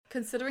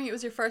considering it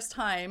was your first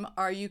time,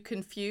 are you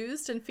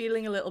confused and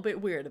feeling a little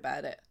bit weird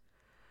about it?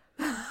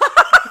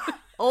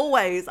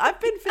 Always.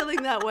 I've been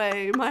feeling that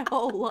way my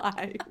whole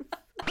life.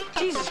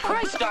 Jesus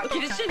Christ, Doc,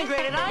 you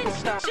disintegrated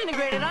Einstein.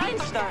 Disintegrated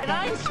Einstein.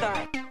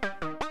 Einstein.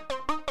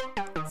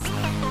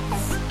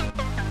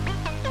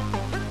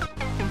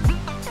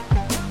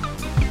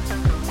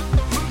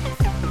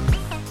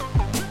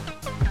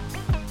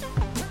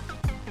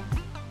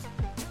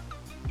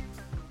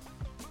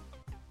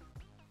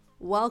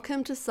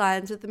 Welcome to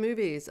Science at the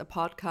Movies, a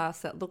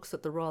podcast that looks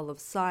at the role of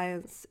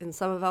science in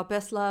some of our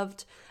best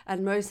loved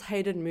and most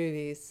hated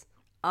movies.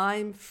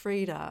 I'm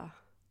Frida.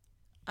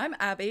 I'm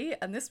Abby,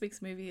 and this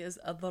week's movie is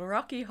The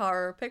Rocky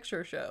Horror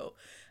Picture Show.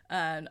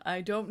 And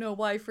I don't know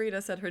why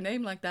Frida said her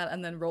name like that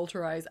and then rolled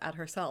her eyes at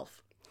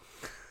herself.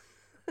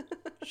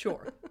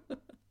 Sure.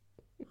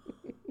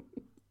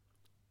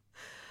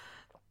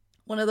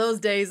 One of those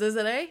days,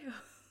 isn't it,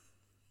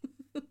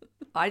 eh?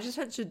 I just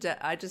had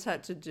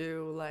to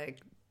do like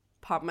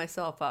pump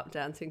myself up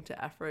dancing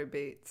to Afro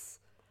beats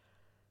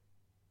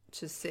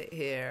to sit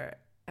here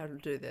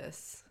and do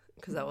this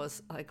because I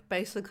was like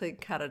basically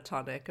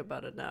catatonic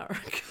about an hour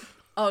ago.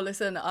 Oh,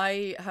 listen,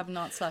 I have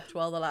not slept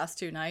well the last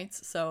 2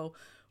 nights, so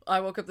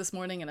I woke up this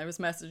morning and I was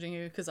messaging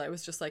you because I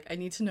was just like, I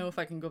need to know if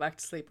I can go back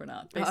to sleep or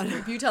not. Basically,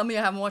 if you tell me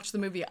I haven't watched the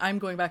movie, I'm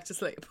going back to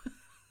sleep.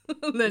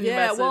 Then you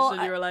messaged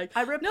and you were like,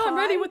 no, I'm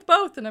ready with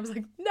both. And I was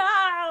like,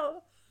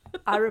 no!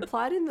 I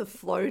replied in the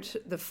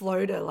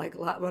floater like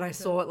when I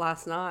saw it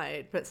last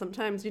night, but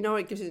sometimes,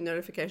 it gives you the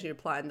notification, you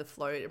apply in the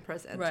float and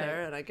press enter, right.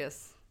 And I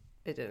guess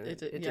it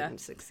didn't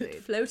succeed.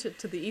 It floated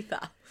to the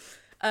ether.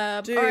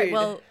 Dude. All right,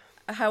 well,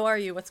 how are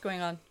you? What's going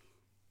on?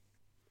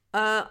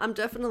 I'm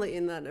definitely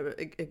in that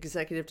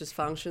executive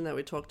dysfunction that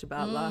we talked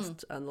about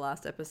on the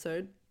last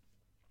episode.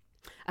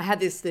 I had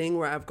this thing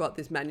where I've got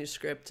this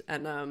manuscript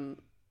and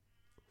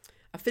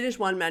I finished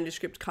one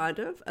manuscript kind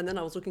of, and then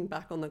I was looking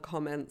back on the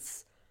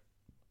comments,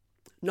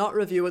 not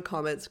reviewer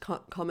comments,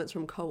 comments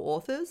from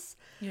co-authors.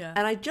 Yeah.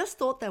 And I just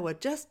thought they were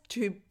just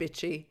too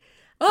bitchy.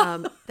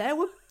 They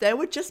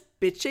were just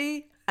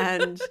bitchy,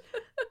 and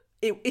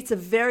it's a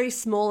very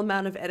small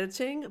amount of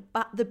editing,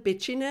 but the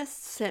bitchiness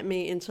sent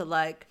me into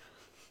like,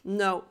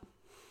 no.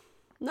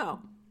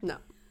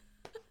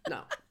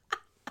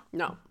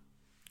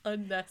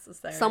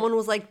 Unnecessary. Someone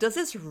was like, does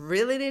this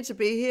really need to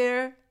be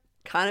here?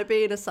 Can it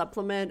be in a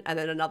supplement? And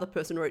then another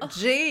person wrote,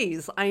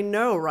 geez, I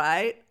know,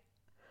 right?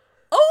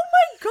 Oh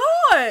my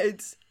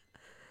God.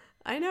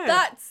 I know.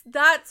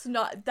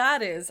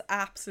 That is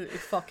absolutely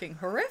fucking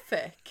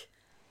horrific.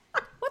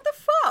 What the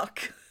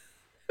fuck?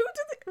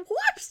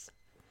 What?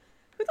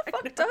 Who the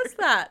fuck does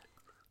that?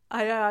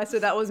 So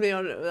that was me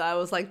I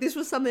was like, this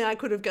was something I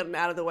could have gotten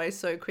out of the way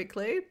so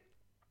quickly.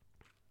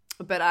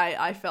 But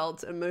I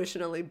felt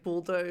emotionally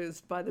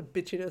bulldozed by the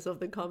bitchiness of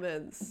the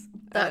comments.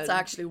 That's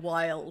actually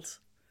wild.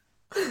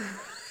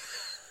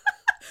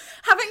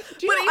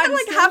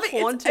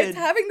 It's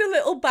having the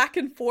little back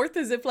and forth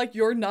as if like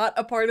you're not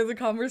a part of the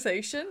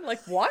conversation.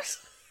 Like, what?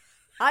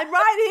 I'm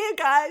right here,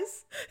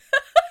 guys.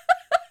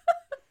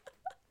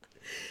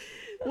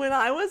 When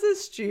I was a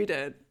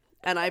student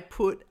and I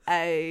put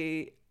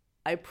a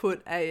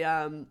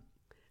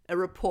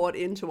report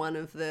into one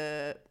of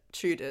the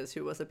tutors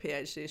who was a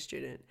PhD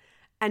student,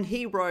 and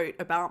he wrote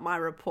about my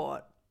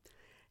report,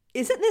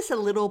 isn't this a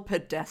little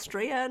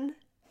pedestrian?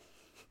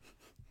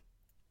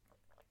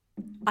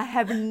 I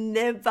have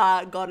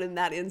never gotten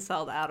that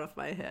insult out of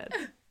my head.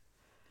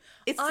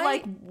 It's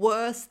like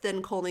worse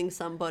than calling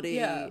somebody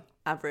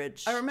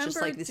average. I remember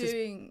just like this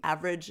is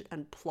average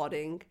and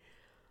plodding.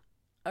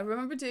 I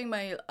remember doing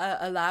my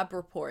a lab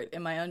report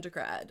in my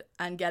undergrad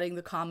and getting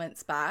the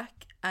comments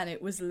back, and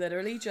it was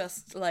literally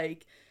just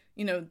like,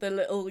 the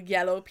little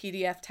yellow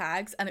PDF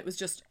tags, and it was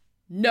just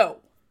no.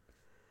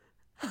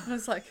 I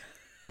was like,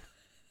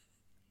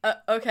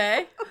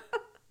 okay,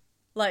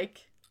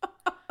 like,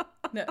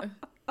 no.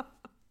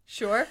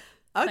 Sure.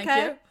 Okay.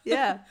 Thank you.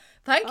 Yeah.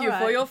 Thank you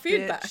for your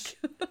feedback.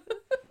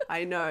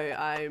 I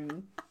know.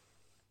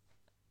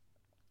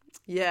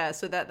 Yeah,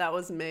 so that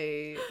was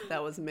me.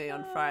 That was me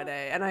on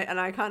Friday. And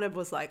I kind of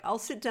was like, I'll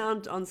sit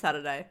down on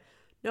Saturday.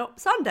 Nope,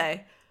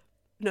 Sunday.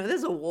 No,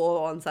 there's a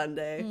war on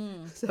Sunday.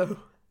 So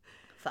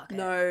fuck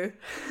no. It.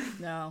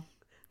 No.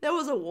 There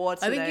was a war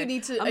today. I think you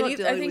need to I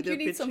think you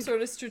need some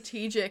sort of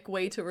strategic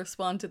way to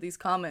respond to these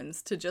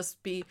comments, to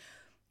just be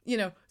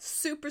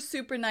super,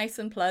 super nice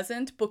and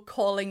pleasant, but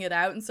calling it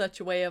out in such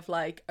a way of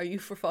like, are you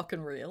for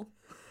fucking real?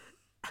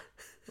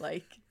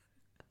 Like,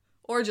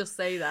 or just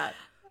say that.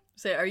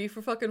 Say, are you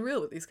for fucking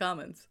real with these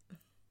comments?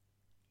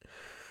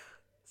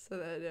 So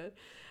that,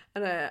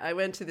 and I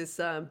went to this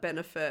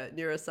benefit,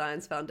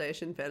 Neuroscience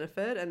Foundation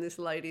benefit, and this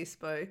lady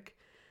spoke.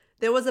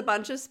 There was a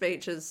bunch of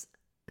speeches,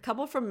 a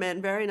couple from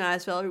men, very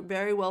nice,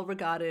 very well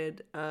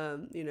regarded,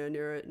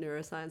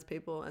 neuroscience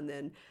people, and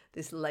then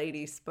this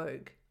lady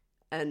spoke.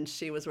 And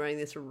she was wearing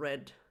this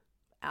red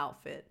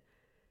outfit,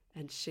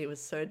 and she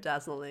was so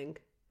dazzling.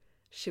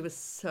 She was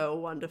so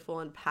wonderful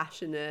and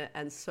passionate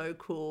and so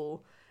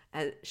cool.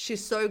 And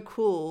she's so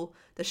cool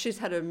that she's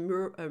had a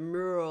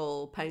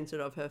mural painted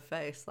of her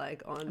face,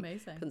 like on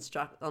Amazing.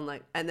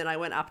 and then I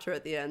went up to her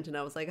at the end and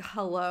I was like,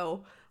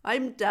 hello,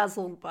 I'm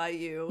dazzled by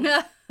you.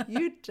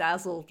 You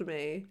dazzled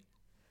me.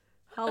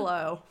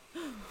 Hello.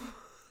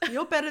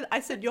 You're better. I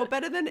said, you're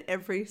better than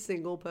every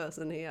single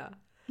person here.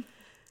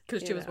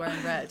 Because she was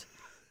wearing red.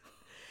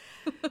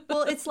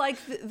 Well, it's like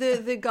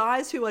the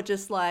guys who are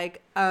just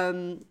like,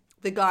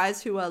 the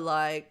guys who are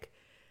like,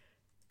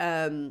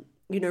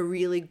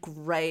 really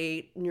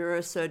great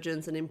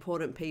neurosurgeons and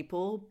important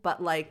people,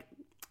 but like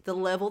the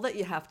level that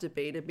you have to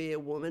be a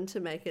woman to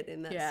make it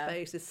in that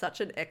space is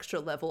such an extra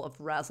level of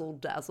razzle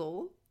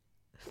dazzle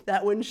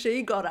that when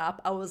she got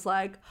up, I was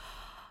like,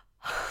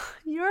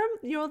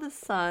 you're the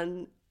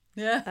sun.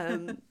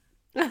 Yeah.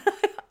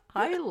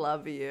 I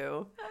love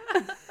you.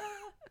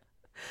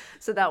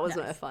 So that was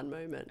a fun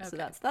moment.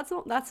 Okay.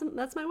 So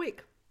that's my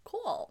week.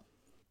 Cool.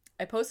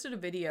 I posted a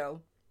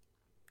video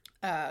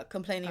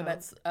complaining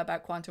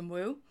about quantum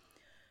woo,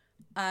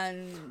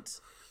 and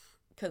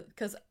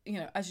because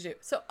as you do,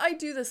 so I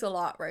do this a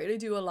lot, right? I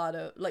do a lot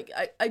of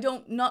I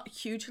don't, not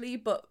hugely,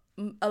 but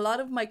a lot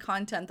of my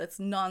content that's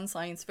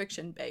non-science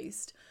fiction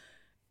based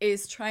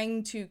is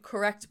trying to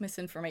correct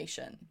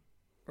misinformation,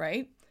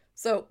 right?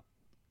 So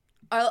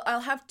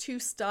I'll have two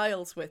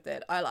styles with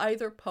it. I'll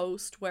either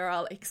post where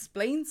I'll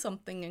explain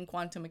something in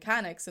quantum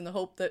mechanics in the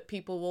hope that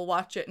people will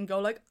watch it and go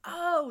like,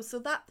 oh, so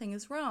that thing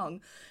is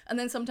wrong. And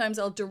then sometimes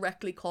I'll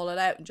directly call it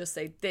out and just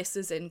say, this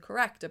is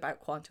incorrect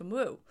about quantum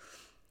woo.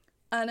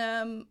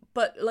 And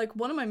but like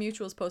one of my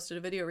mutuals posted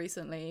a video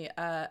recently,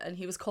 and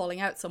he was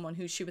calling out someone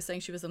who she was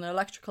saying she was an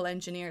electrical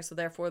engineer, so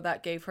therefore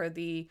that gave her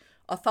the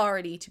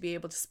authority to be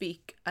able to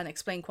speak and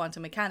explain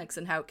quantum mechanics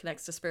and how it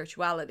connects to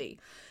spirituality.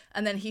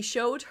 And then he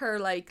showed her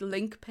like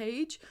link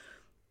page,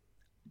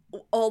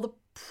 all the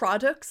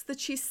products that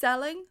she's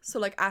selling, so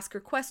like Ask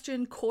Her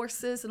Question,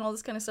 courses and all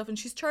this kind of stuff, and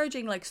she's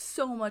charging like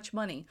so much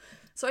money.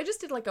 So I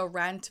just did like a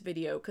rant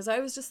video because I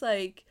was just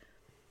like,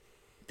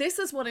 this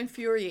is what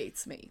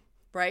infuriates me.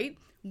 Right?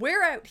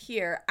 We're out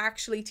here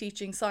actually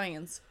teaching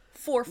science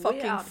for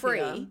fucking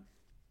free,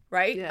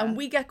 right? Yeah. And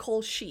we get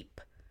called sheep.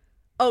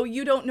 Oh,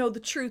 you don't know the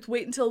truth.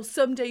 Wait until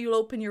someday you'll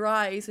open your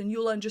eyes and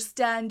you'll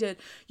understand it.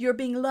 You're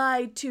being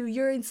lied to.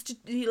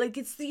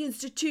 It's the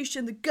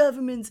institution, the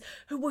government's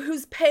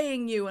who's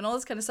paying you and all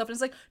this kind of stuff. And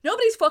it's like,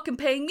 nobody's fucking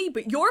paying me,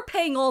 but you're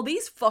paying all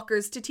these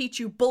fuckers to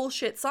teach you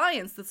bullshit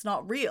science that's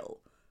not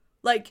real.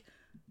 Like,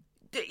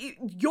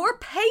 you're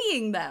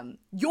paying them.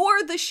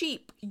 You're the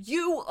sheep.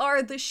 You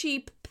are the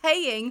sheep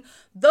paying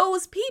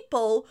those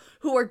people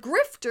who are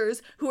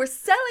grifters, who are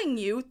selling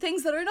you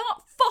things that are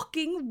not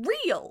fucking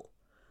real.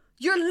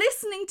 You're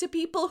listening to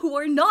people who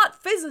are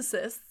not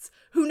physicists,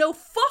 who know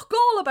fuck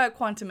all about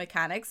quantum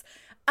mechanics,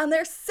 and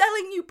they're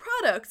selling you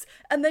products,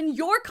 and then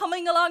you're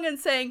coming along and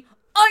saying,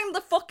 I'm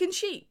the fucking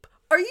sheep.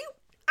 Are you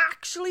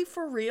actually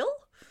for real?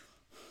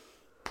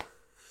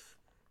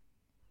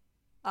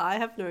 I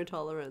have no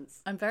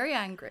tolerance. I'm very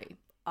angry.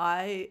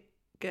 I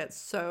am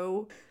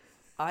so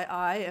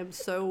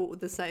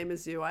the same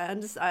as you.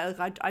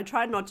 I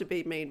try not to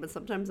be mean, but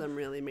sometimes I'm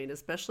really mean,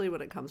 especially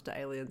when it comes to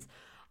aliens.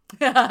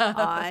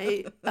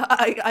 I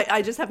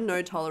just have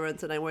no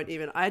tolerance, and I won't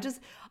even. I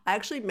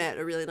actually met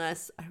a really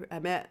nice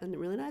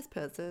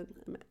person,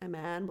 a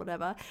man,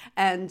 whatever.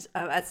 And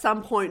at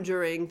some point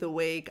during the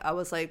week, I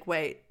was like,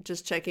 wait,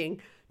 just checking.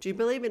 Do you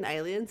believe in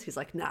aliens? He's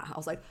like, nah. I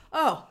was like,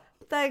 oh,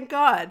 thank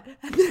God.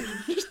 And then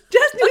just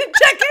need to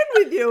check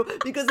in with you,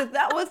 because if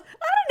that was, I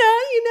don't know,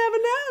 you never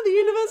know. The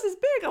universe is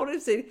big. I would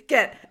have said,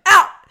 get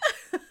out.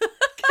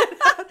 Get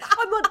out.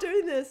 I'm not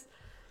doing this.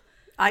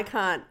 I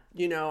can't,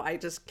 I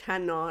just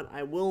cannot.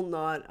 I will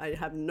not. I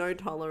have no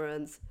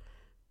tolerance.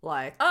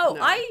 Like,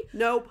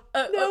 nope.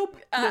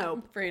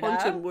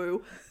 Quantum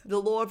woo, the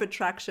law of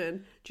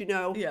attraction. Do you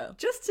know? Yeah.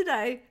 Just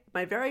today,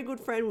 my very good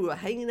friend, we were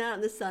hanging out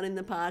in the sun in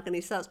the park, and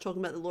he starts talking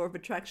about the law of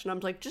attraction. I'm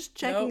like, just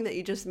checking that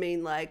you just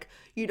mean like,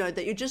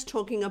 that you're just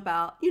talking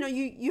about,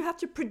 you have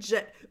to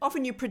project.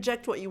 Often you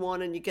project what you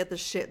want, and you get the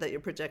shit that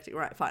you're projecting.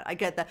 Right? Fine, I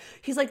get that.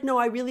 He's like, no,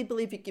 I really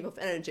believe you give off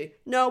energy.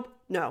 Nope,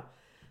 no.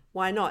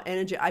 Why not?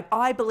 Energy.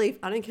 I believe,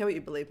 I don't care what you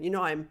believe.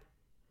 I'm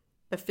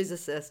a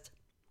physicist.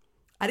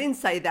 I didn't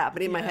say that,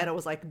 but in my head I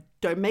was like,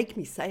 don't make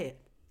me say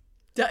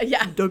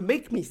it. Don't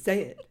make me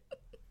say it.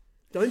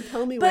 Don't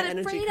tell me where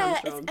energy comes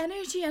from. It's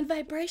energy and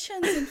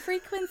vibrations and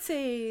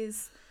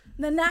frequencies.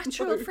 The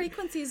natural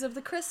frequencies of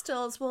the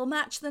crystals will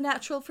match the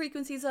natural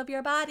frequencies of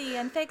your body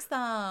and fix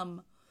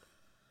them.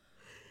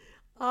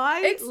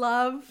 I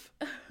love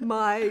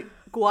my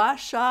gua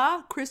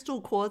sha crystal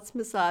quartz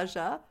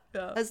massager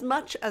as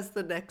much as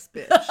the next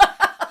bitch.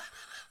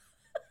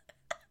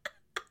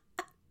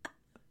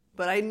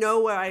 But I know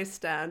where I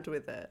stand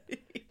with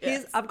it.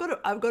 Yes. I've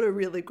got a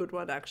really good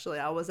one, actually.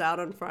 I was out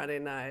on Friday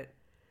night,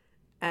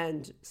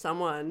 and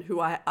someone who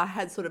I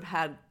had sort of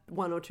had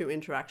one or two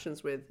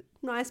interactions with,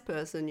 nice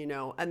person,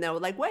 and they were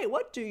like, wait,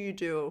 what do you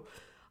do?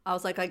 I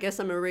was like, I guess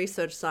I'm a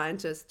research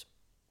scientist.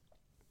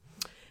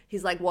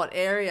 He's like, what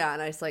area?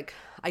 And I was like,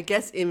 I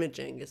guess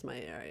imaging is my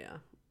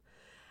area.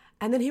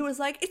 And then he was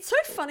like, it's so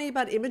funny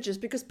about images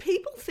because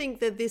people think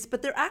they're this,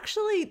 but they're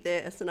actually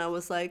this. And I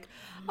was like,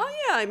 oh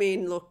yeah, I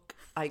mean, look,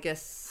 I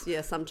guess,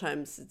 yeah,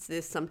 sometimes it's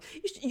this,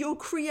 you're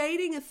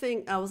creating a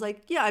thing. I was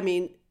like, yeah, I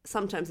mean,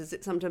 sometimes it's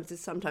it, sometimes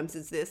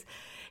it's this.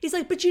 He's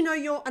like, but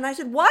and I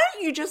said, why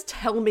don't you just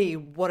tell me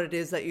what it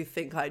is that you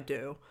think I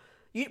do?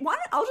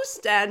 I'll just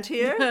stand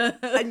here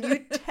and you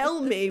tell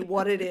me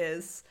what it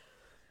is.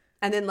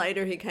 And then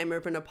later he came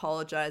over and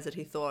apologized that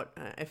he thought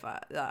if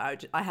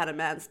I had a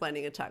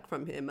mansplaining attack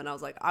from him, and I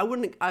was like, I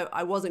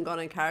wasn't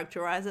going to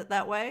characterize it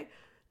that way.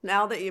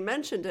 Now that you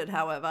mentioned it,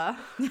 however,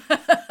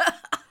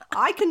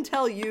 I can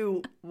tell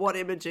you what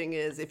imaging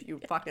is if you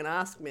fucking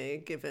ask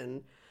me,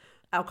 given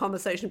our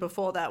conversation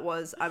before that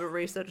was, I'm a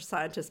research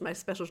scientist, my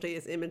specialty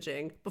is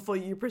imaging, before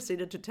you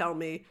proceeded to tell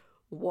me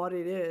what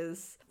it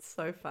is. It's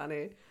so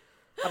funny.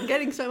 I'm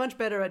getting so much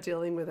better at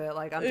dealing with it.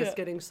 Like, I'm just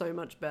getting so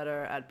much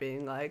better at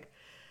being like,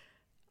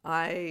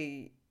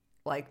 I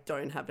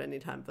don't have any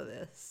time for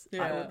this.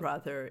 Yeah. I would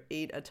rather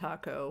eat a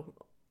taco.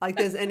 Like,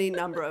 there's any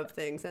number of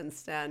things and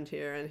stand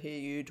here and hear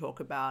you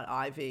talk about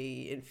IV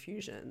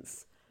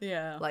infusions.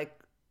 Yeah. Like,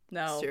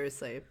 no.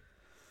 Seriously.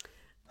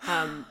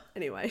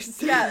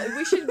 Anyways. Yeah,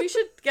 we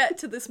should get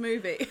to this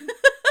movie.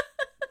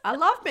 I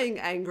love being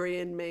angry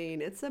and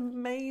mean. It's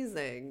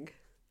amazing.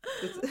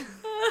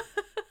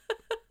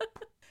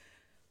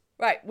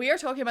 Right, we are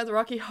talking about the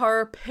Rocky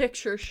Horror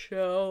Picture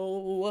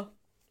Show.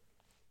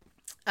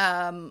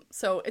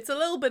 So it's a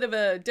little bit of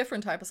a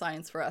different type of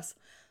science for us.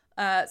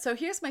 So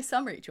here's my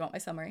summary. Do you want my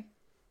summary?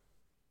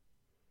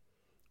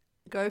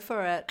 Go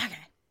for it. Okay.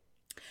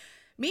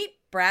 Meet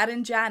Brad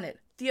and Janet,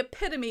 the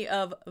epitome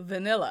of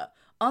vanilla,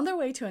 on their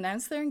way to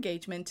announce their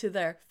engagement to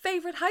their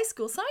favorite high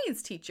school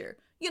science teacher.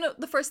 You know,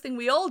 the first thing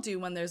we all do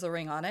when there's a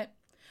ring on it.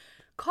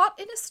 Caught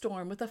in a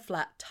storm with a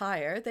flat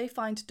tire, they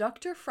find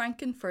Dr.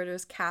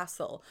 Frankenfurter's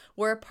castle,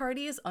 where a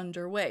party is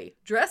underway.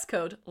 Dress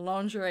code,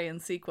 lingerie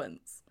and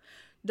sequins.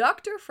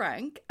 Dr.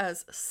 Frank,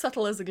 as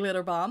subtle as a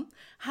glitter bomb,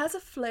 has a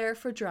flair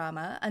for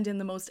drama, and in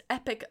the most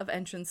epic of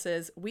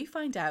entrances, we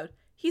find out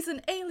he's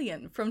an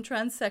alien from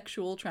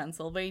transsexual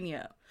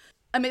Transylvania.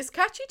 Amidst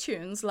catchy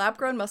tunes,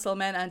 lab-grown muscle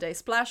men, and a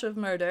splash of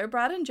murder,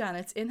 Brad and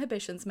Janet's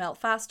inhibitions melt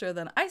faster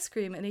than ice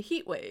cream in a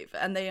heat wave,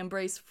 and they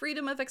embrace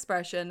freedom of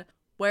expression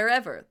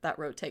wherever that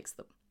road takes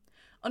them.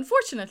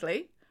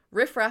 Unfortunately,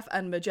 Riff Raff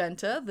and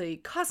Magenta, the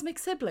cosmic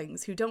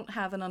siblings who don't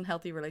have an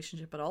unhealthy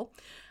relationship at all,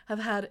 have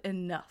had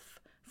enough.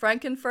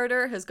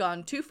 Frankenfurter has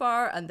gone too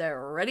far and they're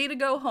ready to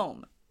go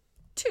home.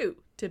 2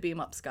 to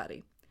beam up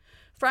Scotty.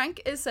 Frank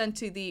is sent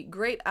to the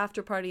great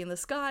after party in the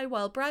sky,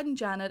 while Brad and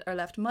Janet are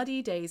left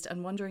muddy, dazed,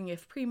 and wondering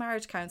if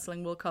pre-marriage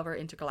counselling will cover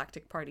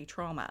intergalactic party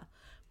trauma.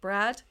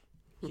 Brad,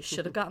 you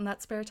should have gotten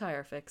that spare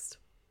tire fixed.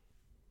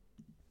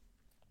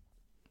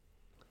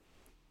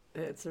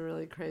 It's a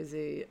really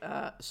crazy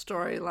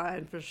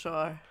storyline for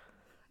sure.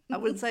 I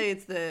would say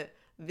it's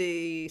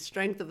the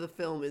strength of the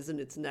film isn't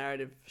its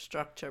narrative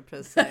structure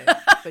per se,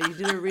 but you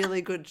did a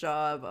really good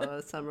job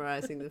of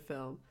summarizing the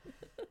film.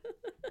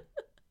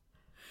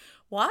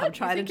 What? I'm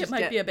trying to it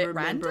might be a bit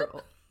random?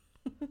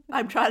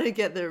 I'm trying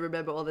to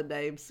remember all the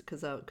names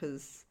because I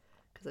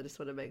just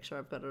want to make sure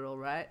I've got it all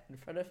right in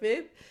front of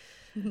me.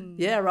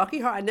 Yeah,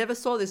 Rocky Horror. I never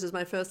saw this. This is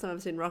my first time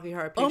I've seen Rocky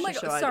Horror Picture Show. Oh my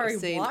God, sorry,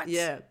 what?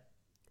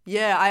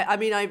 Yeah, I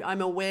mean,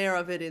 I'm aware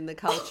of it in the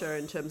culture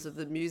in terms of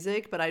the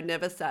music, but I've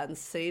never sat and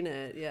seen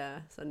it, yeah,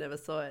 so I never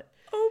saw it.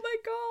 Oh my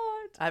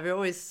God. I've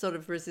always sort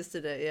of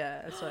resisted it,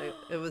 yeah, so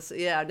it was,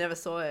 yeah, I never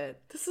saw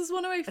it. This is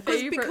one of my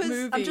favorite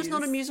movies. I'm just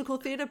not a musical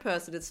theatre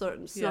person, it's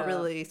not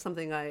really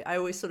something I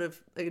always sort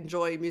of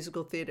enjoy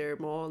musical theatre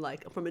more,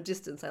 like, from a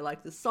distance. I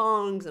like the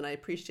songs and I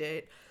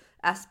appreciate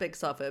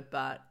aspects of it,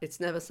 but it's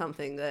never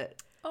something that...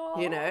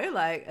 You know,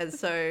 like, and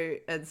so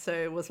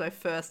it was my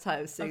first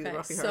time seeing the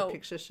Rocky Horror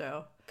Picture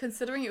Show.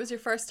 Considering it was your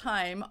first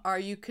time, are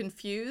you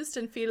confused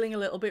and feeling a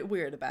little bit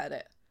weird about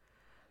it?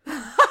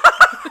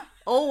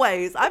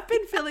 Always. I've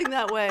been feeling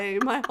that way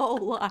my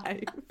whole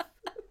life.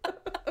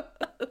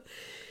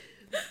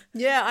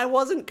 Yeah, I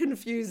wasn't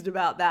confused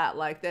about that.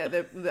 Like,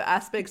 the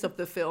aspects of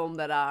the film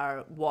that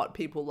are what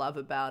people love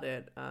about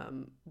it,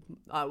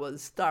 I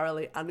was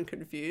thoroughly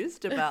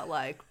unconfused about,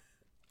 like,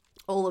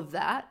 all of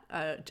that.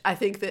 I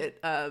think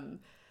that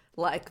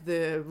like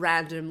the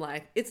random,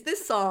 like, it's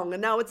this song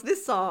and now it's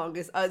this song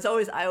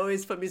I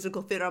always for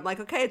musical theatre I'm like,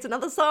 okay, it's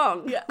another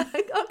song. Yeah.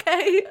 Like,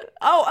 okay.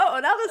 Oh,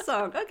 another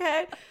song.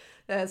 Okay.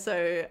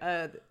 So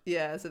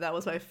that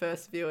was my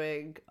first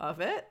viewing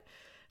of it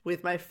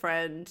with my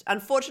friend.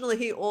 Unfortunately,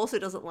 he also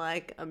doesn't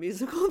like a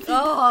musical theatre.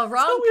 Oh,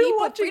 wrong so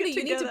people. Really,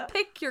 you need to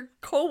pick your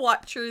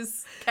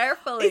co-watchers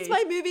carefully. It's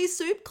my movie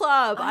soup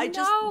club. I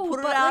just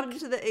put it out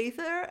into the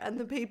ether, and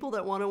the people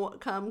that want to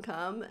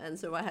come. And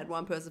so I had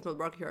one person from the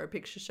Rocky Horror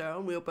Picture Show,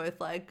 and we were both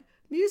like,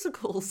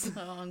 musicals.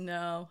 Oh,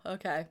 no.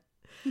 Okay.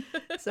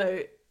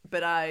 So,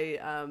 but I've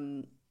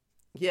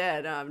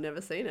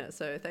never seen it.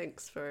 So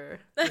thanks for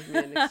giving me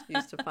an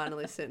excuse to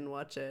finally sit and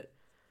watch it.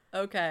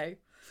 Okay.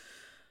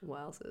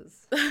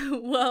 Wowzers.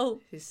 Well,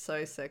 he's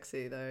so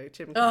sexy though.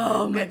 Jim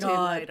oh Carrey. my Get to him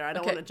God. later. I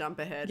don't Okay. want to jump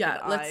ahead. Yeah,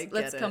 but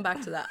let's come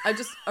back to that.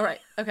 All right.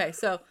 Okay,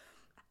 so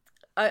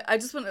I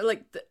just want to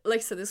like I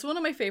said, this is one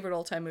of my favorite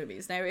all-time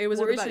movies. Now, it was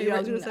what originally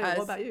about you? written as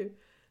What about you?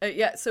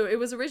 yeah, so it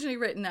was originally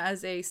written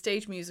as a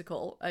stage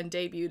musical and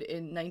debuted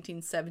in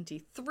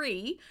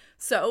 1973.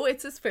 So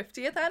it's his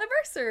 50th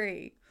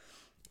anniversary.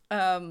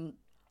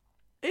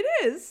 It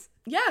is.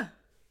 Yeah.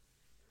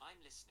 I'm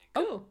listening.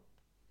 Oh,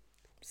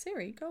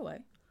 Siri, go away.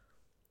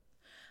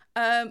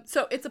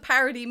 So it's a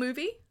parody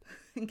movie,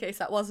 in case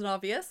that wasn't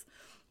obvious.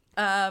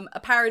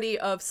 A parody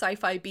of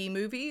sci-fi B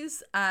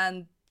movies,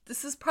 and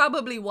this is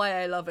probably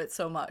why I love it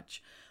so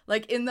much.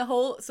 Like in the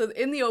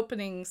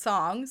opening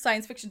song,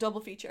 science fiction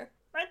double feature.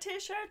 Red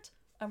t-shirt.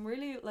 I'm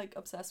really like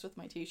obsessed with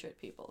my t-shirt,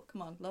 people.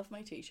 Come on, love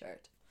my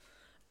t-shirt.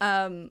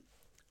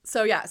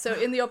 So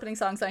in the opening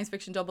song, science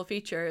fiction double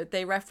feature,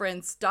 they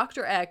reference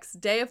Dr. X,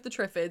 Day of the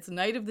Triffids,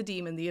 Night of the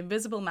Demon, The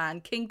Invisible Man,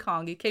 King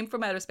Kong, He Came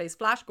from Outer Space,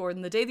 Flash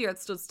Gordon, The Day the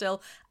Earth Stood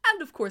Still,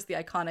 and of course the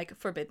iconic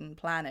Forbidden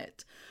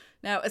Planet.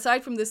 Now,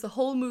 aside from this, the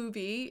whole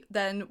movie,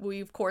 then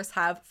we of course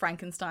have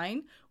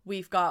Frankenstein.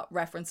 We've got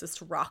references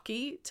to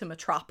Rocky, to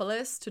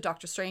Metropolis, to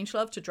Dr.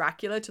 Strangelove, to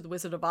Dracula, to The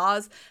Wizard of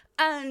Oz,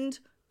 and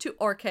to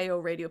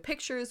RKO Radio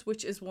Pictures,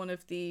 which is one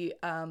of the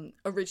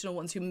original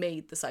ones who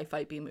made the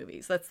sci-fi B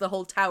movies. That's the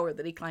whole tower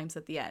that he climbs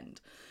at the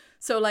end.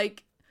 So,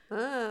 like,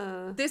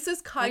 this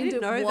is kind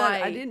of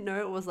why... I didn't know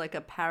it was like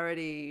a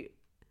parody.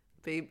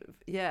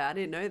 Yeah, I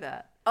didn't know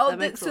that. Oh,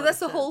 so that's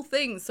the whole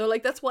thing. So,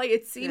 like, that's why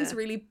it seems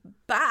really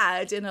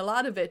bad in a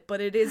lot of it, but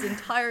it is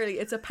entirely...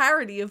 It's a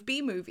parody of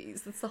B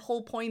movies. That's the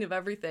whole point of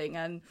everything.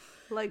 And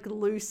like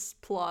loose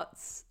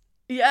plots.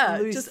 Yeah,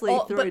 loosely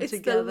but it's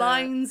together. the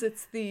lines,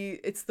 it's the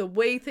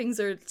way things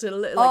are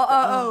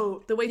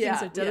the way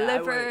things are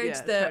delivered,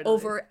 the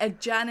over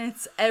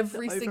Janet's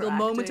every single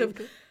moment of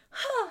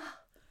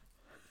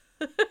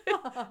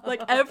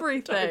like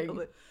everything.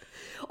 Totally.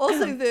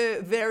 Also,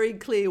 the very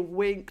clear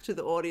wink to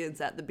the audience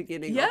at the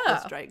beginning of the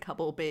straight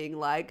couple being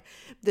like,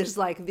 there's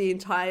like the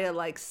entire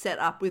like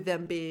setup with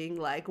them being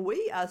like,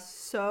 we are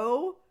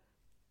so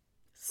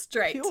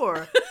straight,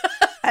 pure.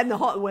 And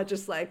we're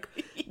just like,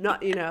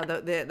 not,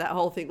 that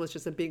whole thing was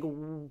just a big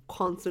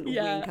constant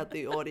wink at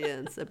the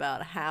audience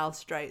about how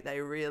straight they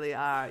really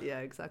are. Yeah,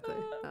 exactly.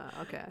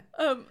 Okay.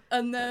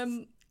 And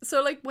then,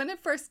 so like when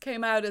it first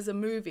came out as a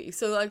movie,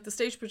 so like the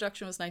stage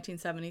production was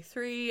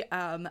 1973,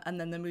 and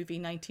then the movie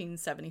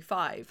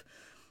 1975.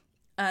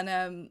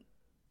 And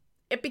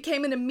it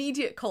became an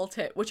immediate cult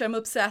hit, which I'm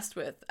obsessed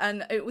with.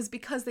 And it was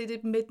because they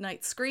did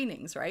midnight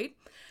screenings, right?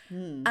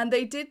 And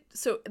they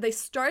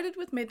started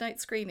with midnight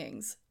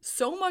screenings,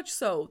 so much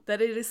so that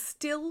it is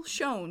still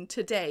shown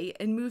today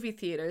in movie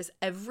theaters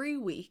every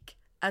week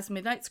as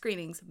midnight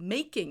screenings,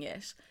 making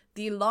it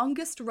the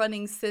longest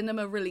running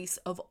cinema release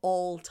of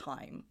all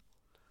time.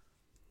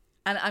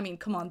 And I mean,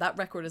 come on, that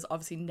record is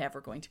obviously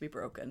never going to be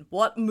broken.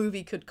 What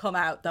movie could come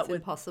out that would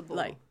impossible?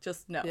 Like,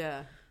 just no.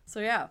 Yeah. So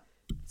yeah.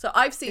 So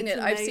I've seen It's it.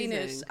 amazing. I've seen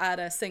it at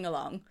a sing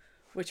along,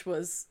 which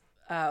was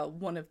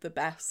one of the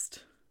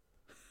best.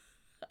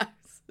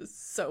 It's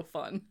so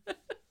fun.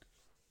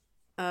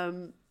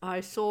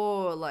 I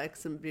saw like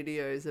some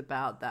videos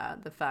about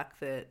that. The fact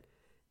that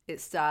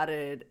it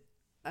started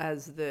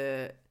as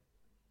a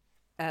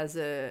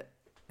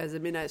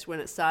midnight when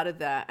it started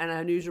that, and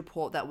a news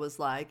report that was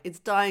like, it's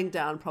dying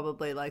down,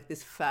 probably like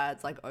this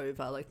fad's like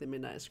over, like the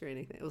midnight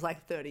screening thing. It was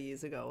like 30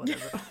 years ago or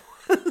whatever it was.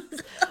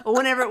 Or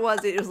whenever it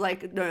was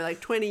like, no,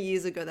 like 20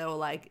 years ago they were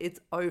like, it's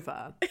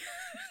over.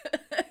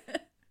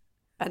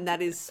 And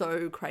that is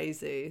so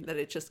crazy that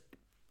it just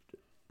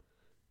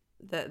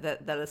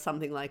that is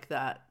something like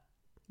that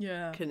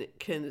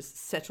can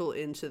settle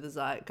into the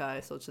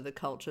zeitgeist or to the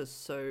culture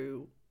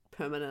so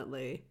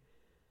permanently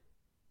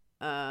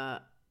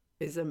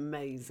is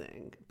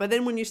amazing. But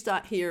then when you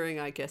start hearing,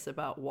 I guess,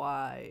 about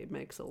why, it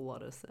makes a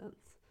lot of sense.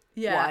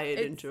 Yeah, why it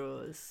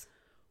endures.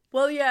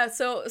 Well, yeah,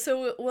 so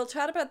we'll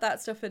chat about that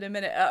stuff in a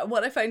minute.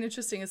 What I find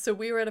interesting is, so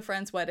we were at a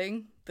friend's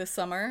wedding this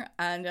summer,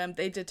 and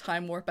they did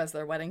Time Warp as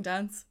their wedding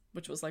dance,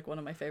 which was like one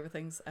of my favorite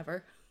things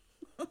ever.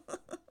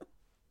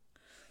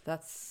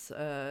 That's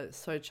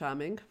so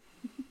charming.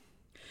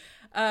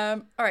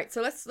 All right, so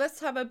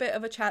let's have a bit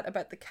of a chat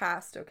about the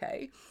cast,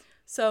 okay?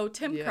 So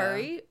Tim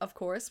Curry, of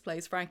course,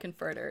 plays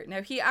Frankenfurter.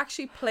 Now, he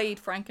actually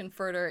played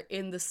Frankenfurter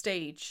in the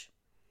stage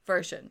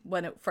version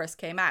when it first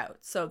came out.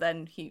 So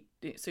then he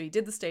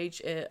did the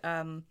stage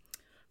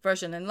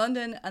version in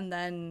London and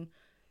then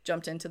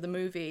jumped into the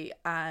movie.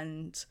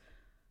 And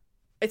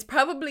it's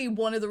probably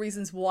one of the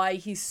reasons why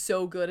he's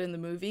so good in the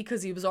movie,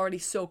 because he was already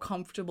so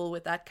comfortable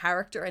with that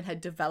character and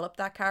had developed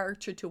that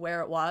character to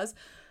where it was.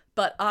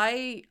 But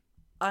I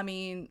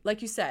mean,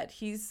 like you said,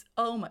 he's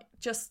so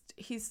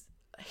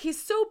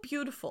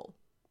beautiful.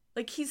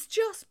 Like, he's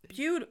just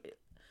beautiful.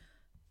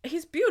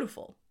 He's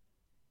beautiful.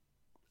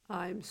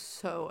 I'm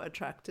so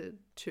attracted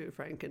to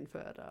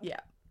Frankenfurter.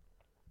 Yeah.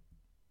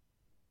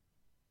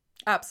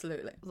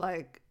 Absolutely.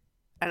 Like,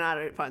 and I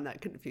don't find that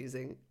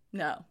confusing.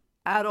 No.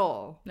 At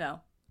all.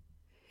 No.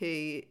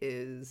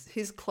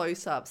 his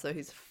close-ups, so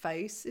his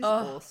face is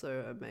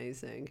also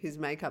amazing. His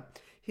makeup,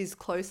 his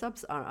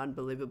close-ups are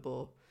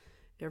unbelievable.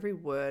 Every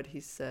word he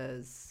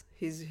says,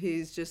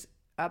 he's just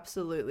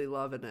absolutely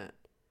loving it.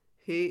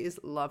 He is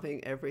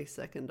loving every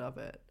second of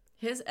it.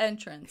 His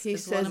entrance he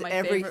is says one of my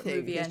everything. favorite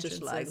movie He's entrances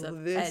just like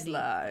of this any.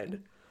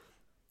 line.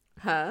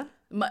 Huh?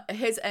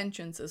 His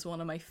entrance is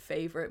one of my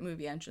favorite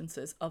movie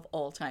entrances of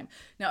all time.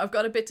 Now, I've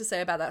got a bit to say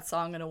about that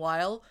song in a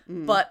while,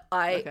 but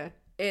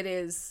it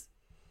is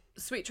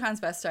Sweet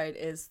Transvestite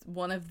is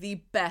one of the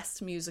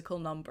best musical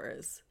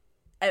numbers.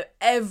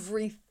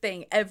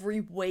 Everything, every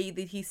way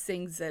that he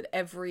sings it,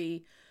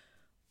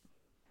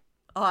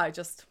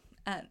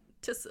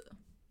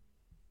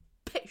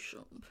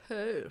 Passion.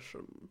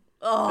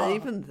 But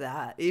even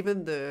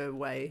the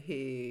way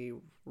he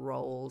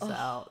rolls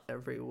out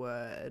every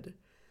word.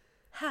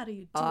 How do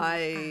you do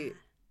I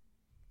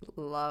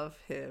love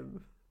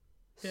him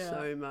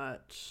so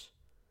much.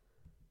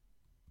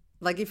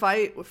 Like if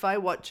I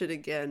watch it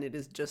again, it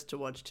is just to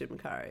watch Tim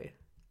Curry.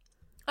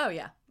 Oh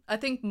yeah. I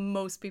think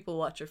most people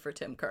watch it for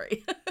Tim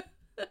Curry.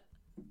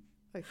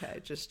 Okay,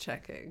 just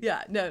checking.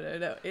 Yeah, no.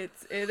 It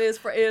is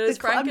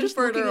Frankenfurter I'm just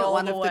looking at all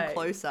one the of way. the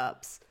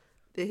close-ups.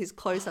 His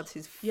close-ups,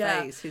 his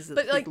Yeah. face, his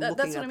but like looking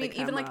that's at what I mean. the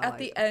Even like camera, at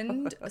the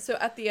end, so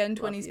at the end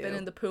when Love he's been you.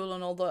 in the pool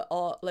and all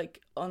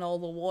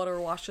the water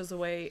washes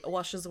away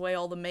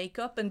all the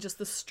makeup and just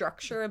the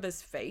structure of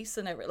his face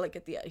and like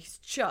at the end, he's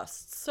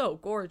just so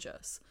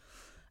gorgeous.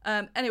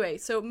 Anyway,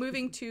 so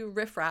moving to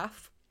Riff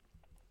Raff,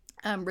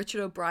 Richard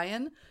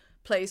O'Brien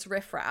plays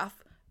Riff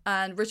Raff.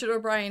 And Richard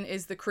O'Brien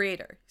is the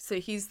creator. So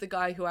he's the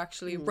guy who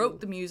actually wrote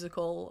the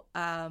musical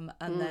and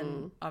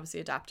then obviously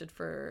adapted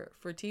for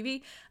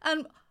TV.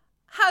 And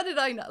how did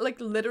I not? Like,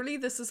 literally,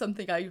 this is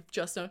something I've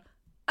just known.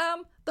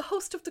 The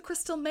host of The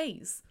Crystal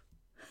Maze.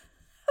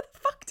 How the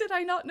fuck did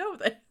I not know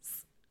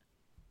this?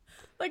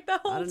 Like, the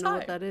whole time. I don't know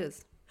what that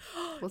is.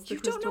 What's the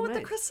You don't know what Maze?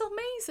 The Crystal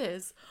Maze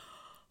is?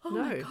 Oh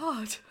No. my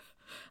God.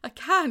 I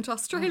can't.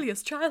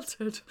 Australia's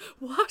childhood.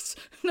 What?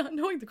 Not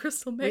knowing The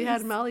Crystal Maze. We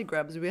had Mally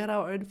Grubs. We had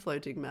our own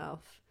floating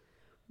mouth.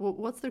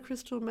 What's the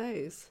Crystal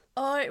Maze?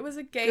 Oh, it was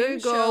a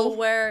game show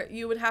where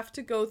you would have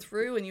to go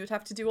through and you would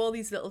have to do all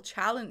these little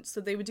challenges.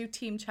 So they would do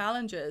team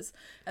challenges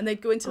and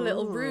they'd go into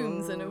little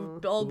rooms and it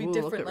would all be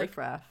different like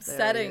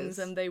settings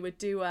and they would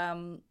do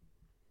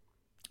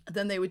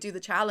then they would do the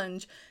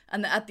challenge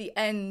and at the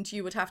end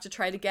you would have to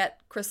try to get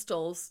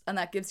crystals and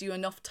that gives you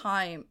enough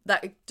time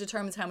that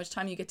determines how much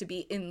time you get to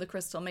be in the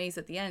crystal maze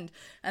at the end,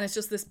 and it's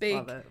just this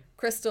big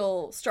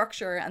crystal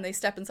structure and they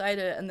step inside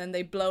it and then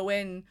they blow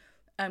in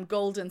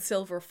gold and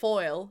silver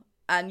foil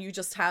and you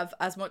just have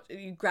as much,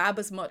 you grab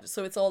as much,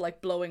 so it's all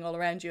like blowing all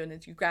around you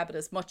and you grab it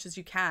as much as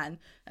you can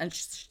and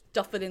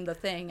stuff it in the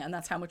thing and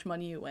that's how much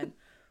money you win.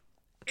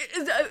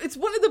 It's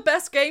one of the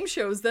best game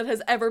shows that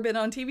has ever been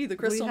on TV, The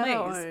Crystal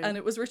Maze, and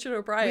it was Richard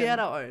O'Brien. We had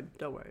our own,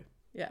 don't worry.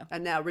 Yeah.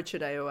 And now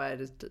Richard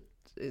Ayoade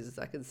is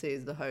I can see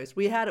is the host.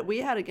 We had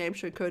a game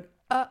show called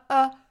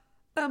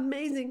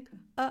Amazing,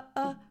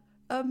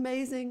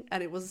 Amazing,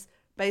 and it was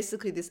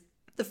basically the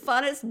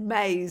funnest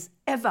maze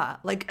ever,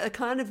 like a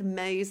kind of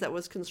maze that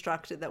was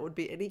constructed that would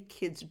be any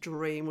kid's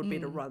dream would be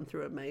to run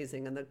through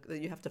Amazing, and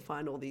you have to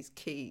find all these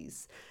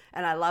keys.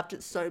 And I loved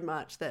it so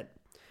much that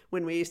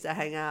when we used to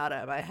hang out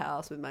at my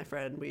house with my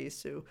friend, we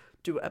used to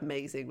do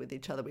Amazing with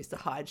each other. We used to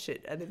hide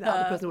shit. And then the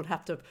other person would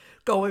have to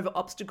go over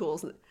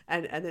obstacles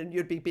and then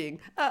you'd be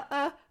being,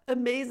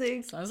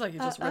 amazing. Sounds like you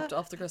just ripped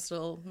off The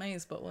Crystal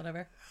Maze, but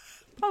whatever.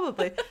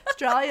 Probably.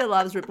 Australia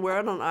loves rip. We're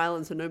on an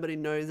island, so nobody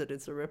knows that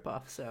it's a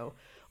rip-off, so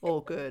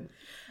all good.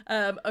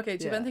 Okay,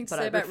 do you have anything to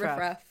say about Riff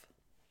Raff?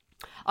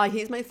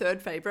 He's my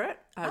third favourite.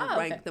 I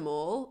rank them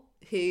all.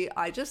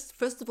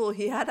 First of all,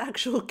 he had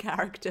actual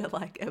character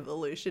like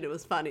evolution. It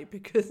was funny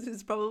because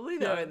he's probably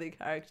the only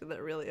character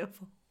that really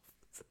evolves.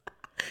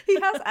 He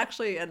has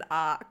actually an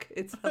arc.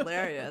 It's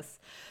hilarious.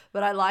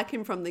 But I like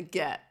him from the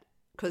get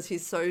because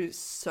he's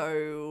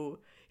so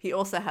he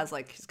also has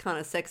like, he's kind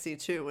of sexy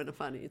too and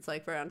funny. It's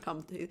like very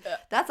uncomfortable.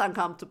 That's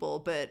uncomfortable,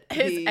 but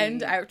his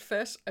end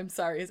outfit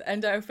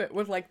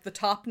with like the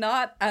top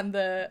knot and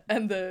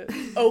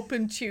the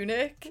open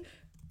tunic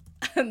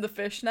and the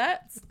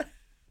fishnets.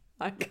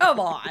 Come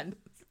on.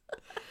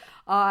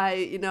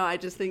 I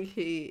just think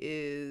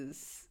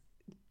his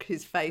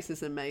face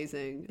is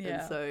amazing. Yeah.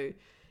 And so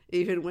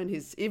even when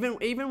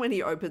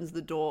he opens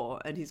the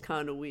door and he's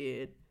kind of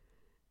weird,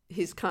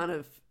 he's kind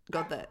of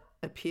got that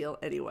appeal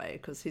anyway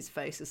because his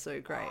face is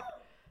so great.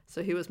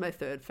 So he was my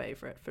third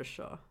favorite for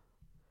sure.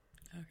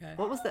 Okay.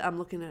 What was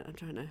I'm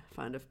trying to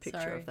find a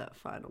picture of that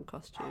final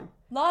costume.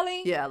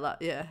 Lolly?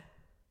 Yeah.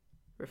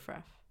 Riff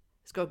Raff.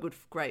 He's got a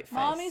great face.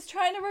 Mommy's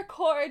trying to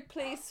record,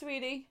 please,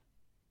 sweetie.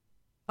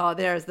 Oh,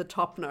 there's the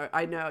top note.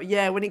 I know.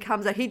 Yeah, when he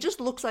comes out, he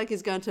just looks like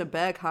he's going to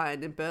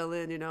Berghain in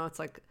Berlin, It's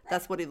like,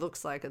 that's what he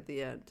looks like at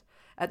the end.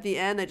 At the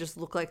end, they just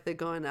look like they're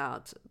going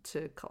out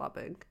to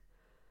clubbing.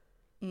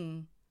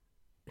 Him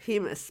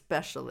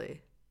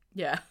especially.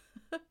 Yeah.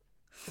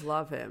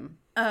 Love him.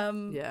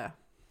 Yeah.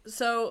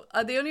 So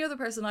the only other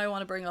person I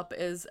want to bring up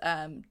is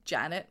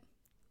Janet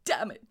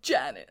damn it,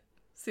 Janet.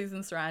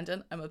 Susan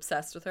Sarandon, I'm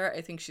obsessed with her.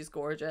 I think she's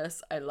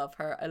gorgeous. I love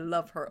her. I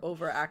love her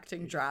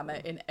overacting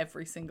drama in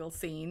every single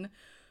scene.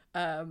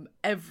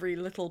 Every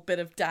little bit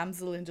of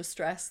damsel in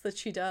distress that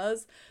she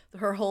does.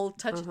 Her whole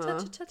touch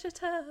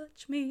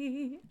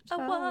me. I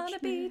wanna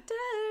be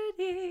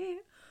dirty.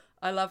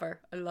 I love her.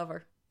 I love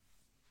her.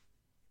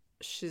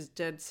 She's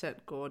dead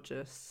set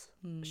gorgeous.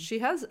 Hmm.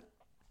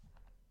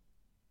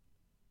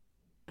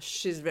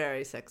 She's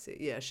very sexy.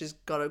 Yeah, she's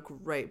got a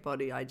great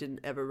body. I didn't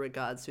ever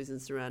regard Susan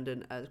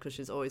Sarandon as, because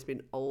she's always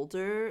been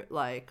older,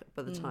 like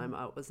by the time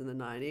I was in the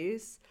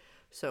 90s.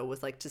 So it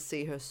was like to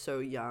see her so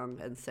young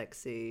and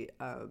sexy.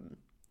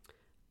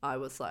 I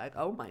was like,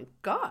 oh my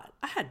God,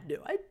 I had no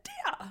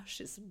idea.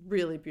 She's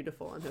really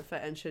beautiful on her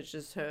face, and she's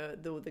just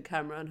the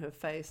camera on her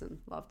face, and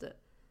loved it.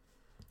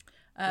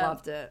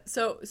 Loved it.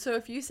 So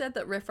if you said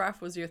that Riff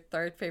Raff was your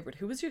third favorite,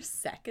 who was your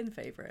second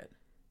favorite?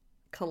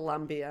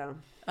 Columbia.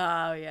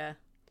 Oh yeah.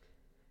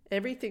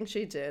 Everything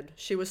she did,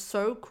 she was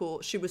so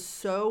cool. She was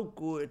so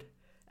good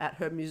at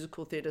her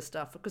musical theatre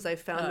stuff, because I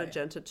found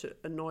Magenta to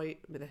annoy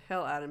the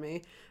hell out of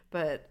me.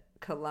 But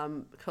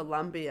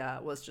Columbia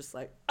was just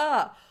like,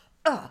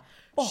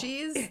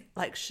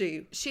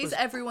 she's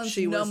everyone's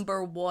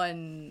number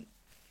one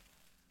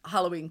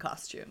Halloween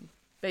costume.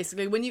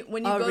 Basically, when you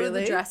go to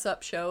the dress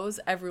up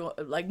shows, everyone,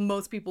 like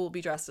most people will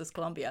be dressed as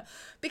Columbia,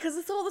 because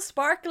it's all the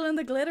sparkle and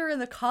the glitter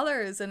and the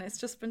colors, and it's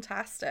just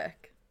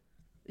fantastic.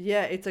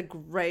 Yeah, it's a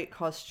great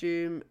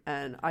costume,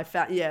 and I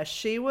found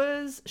she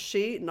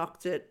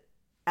knocked it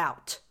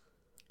out.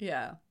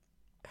 Yeah.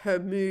 Her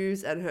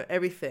moves and her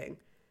everything.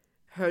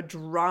 Her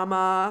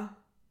drama.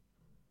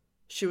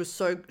 She was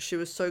so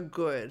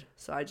good.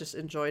 So I just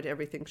enjoyed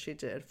everything she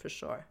did, for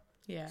sure.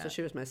 Yeah. So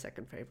she was my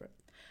second favorite.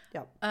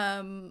 Yeah.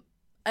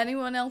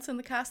 Anyone else in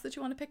the cast that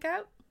you want to pick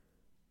out?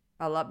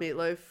 I love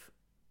Meatloaf.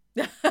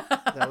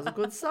 That was a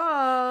good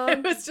song.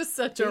 It was just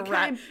such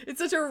it's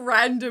such a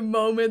random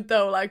moment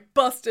though, like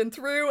busting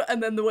through,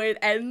 and then the way it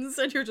ends,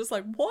 and you're just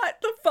like, what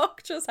the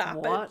fuck just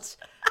happened? What?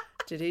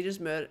 Did he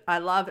just murder?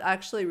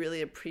 Actually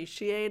really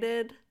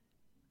appreciated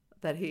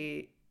that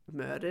he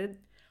murdered.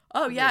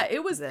 Oh yeah,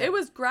 it was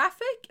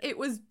graphic, it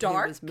was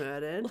dark. He was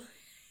murdered.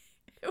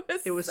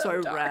 It was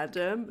so dark.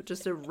 random.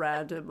 Just a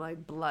random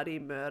like bloody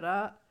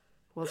murder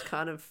was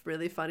kind of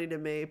really funny to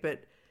me,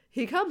 but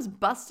he comes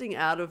busting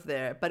out of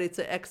there, but it's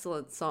an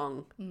excellent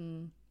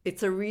song.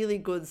 It's a really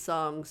good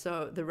song.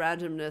 So the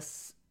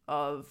randomness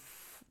of,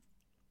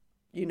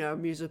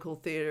 musical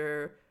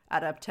theatre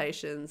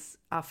adaptations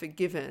are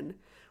forgiven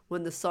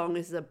when the song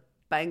is a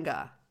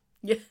banger.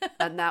 Yeah.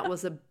 And that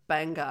was a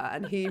banger.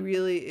 And he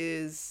really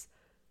is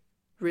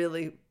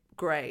really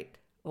great.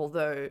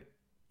 Although,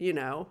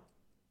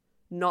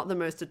 not the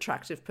most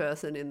attractive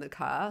person in the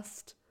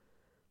cast,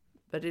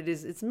 but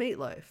it's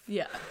Meatloaf.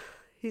 Yeah.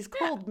 He's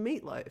called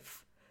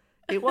Meatloaf.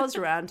 It was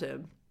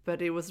random,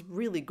 but it was a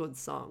really good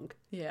song.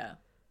 Yeah,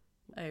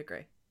 I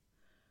agree.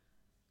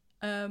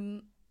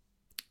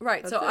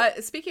 Right, so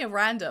speaking of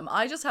random,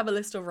 I just have a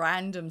list of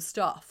random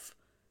stuff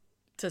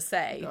to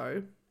say.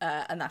 No.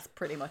 And that's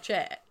pretty much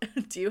it.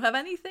 Do you have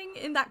anything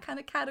in that kind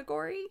of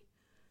category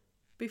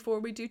before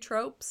we do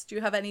tropes? Do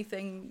you have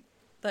anything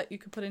that you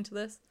could put into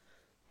this?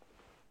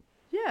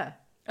 Yeah.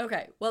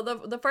 Okay, well,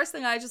 the first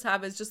thing I just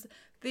have is just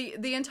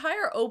the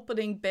entire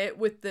opening bit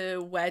with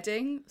the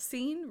wedding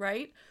scene,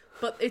 right?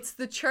 But it's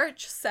the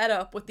church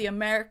setup with the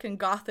American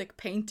Gothic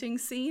painting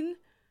scene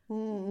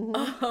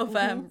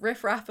of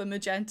Riff Raff and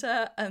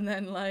Magenta, and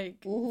then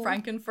like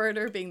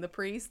Frankenfurter being the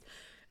priest.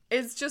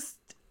 It's just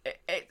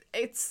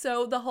it's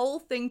so, the whole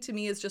thing to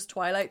me is just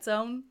Twilight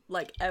Zone,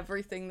 like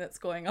everything that's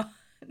going on.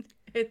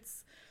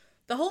 It's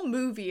the whole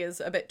movie is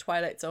a bit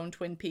Twilight Zone,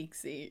 Twin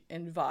Peaksy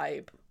in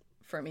vibe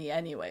for me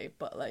anyway,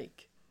 but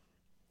like,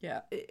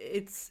 yeah,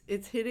 it's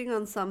hitting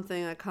on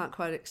something I can't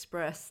quite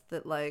express,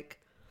 that like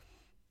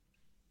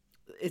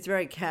it's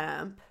very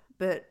camp,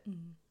 but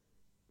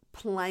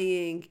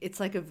playing, it's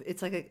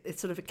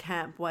sort of a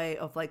camp way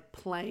of like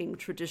playing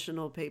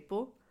traditional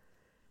people.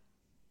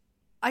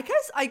 I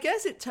guess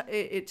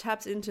it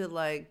taps into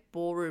like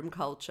ballroom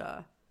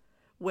culture,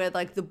 where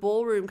like the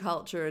ballroom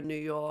culture in New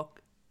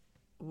York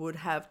would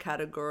have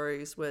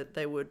categories where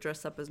they would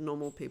dress up as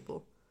normal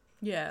people.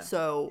 Yeah.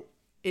 So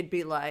it'd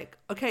be like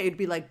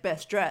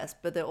best dressed,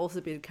 but there'd also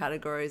be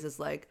categories as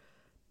like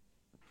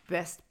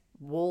best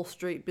Wall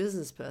Street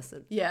business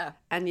person. Yeah.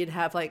 And you'd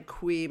have like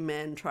queer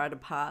men try to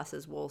pass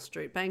as Wall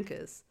Street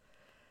bankers.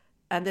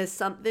 And there's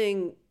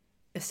something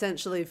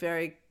essentially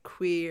very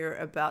queer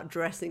about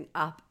dressing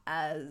up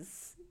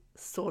as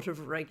sort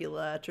of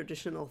regular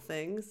traditional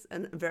things,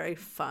 and very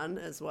fun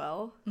as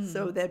well.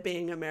 So they're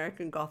being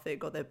American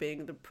Gothic, or they're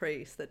being the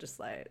priest. They're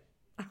just like,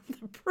 I'm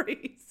the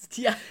priest.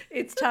 Yeah.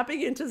 It's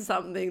tapping into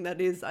something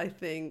that is, I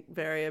think,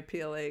 very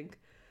appealing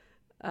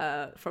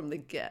from the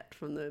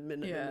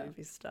minute the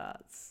movie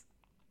starts.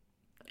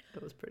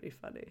 It was pretty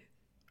funny.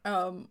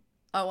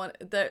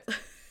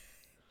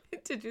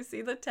 Did you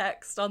see the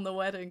text on the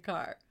wedding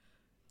car?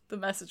 The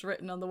message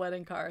written on the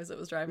wedding car as it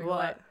was driving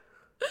away.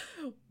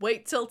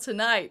 Wait till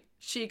tonight.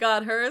 She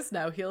got hers,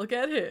 now he'll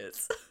get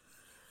his.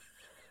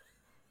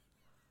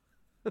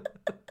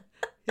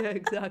 Yeah,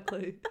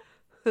 exactly.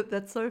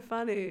 That's so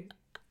funny.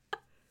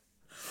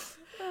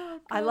 Oh,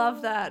 I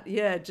love that.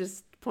 Yeah,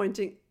 just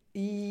pointing.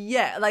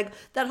 Yeah, like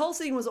that whole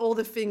scene was all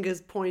the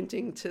fingers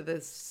pointing to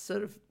this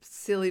sort of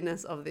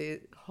silliness of the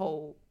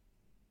whole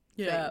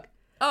thing.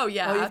 Oh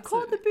yeah. Oh, you've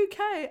caught the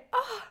bouquet.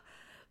 Oh,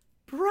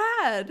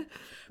 Brad.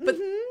 But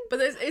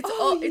it's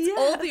all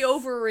the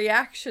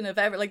overreaction of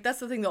like that's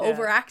the thing, the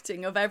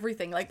overacting of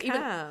everything. Like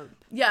Camp.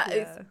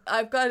 It's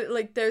I've got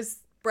like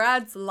there's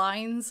Brad's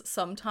lines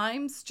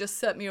sometimes just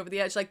set me over the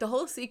edge. Like the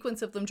whole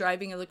sequence of them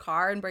driving in the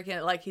car and breaking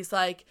it, like he's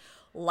like,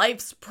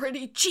 life's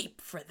pretty cheap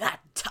for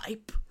that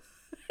type.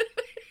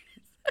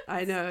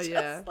 I know,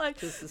 yeah. Like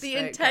the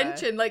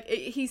intention, like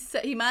he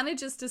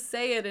manages to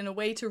say it in a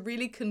way to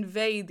really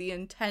convey the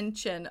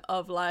intention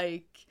of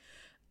like,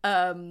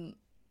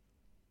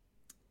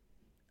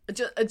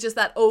 just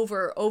that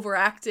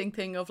overacting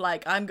thing of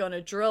like, I'm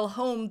gonna drill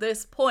home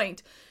this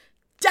point.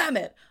 Damn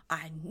it!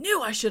 I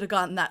knew I should have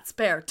gotten that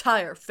spare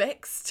tire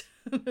fixed.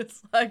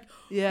 It's like,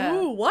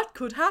 ooh, what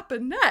could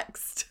happen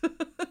next?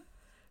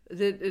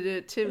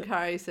 Tim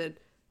Curry said,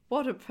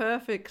 "What a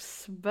perfect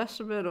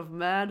specimen of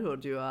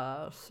manhood you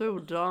are, so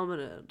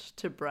dominant,"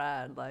 to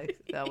Brad. Like,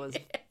 that was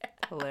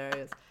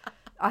hilarious.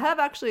 I have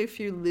actually a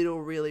few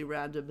little really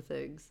random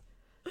things.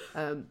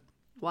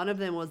 One of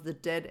them was the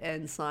dead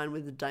end sign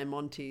with the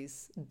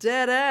Diamontes.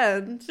 Dead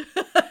end!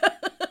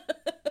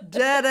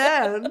 Dead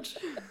end!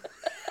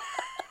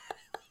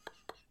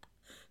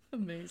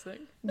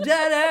 Amazing.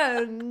 Dead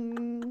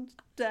end!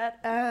 Dead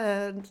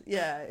end!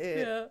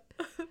 Yeah.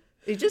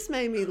 It just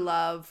made me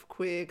love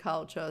queer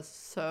culture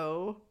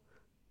so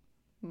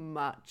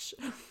much.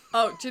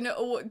 Oh, do you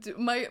know what?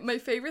 My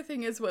favorite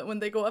thing is when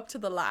they go up to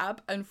the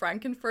lab and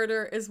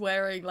Frankenfurter is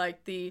wearing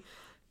like the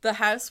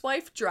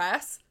housewife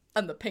dress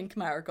and the pink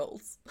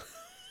marigolds.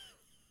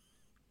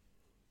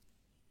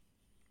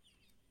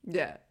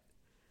 Yeah.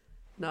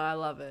 No, I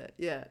love it.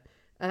 Yeah.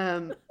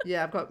 I've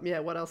got,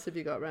 what else have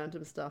you got?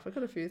 Random stuff. I've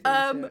got a few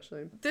things here,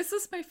 actually. This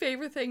is my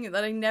favorite thing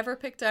that I never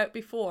picked out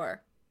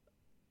before.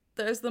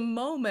 There's the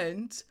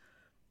moment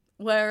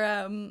where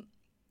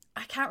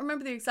I can't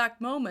remember the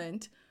exact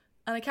moment,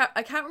 and I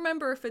can't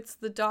remember if it's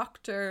the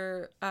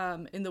doctor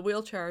in the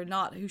wheelchair or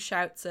not who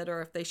shouts it,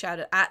 or if they shout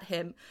it at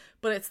him,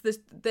 but it's this,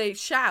 they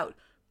shout,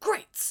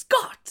 "Great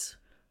Scott!"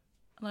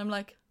 And I'm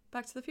like,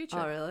 Back to the Future.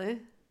 Oh, really?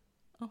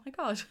 Oh my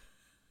god.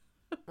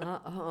 I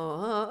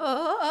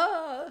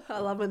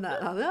love when that.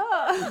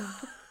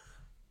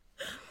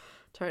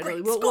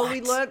 Totally. Great Well,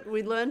 Scott!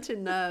 we learned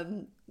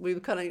in we were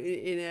kind of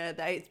in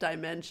the Eighth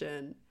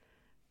Dimension.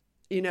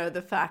 You know,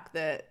 the fact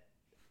that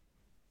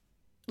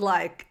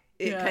like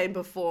it came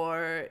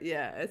before.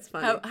 Yeah, it's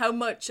funny. How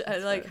much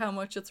how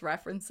much it's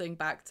referencing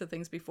back to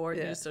things before,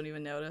 and you just don't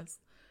even notice.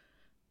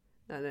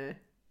 I know.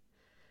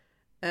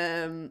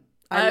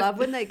 I love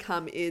when they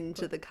come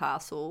into the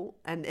castle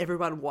and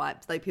everyone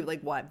wipes, like people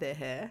like wipe their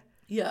hair.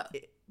 Yeah.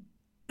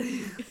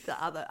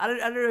 I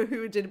don't know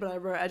who it did,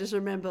 but I just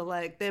remember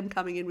like them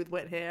coming in with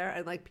wet hair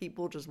and like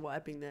people just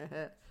wiping their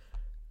hair.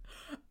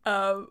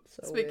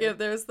 Speaking of,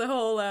 there's the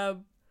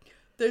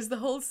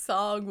whole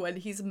song when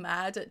he's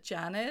mad at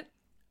Janet,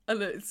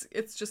 and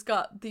it's just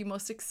got the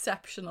most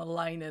exceptional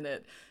line in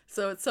it.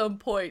 So at some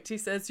point he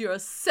says, "You're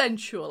as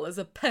sensual as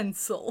a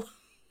pencil."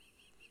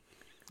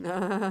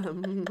 I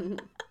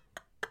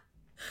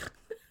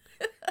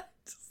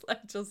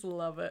just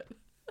love it.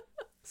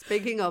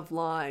 Speaking of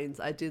lines,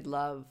 I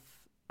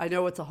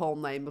know it's a whole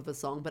name of a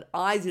song, but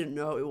I didn't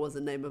know it was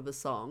a name of a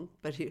song.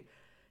 But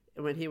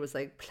when he was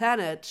like,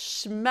 "Planet,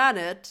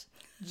 Schmanet,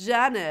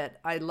 Janet,"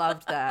 I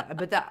loved that.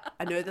 But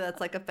I know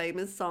that's like a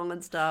famous song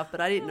and stuff, but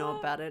I didn't know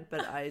about it.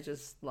 But I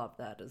just love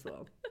that as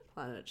well.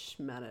 Planet,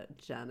 Schmanet,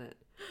 Janet.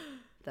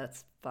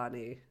 That's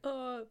funny.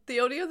 The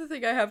only other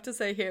thing I have to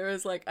say here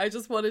is like, I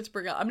just wanted to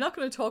bring up, I'm not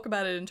going to talk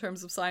about it in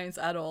terms of science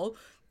at all,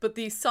 but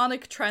the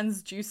sonic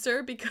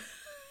transducer, because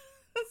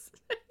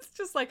it's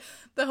just like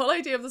the whole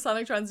idea of the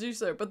sonic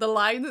transducer, but the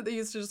line that they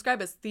used to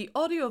describe is the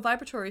audio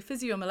vibratory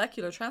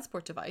physiomolecular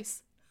transport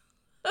device.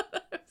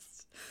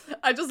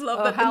 I just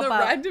love that in the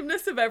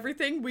randomness of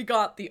everything, we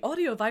got the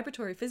audio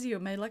vibratory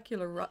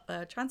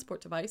physiomolecular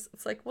transport device.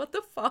 It's like, what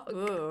the fuck?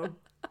 Ooh.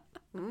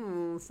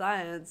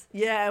 Science.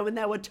 Yeah, when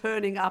they were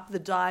turning up the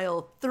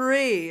dial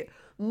 3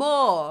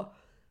 more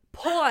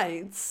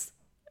points.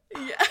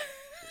 Yeah.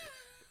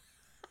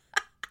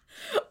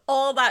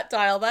 All that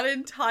dial, that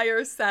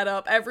entire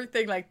setup,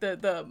 everything, like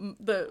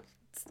the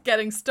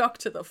getting stuck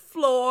to the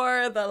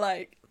floor, the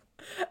like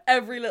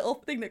every little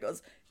thing that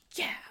goes,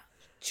 yeah,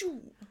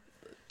 choo,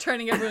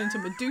 turning everyone into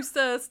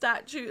Medusa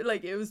statue.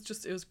 Like it was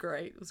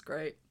great. It was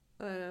great.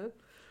 I know.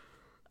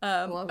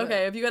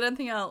 Okay, have you got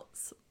anything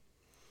else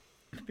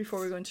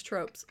before we go into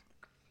tropes?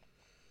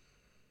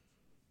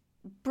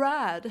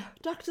 Brad,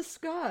 Dr.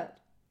 Scott,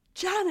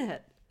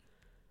 Janet,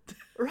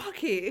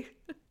 Rocky,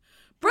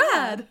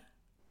 Brad,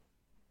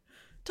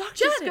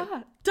 Dr. Janet,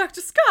 Scott,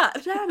 Dr.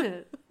 Scott,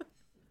 Janet,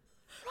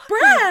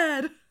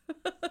 Brad,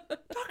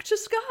 Dr.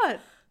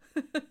 Scott,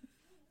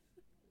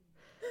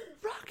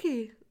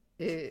 Rocky.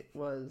 It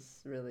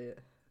was really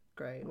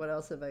great. What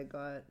else have I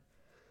got?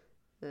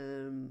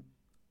 The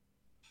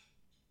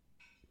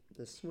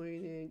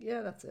swooning.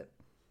 Yeah, that's it.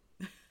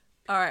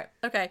 All right.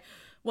 Okay.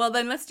 Well,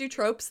 then let's do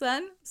tropes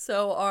then.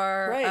 So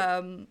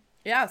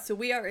so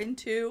we are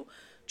into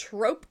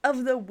trope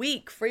of the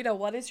week. Frida,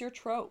 what is your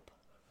trope?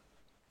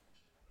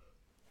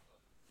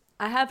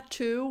 I have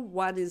two.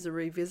 One is a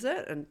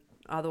revisit, and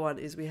other one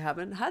is we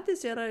haven't had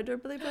this yet. I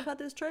don't believe I've had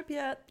this trope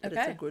yet, but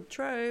it's a good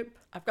trope.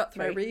 I've got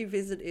three. My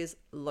revisit is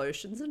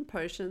lotions and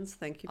potions.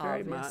 Thank you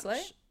very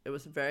much. It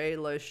was very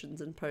lotions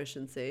and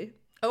potionsy.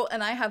 Oh,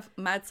 and I have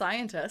mad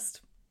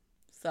scientist.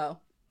 So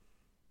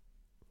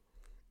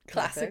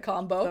classic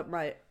combo. But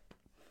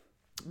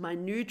my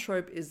new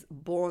trope is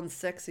born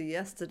sexy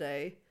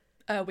yesterday.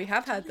 We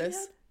have had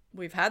this.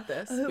 We've had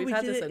this. We've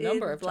had this a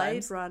number of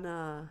times. Blade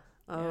Runner.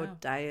 Oh,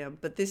 damn.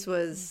 But this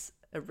was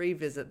a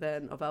revisit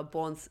then of our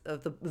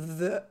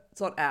it's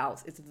not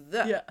ours, it's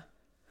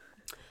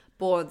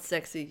Born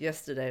Sexy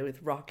Yesterday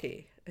with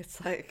Rocky.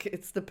 It's like,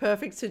 it's the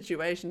perfect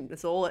situation.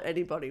 It's all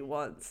anybody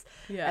wants.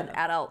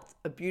 Yeah.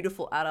 A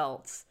beautiful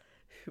adult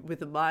with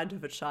the mind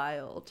of a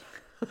child.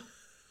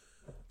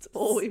 It's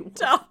all we want.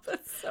 Stop,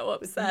 it's so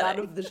upsetting. None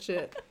of the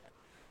shit.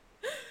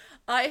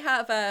 I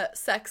have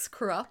sex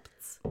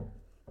corrupts.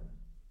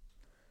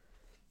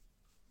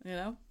 You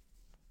know?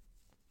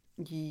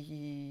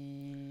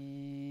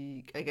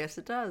 I guess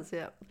it does,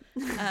 yeah.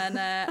 And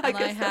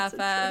I have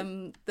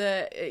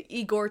the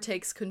Igor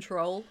takes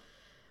control.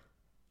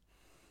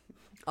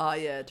 Oh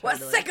yeah,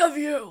 totally. We're sick of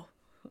you.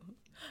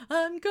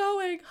 I'm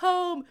going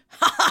home.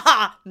 Ha ha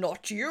ha!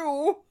 Not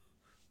you.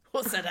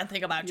 Who said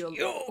anything about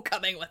you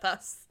coming with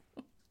us?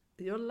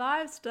 Your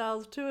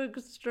lifestyle's too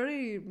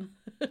extreme.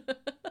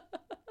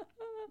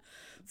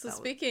 So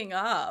speaking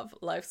of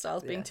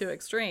lifestyles being too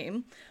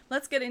extreme,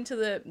 let's get into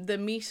the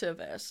meat of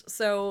it.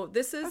 So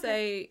this is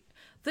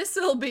this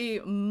will be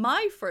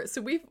my first.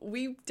 So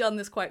we've done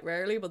this quite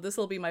rarely, but this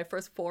will be my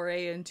first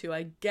foray into,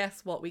 I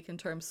guess, what we can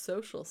term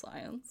social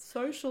science.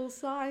 Social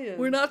science.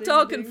 We're not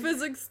talking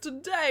physics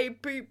today,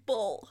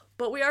 people.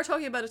 But we are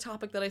talking about a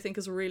topic that I think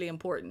is really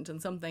important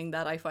and something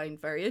that I find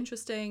very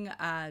interesting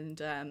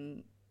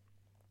and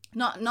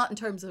not in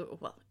terms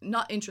of, well,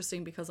 not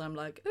interesting because I'm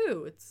like,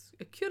 ooh, it's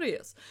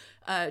curious.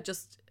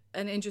 Just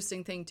an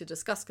interesting thing to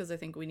discuss because I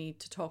think we need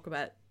to talk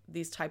about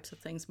these types of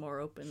things more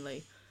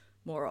openly,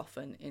 more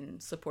often in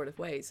supportive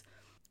ways.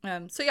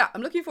 So yeah,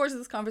 I'm looking forward to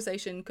this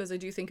conversation because I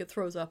do think it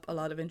throws up a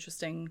lot of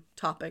interesting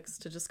topics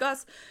to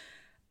discuss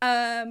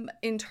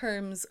in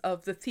terms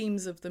of the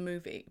themes of the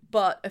movie.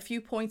 But a few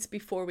points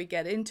before we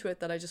get into it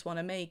that I just want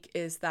to make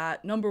is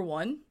that, number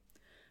one,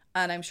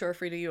 and I'm sure,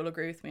 Frida, you'll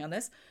agree with me on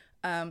this,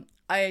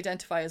 I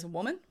identify as a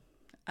woman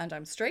and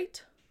I'm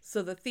straight.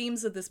 So the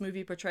themes that this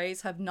movie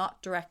portrays have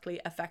not directly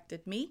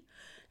affected me.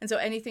 And so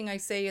anything I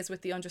say is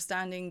with the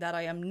understanding that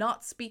I am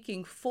not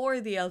speaking for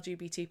the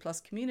LGBT plus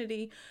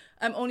community.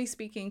 I'm only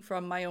speaking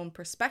from my own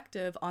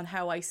perspective on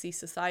how I see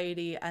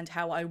society and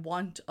how I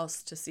want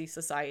us to see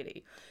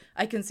society.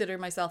 I consider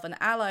myself an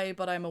ally,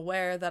 but I'm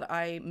aware that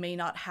I may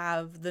not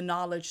have the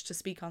knowledge to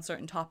speak on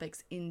certain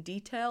topics in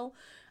detail.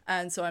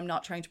 And so I'm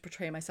not trying to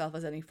portray myself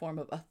as any form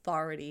of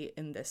authority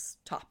in this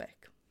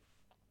topic.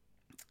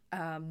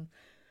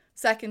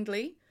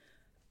 Secondly,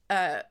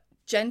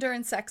 gender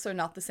and sex are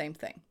not the same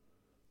thing.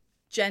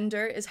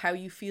 Gender is how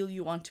you feel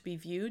you want to be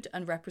viewed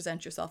and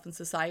represent yourself in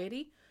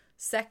society.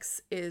 Sex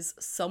is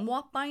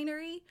somewhat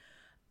binary,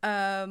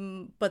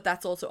 but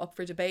that's also up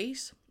for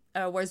debate.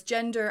 Whereas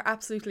gender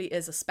absolutely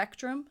is a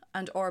spectrum,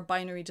 and our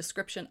binary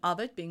description of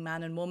it, being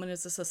man and woman,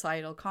 is a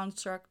societal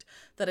construct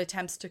that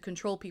attempts to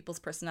control people's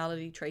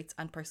personality traits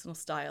and personal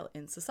style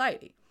in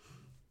society.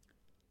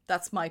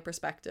 That's my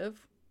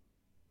perspective.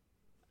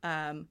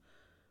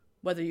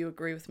 Whether you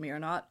agree with me or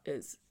not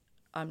is,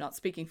 I'm not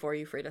speaking for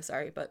you, Frida,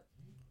 sorry, but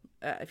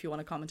if you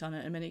want to comment on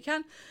it in a minute, you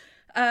can.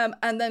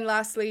 And then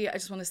lastly, I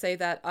just want to say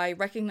that I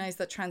recognize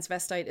that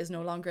transvestite is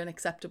no longer an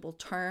acceptable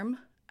term.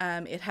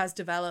 It has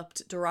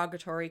developed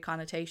derogatory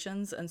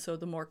connotations, and so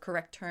the more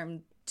correct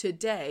term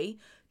today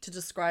to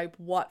describe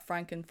what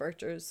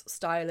Frank-N-Furter's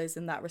style is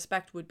in that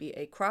respect would be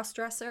a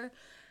cross-dresser.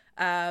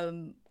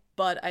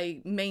 But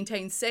I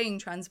maintain saying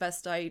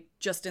transvestite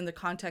just in the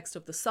context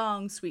of the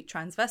song Sweet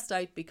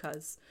Transvestite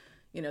because,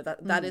 you know,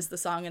 that is the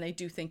song, and I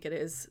do think it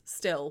is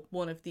still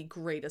one of the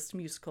greatest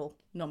musical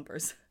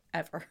numbers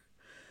ever.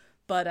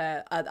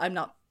 But I'm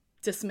not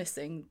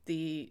dismissing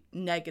the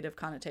negative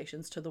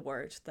connotations to the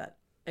word that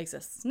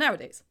exists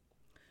nowadays.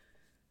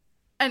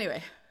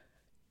 Anyway,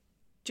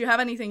 do you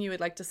have anything you would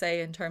like to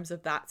say in terms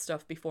of that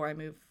stuff before I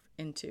move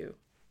into...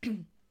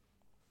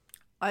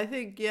 I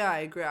think, I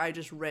agree. I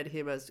just read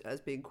him as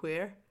being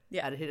queer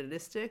and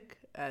hedonistic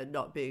and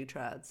not being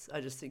trans. I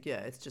just think,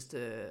 it's just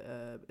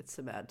it's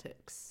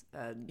semantics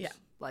and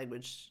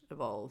language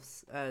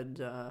evolves.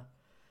 And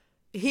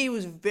he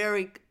was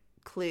very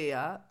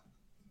clear,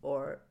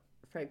 or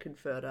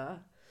Frank-N-Furter,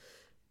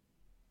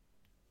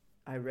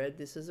 I read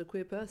this as a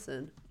queer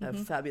person, a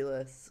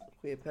fabulous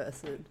queer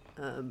person.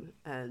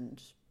 And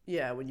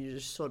when you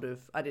just sort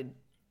of, I didn't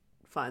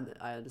fine that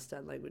I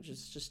understand language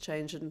has just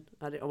changed, and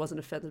I wasn't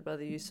offended by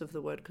the use of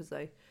the word because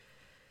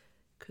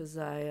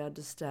I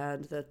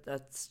understand that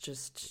that's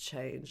just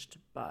changed,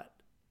 but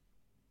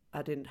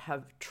I didn't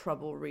have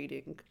trouble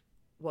reading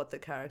what the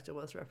character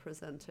was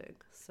representing.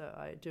 So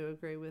I do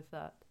agree with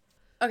that.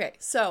 Okay,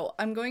 so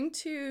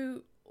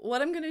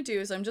what I'm going to do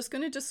is I'm just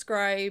going to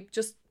describe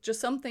just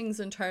some things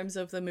in terms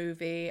of the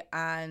movie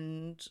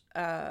and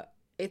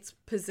its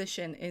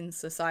position in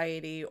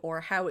society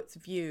or how it's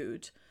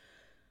viewed.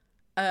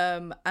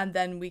 And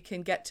then we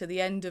can get to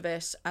the end of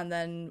it. And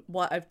then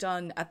what I've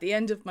done at the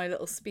end of my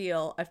little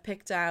spiel, I've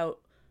picked out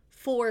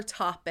 4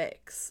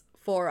 topics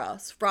for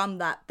us from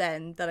that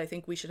then that I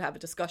think we should have a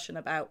discussion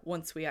about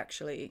once we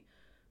actually...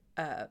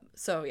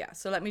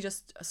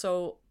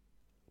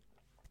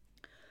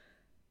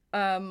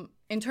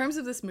 in terms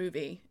of this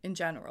movie in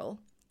general,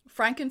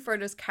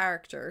 Frank-N-Furter's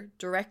character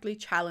directly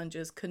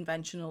challenges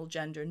conventional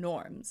gender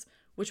norms,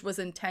 which was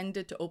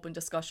intended to open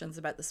discussions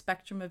about the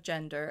spectrum of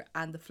gender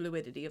and the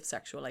fluidity of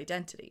sexual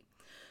identity.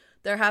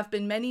 There have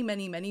been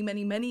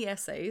many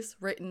essays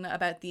written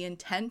about the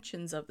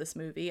intentions of this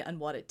movie and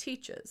what it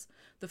teaches,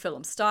 the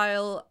film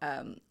style,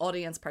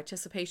 audience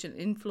participation,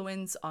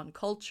 influence on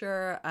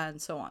culture,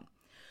 and so on.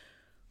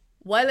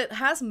 While it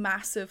has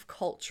massive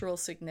cultural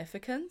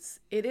significance,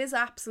 it is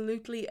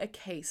absolutely a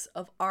case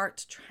of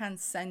art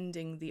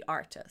transcending the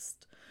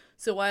artist.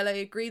 So while I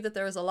agree that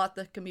there is a lot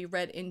that can be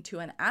read into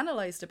and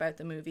analysed about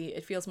the movie,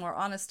 it feels more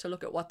honest to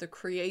look at what the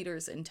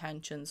creators'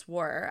 intentions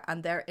were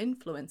and their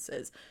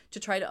influences to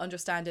try to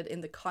understand it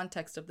in the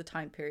context of the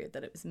time period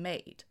that it was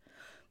made.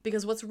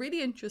 Because what's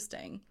really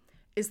interesting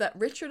is that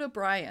Richard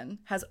O'Brien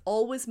has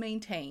always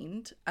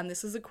maintained, and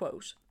this is a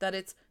quote, that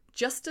it's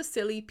just a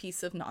silly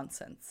piece of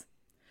nonsense.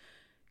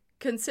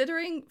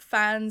 Considering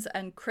fans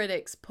and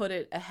critics put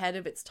it ahead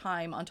of its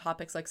time on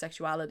topics like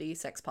sexuality,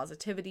 sex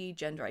positivity,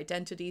 gender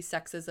identity,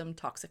 sexism,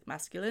 toxic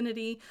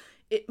masculinity,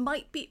 it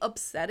might be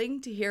upsetting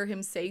to hear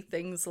him say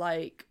things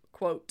like,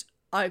 quote,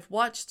 "I've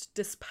watched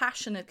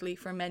dispassionately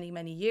for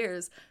many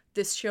years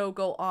this show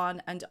go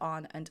on and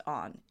on and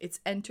on.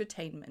 It's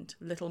entertainment,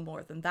 little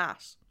more than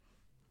that."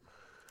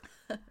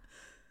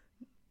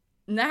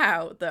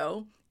 Now,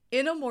 though,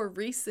 in a more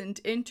recent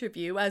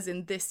interview, as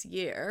in this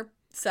year,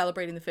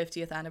 celebrating the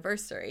 50th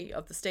anniversary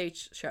of the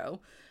stage show,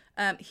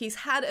 he's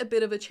had a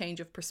bit of a change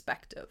of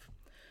perspective.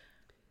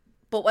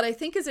 But what I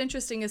think is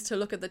interesting is to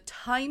look at the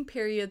time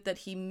period that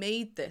he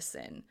made this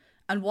in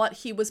and what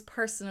he was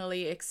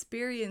personally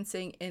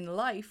experiencing in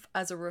life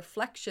as a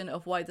reflection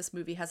of why this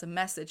movie has a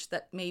message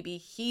that maybe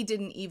he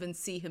didn't even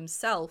see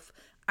himself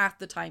at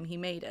the time he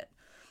made it.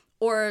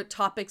 Or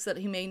topics that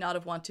he may not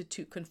have wanted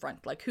to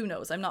confront. Like, who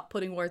knows? I'm not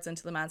putting words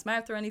into the man's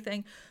mouth or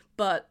anything,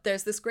 but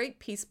there's this great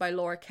piece by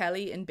Laura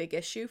Kelly in Big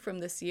Issue from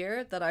this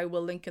year that I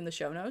will link in the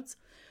show notes.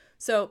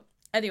 So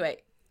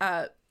anyway,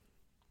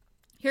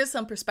 here's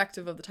some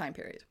perspective of the time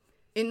period.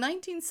 In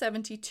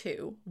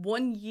 1972,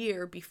 1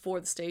 year before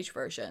the stage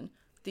version,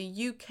 the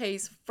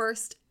UK's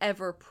first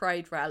ever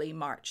Pride rally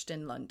marched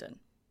in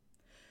London.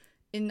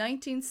 In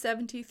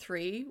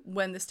 1973,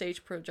 when the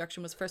stage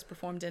production was first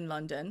performed in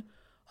London,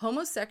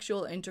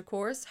 homosexual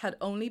intercourse had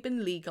only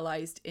been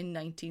legalized in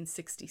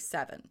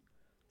 1967.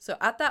 So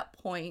at that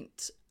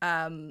point,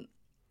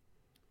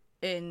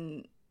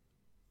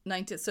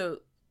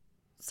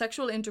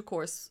 sexual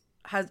intercourse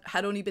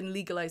had only been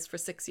legalized for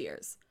 6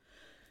 years.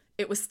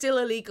 It was still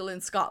illegal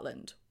in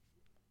Scotland.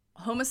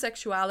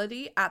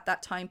 Homosexuality at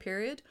that time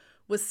period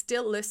was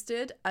still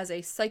listed as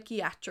a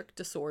psychiatric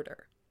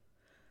disorder.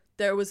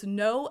 There was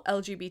no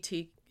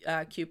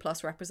LGBTQ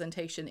plus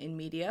representation in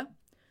media.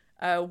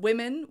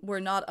 Women were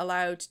not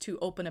allowed to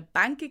open a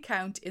bank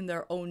account in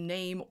their own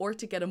name or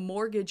to get a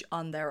mortgage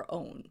on their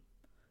own.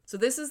 So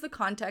this is the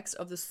context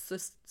of the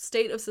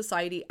state of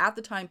society at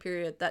the time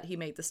period that he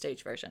made the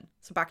stage version.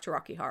 So back to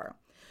Rocky Horror.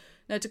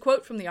 Now, to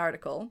quote from the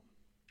article,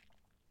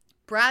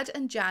 Brad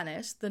and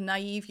Janet, the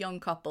naive young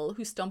couple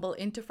who stumble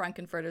into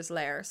Frank-N-Furter's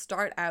lair,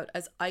 start out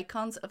as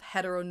icons of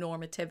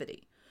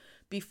heteronormativity,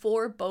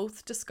 before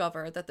both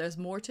discover that there's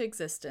more to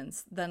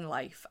existence than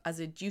life as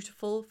a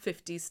dutiful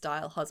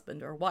 50s-style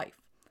husband or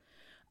wife.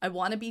 "I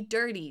want to be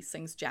dirty,"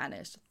 sings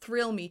Janet.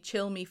 "Thrill me,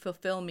 chill me,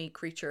 fulfill me,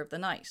 creature of the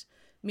night."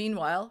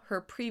 Meanwhile, her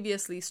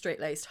previously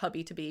straight-laced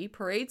hubby-to-be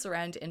parades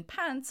around in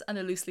pants and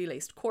a loosely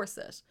laced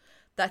corset.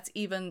 There's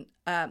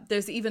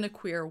even a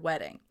queer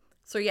wedding.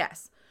 So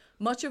yes,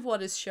 much of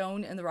what is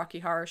shown in the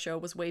Rocky Horror Show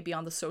was way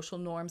beyond the social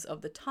norms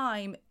of the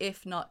time,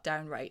 if not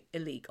downright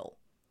illegal.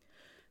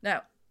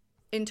 Now,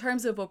 in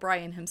terms of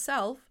O'Brien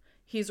himself,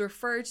 he's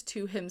referred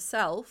to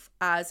himself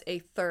as a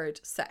third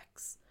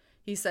sex.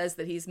 He says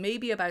that he's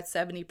maybe about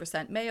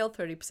 70% male,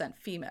 30%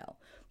 female,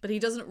 but he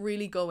doesn't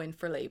really go in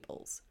for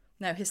labels.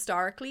 Now,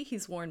 historically,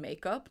 he's worn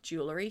makeup,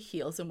 jewellery,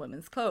 heels, and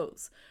women's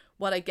clothes.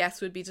 What I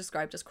guess would be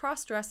described as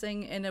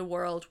cross-dressing in a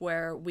world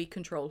where we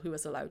control who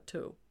is allowed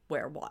to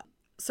wear what.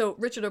 So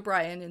Richard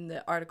O'Brien, in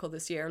the article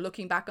this year,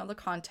 looking back on the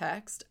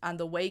context and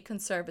the way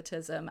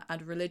conservatism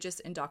and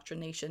religious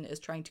indoctrination is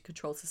trying to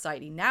control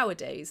society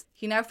nowadays,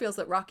 he now feels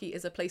that Rocky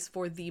is a place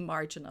for the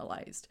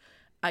marginalized,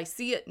 I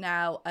see it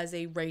now as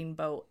a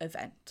rainbow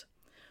event.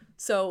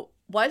 So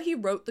while he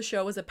wrote the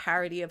show as a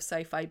parody of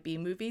sci-fi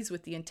B-movies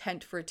with the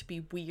intent for it to be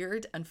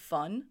weird and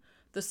fun,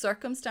 the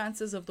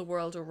circumstances of the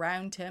world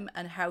around him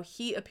and how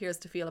he appears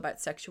to feel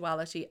about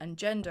sexuality and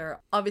gender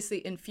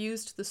obviously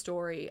infused the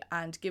story,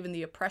 and given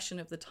the oppression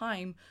of the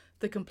time,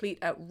 the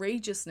complete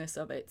outrageousness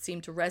of it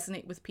seemed to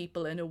resonate with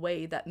people in a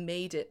way that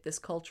made it this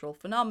cultural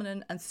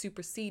phenomenon and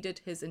superseded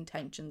his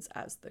intentions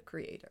as the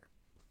creator.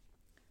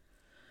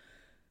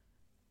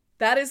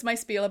 That is my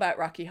spiel about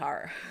Rocky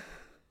Horror.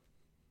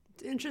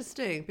 It's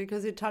interesting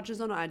because it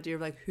touches on an idea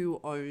of like who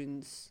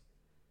owns,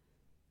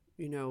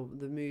 you know,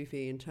 the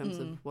movie in terms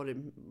of what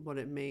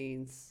it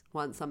means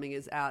once something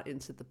is out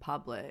into the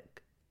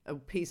public, a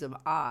piece of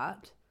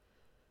art.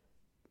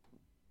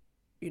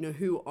 You know,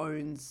 who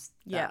owns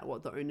that,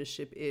 what the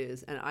ownership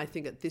is. And I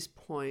think at this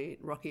point,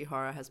 Rocky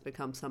Horror has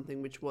become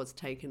something which was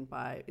taken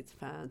by its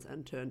fans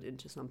and turned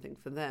into something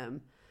for them.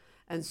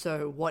 And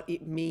so what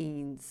it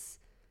means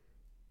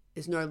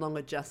is no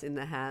longer just in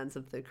the hands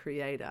of the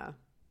creator.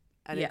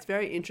 And it's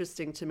very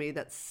interesting to me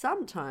that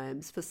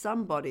sometimes for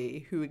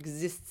somebody who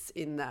exists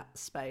in that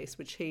space,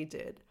 which he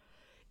did,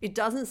 it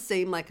doesn't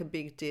seem like a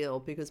big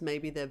deal because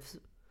maybe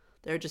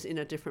they're just in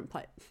a different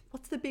place.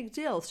 What's the big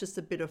deal? It's just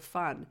a bit of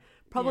fun.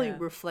 Probably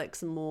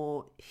reflects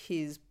more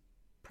his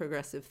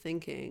progressive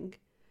thinking,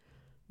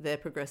 their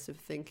progressive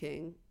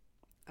thinking.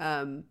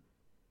 You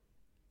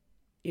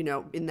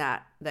know, in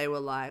that they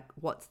were like,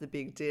 what's the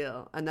big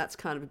deal? And that's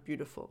kind of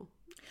beautiful.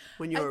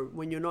 When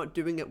you're not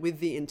doing it with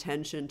the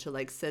intention to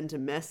like send a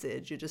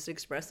message, you're just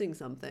expressing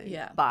something.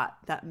 Yeah. But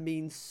that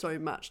means so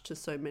much to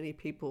so many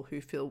people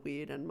who feel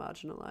weird and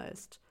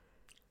marginalized.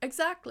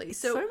 Exactly.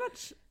 So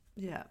much.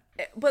 Yeah.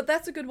 But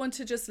that's a good one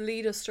to just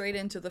lead us straight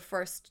into the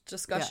first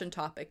discussion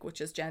topic,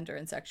 which is gender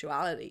and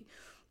sexuality.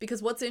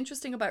 Because what's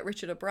interesting about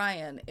Richard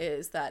O'Brien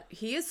is that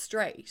he is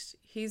straight.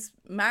 He's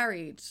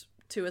married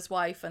to his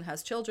wife and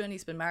has children.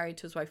 He's been married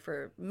to his wife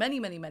for many,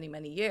 many, many,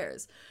 many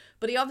years.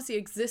 But he obviously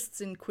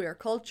exists in queer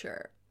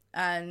culture,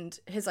 and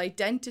his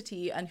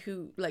identity and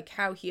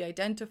how he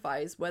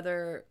identifies,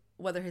 whether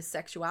his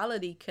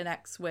sexuality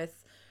connects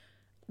with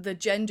the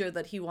gender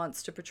that he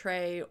wants to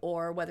portray,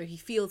 or whether he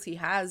feels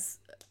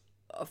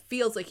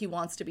like he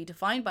wants to be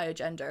defined by a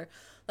gender,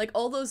 like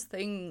all those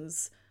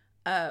things,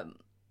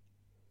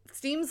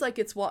 seems like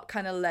it's what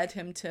kind of led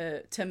him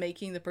to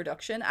making the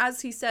production,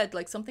 as he said,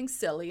 like something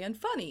silly and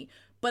funny.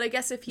 But I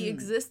guess if he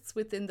exists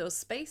within those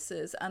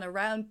spaces and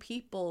around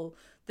people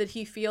that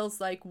he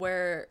feels like,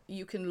 where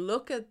you can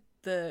look at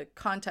the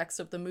context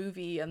of the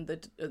movie and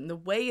the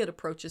way it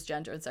approaches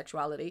gender and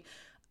sexuality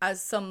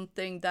as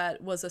something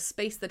that was a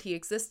space that he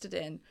existed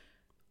in,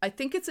 I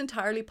think it's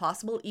entirely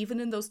possible, even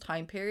in those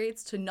time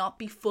periods, to not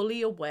be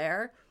fully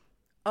aware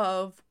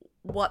of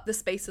what the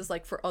space is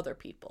like for other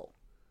people.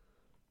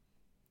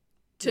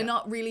 To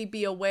not really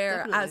be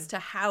aware as to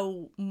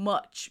how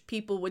much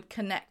people would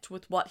connect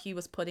with what he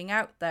was putting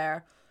out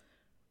there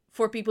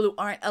for people who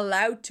aren't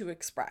allowed to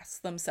express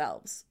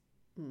themselves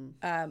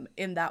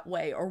in that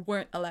way, or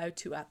weren't allowed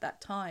to at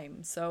that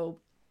time.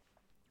 So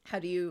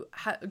do you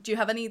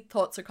have any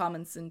thoughts or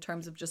comments in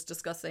terms of just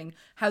discussing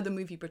how the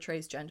movie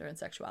portrays gender and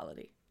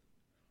sexuality?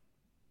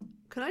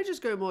 Can I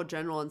just go more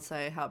general and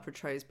say how it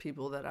portrays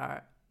people that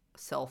are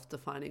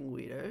self-defining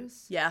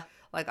weirdos? Yeah.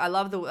 Like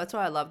that's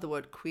why I love the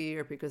word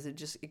queer, because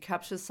it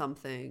captures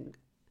something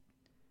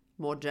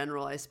more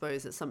general, I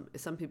suppose, that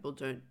some people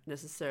don't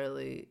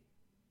necessarily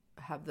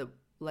have the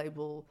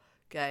label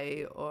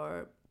gay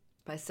or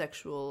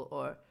bisexual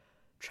or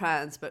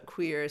trans, but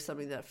queer is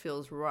something that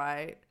feels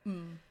right.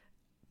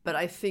 But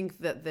I think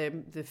that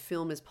the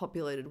film is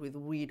populated with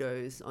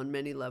weirdos on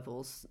many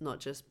levels,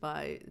 not just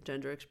by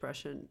gender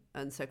expression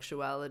and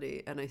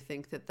sexuality. And I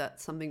think that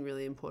that's something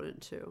really important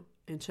too,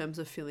 in terms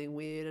of feeling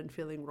weird and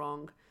feeling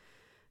wrong.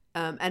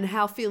 And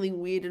how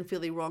feeling weird and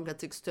feeling wrong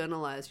gets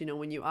externalized. You know,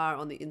 when you are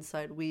on the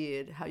inside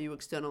weird, how you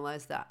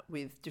externalize that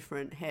with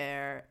different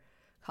hair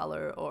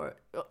color or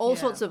all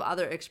sorts of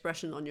other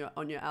expression on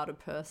your outer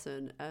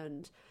person,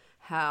 and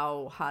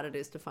how hard it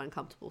is to find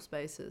comfortable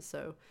spaces.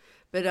 So,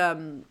 but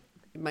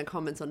my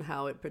comments on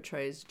how it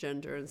portrays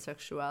gender and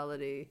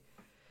sexuality,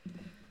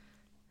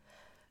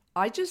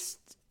 I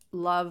just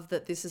love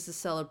that this is a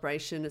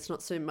celebration. It's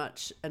not so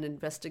much an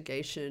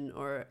investigation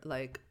or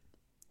like,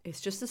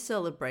 it's just a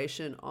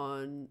celebration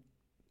on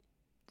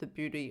the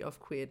beauty of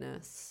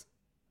queerness.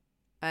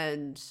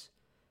 And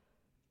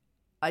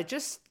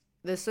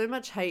there's so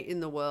much hate in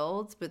the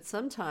world, but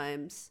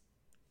sometimes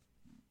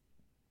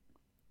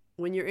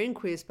when you're in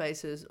queer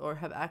spaces or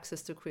have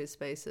access to queer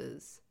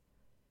spaces,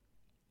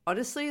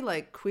 honestly,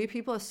 like, queer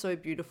people are so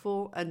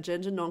beautiful, and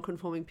gender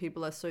non-conforming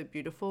people are so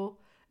beautiful,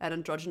 and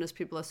androgynous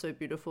people are so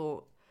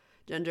beautiful,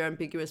 gender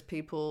ambiguous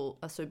people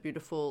are so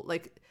beautiful.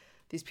 Like,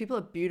 these people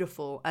are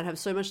beautiful and have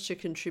so much to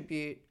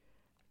contribute,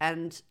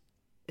 and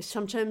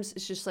sometimes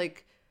it's just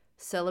like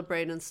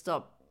celebrate and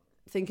stop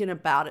thinking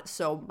about it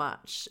so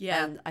much.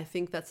 And I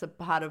think that's a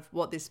part of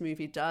what this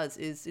movie does,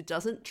 is it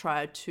doesn't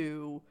try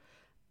to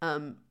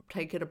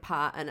take it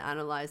apart and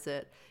analyze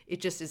it. It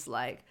just is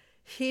like,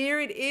 here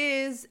it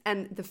is.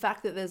 And the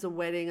fact that there's a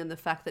wedding, and the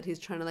fact that he's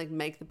trying to like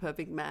make the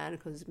perfect man,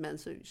 because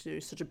man's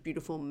such a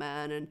beautiful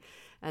man,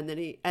 and then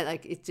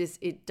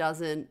it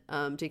doesn't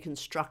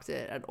deconstruct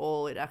it at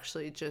all. It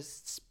actually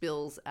just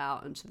spills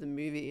out into the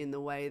movie in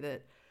the way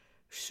that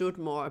should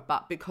more,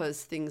 but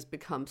because things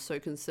become so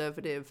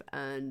conservative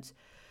and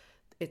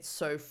it's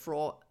so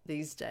fraught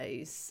these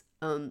days,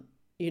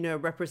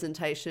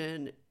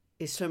 representation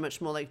is so much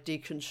more like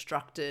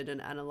deconstructed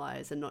and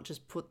analyzed, and not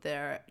just put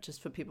there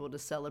just for people to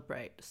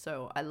celebrate.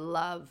 So I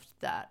loved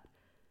that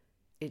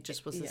it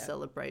just was a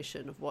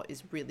celebration of what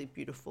is really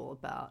beautiful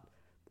about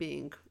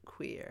being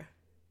queer.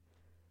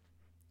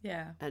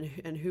 Yeah.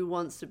 And who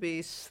wants to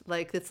be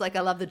like, it's like,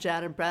 I love the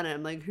Janet Brannon.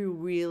 I'm like, who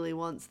really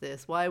wants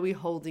this? Why are we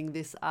holding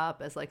this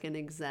up as like an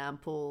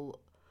example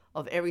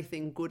of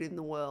everything good in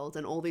the world,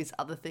 and all these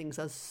other things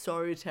are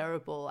so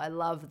terrible? I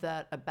love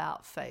that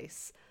about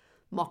face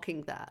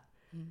mocking that.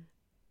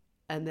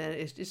 And then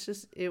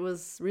it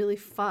was really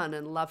fun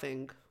and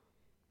loving.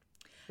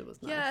 It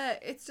was nice. Yeah,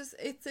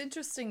 it's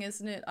interesting,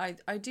 isn't it?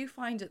 I do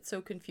find it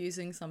so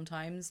confusing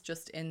sometimes,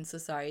 just in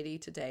society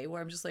today,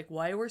 where I'm just like,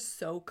 why we're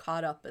so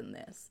caught up in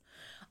this.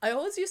 I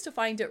always used to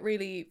find it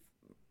really,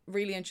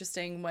 really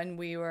interesting when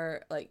we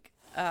were like,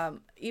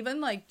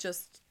 even like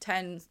just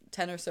 10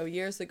 or so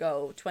years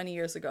ago, 20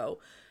 years ago,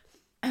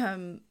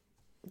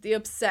 the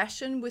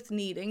obsession with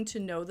needing to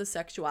know the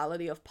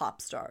sexuality of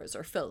pop stars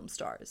or film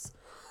stars.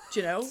 Do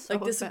you know? So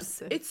like this,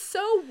 offensive. it's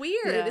so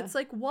weird. Yeah. It's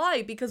like,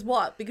 why? Because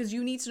what? Because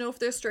you need to know if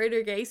they're straight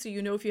or gay, so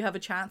you know if you have a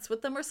chance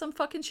with them or some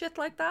fucking shit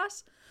like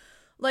that.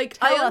 Like,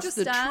 Tell I us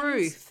understand the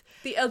truth.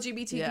 the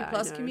LGBTQ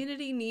plus I know.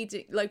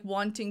 community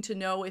wanting to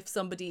know if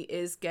somebody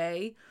is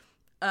gay,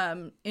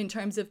 in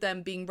terms of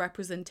them being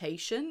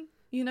representation,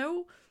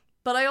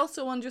 But I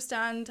also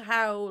understand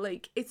how,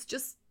 like,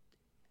 it's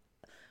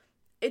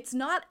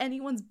not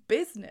anyone's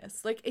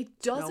business. Like,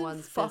 it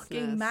doesn't fucking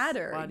business.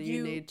 matter. Why do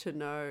you need to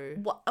know?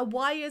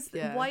 Why is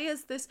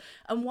this,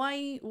 and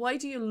why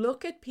do you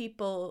look at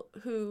people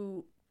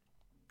who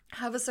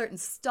have a certain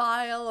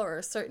style or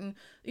a certain,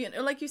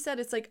 like you said,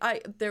 it's like,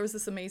 there was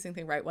this amazing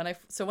thing, right? When I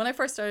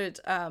first started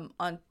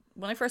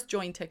when I first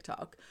joined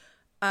TikTok,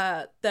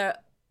 and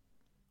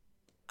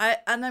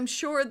I'm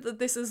sure that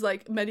this is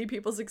like many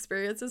people's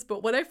experiences,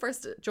 but when I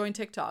first joined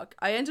TikTok,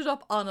 I ended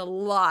up on a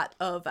lot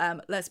of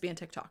lesbian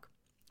TikTok,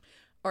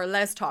 or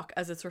Les Talk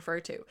as it's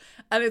referred to.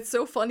 And it's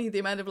so funny the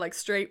amount of like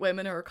straight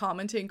women who are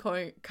commenting,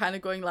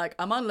 going like,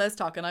 I'm on Les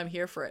Talk and I'm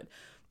here for it.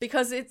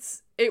 Because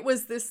there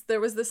was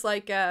this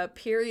like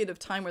period of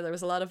time where there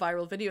was a lot of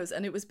viral videos,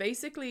 and it was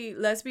basically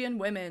lesbian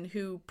women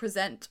who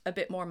present a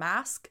bit more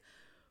mask,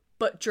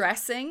 but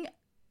dressing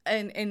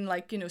in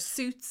like,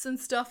 suits and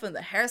stuff, and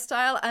the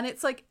hairstyle. And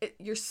it's like,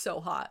 you're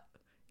so hot.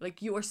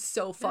 Like, you are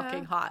so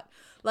fucking hot.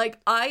 Like,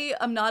 I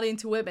am not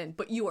into women,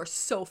 but you are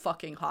so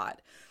fucking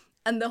hot.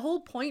 And the whole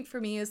point for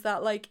me is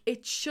that, like,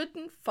 it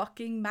shouldn't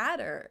fucking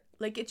matter.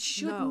 Like, it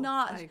should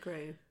not. I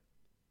agree.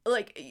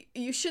 Like,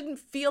 you shouldn't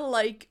feel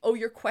like, oh,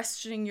 you're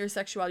questioning your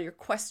sexuality, you're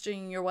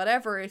questioning your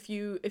whatever if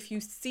you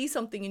see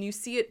something and you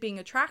see it being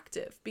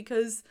attractive,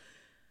 because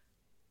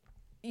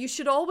you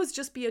should always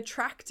just be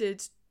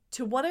attracted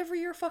to whatever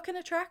you're fucking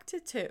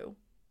attracted to.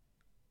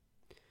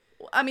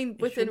 I mean,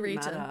 within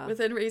reason. Matter.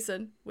 Within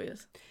reason.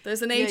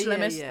 There's an age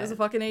limit. Yeah. There's a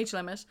fucking age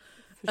limit.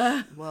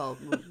 Well,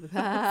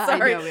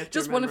 sorry,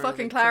 just want to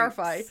fucking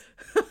clarify.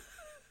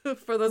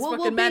 For those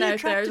fucking men out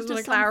there, just want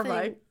to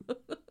clarify.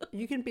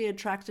 You can be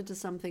attracted to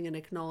something and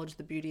acknowledge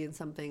the beauty in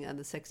something and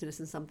the sexiness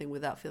in something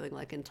without feeling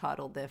like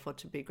entitled, therefore,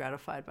 to be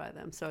gratified by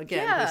them. So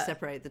again, we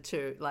separate the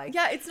two. Like,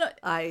 yeah, it's not.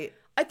 I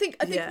think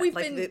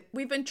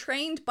we've been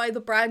trained by the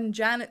Brad and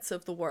Janets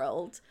of the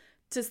world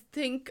to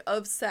think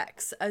of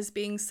sex as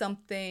being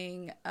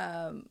something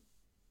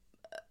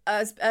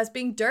as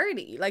being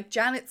dirty, like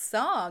Janet's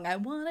song, I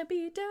wanna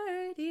be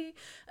dirty.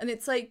 And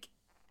it's like,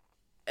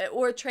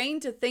 we're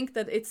trained to think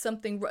that it's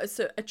something,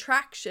 so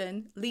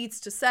attraction leads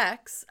to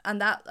sex,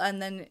 and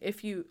then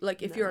if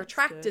you're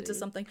attracted to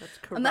something,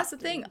 and that's the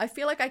thing, I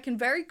feel like I can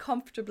very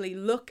comfortably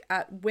look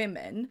at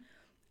women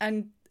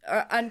and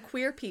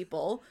queer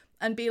people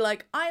and be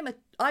like,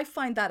 I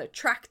find that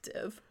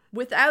attractive,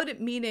 without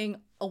it meaning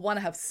I want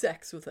to have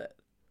sex with it.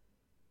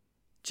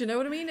 Do you know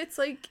what I mean? It's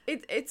like,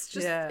 it's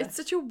just, it's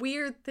such a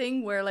weird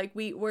thing where, like,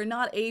 we're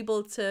not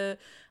able to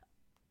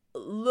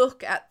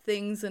look at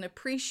things and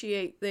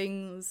appreciate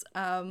things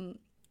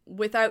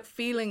without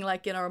feeling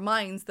like in our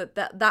minds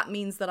that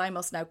means that I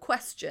must now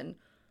question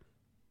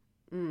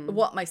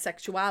what my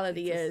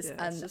sexuality is,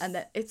 and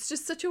that it's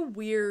just such a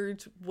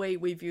weird way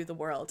we view the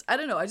world. I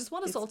don't know. I just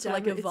want us all to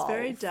like evolve. It's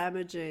very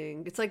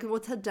damaging. It's like,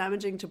 what's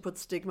damaging to put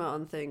stigma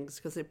on things,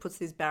 because it puts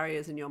these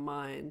barriers in your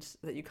mind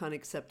that you can't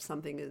accept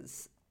something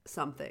as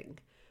something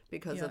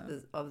because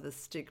of the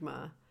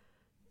stigma.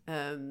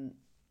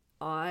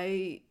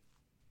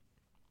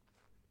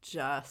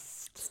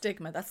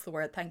 Stigma, that's the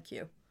word, thank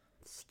you.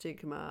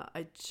 Stigma.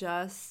 I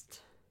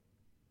just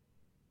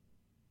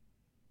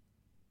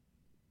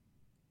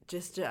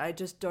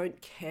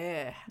don't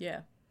care.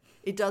 Yeah.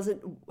 It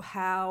doesn't,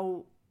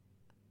 how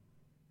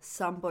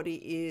somebody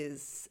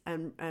is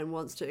and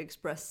wants to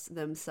express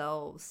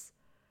themselves,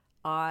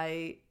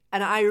 I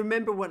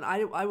remember when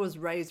I was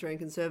raised very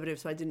conservative,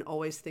 so I didn't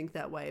always think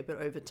that way,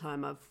 but over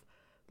time I've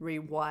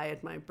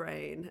rewired my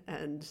brain,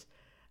 and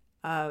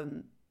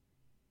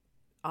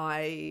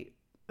I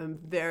am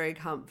very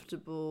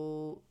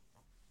comfortable.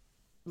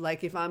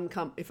 Like if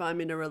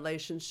I'm in a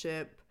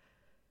relationship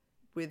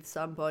with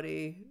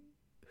somebody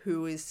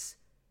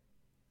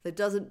that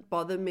doesn't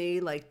bother me,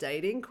 like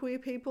dating queer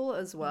people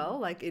as well,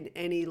 like in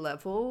any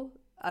level.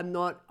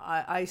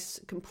 I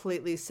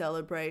completely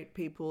celebrate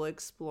people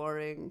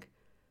exploring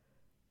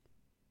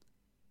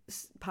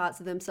parts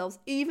of themselves,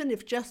 even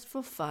if just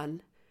for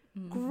fun.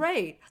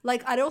 Great.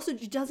 Like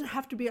it doesn't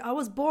have to be, I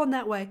was born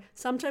that way.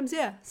 Sometimes,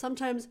 yeah.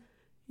 Sometimes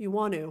you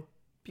want to.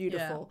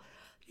 Beautiful.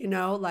 Yeah. You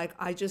know, like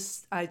I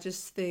just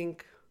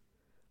think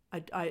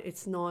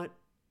it's not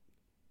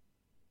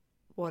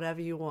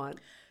whatever you want.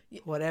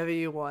 Whatever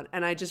you want.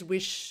 And I just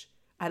wish,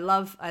 I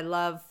love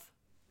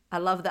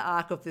the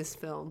arc of this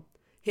film.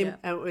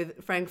 And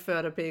with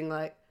Frankfurter being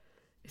like,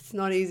 it's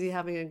not easy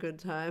having a good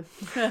time.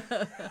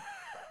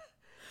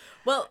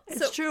 Well,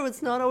 it's true.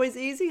 It's not always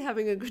easy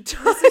having a good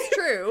time. This is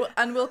true,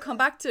 and we'll come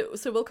back to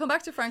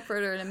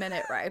Frankfurter in a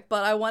minute, right?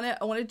 But I want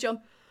to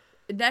jump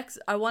next.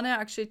 I want to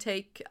actually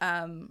take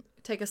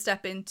a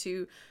step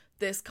into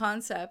this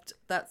concept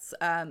that's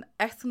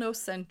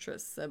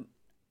ethnocentrism.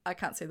 I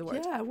can't say the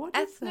word. Yeah, what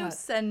is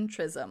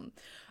ethnocentrism?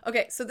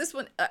 Okay, so this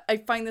one, I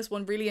find this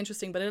one really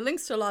interesting, but it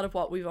links to a lot of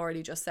what we've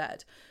already just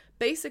said.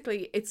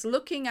 Basically, it's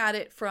looking at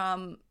it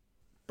from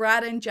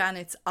Brad and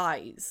Janet's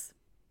eyes.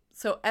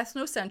 So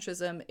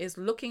ethnocentrism is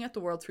looking at the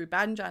world through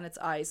Brad and Janet's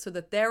eyes so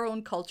that their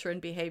own culture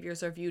and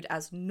behaviors are viewed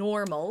as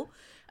normal.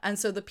 And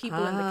so the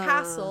people in the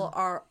castle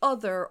are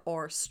other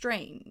or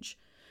strange.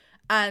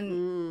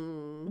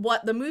 And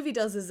what the movie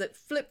does is it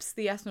flips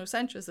the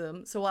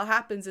ethnocentrism. So what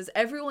happens is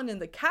everyone in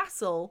the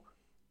castle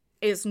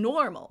is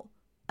normal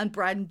and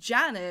Brad and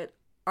Janet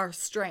are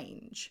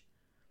strange.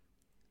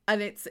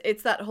 And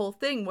it's that whole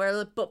thing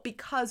where, but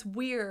because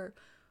we're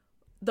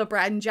the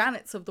Brad and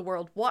Janets of the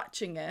world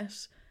watching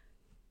it,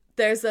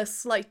 there's a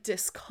slight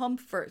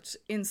discomfort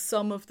in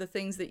some of the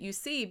things that you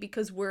see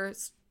because we're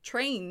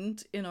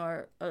trained in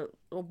our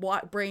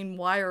brain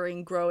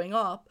wiring growing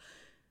up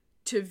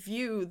to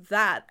view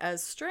that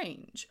as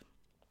strange.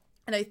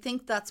 And I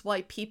think that's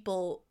why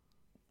people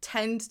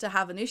tend to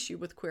have an issue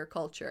with queer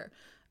culture,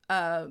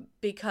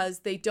 because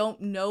they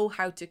don't know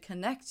how to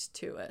connect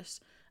to it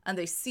and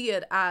they see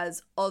it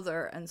as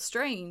other and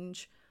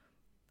strange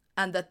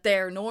and that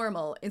they're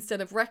normal,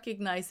 instead of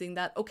recognizing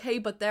that, okay,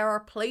 but there are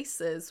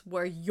places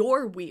where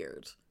you're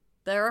weird.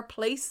 There are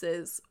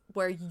places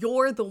where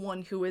you're the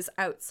one who is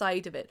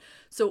outside of it.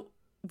 So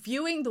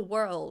viewing the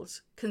world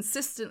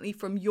consistently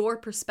from your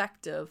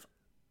perspective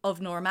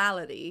of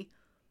normality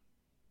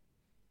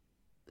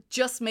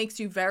just makes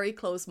you very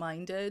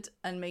close-minded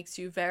and makes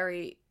you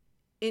very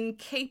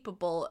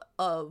incapable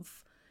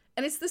of,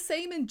 and it's the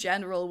same in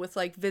general with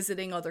like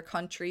visiting other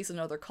countries and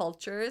other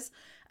cultures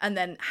and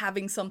then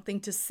having something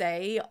to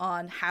say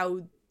on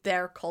how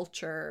their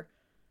culture,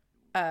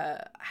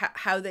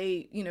 how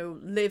they, you know,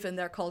 live in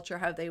their culture,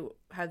 how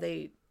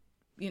they,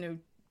 you know,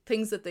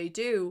 things that they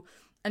do,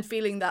 and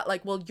feeling that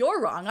like, well,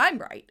 you're wrong, I'm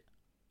right.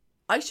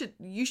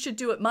 You should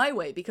do it my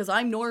way because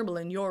I'm normal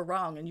and you're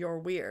wrong and you're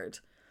weird.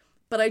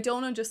 But I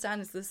don't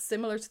understand, is this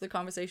similar to the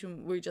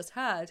conversation we just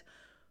had,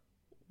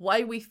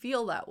 why we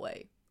feel that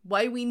way?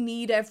 Why we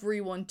need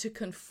everyone to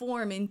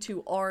conform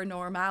into our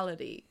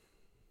normality?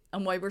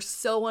 And why we're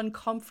so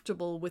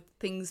uncomfortable with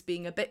things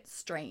being a bit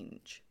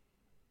strange?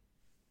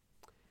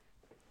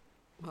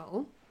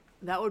 Well,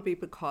 that would be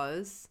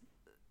because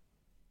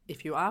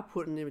if you are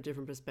put in a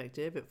different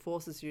perspective, it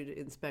forces you to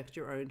inspect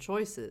your own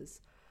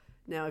choices.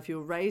 Now, if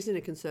you're raised in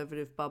a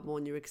conservative bubble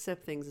and you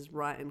accept things as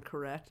right and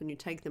correct and you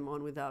take them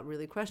on without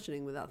really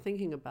questioning, without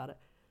thinking about it,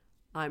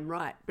 I'm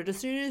right. But as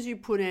soon as you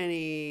put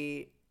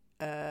any,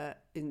 are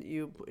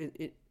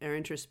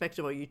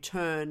introspective, or you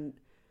turn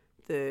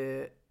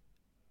the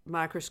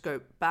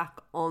microscope back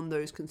on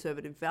those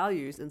conservative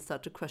values and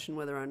start to question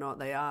whether or not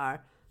they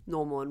are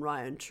normal and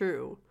right and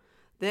true,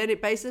 then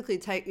it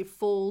basically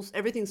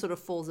everything sort of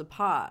falls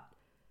apart.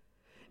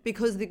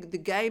 Because the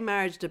gay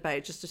marriage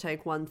debate, just to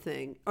take one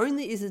thing,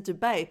 only is a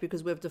debate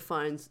because we've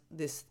defined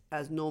this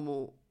as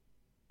normal.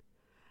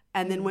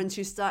 And then once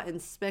you start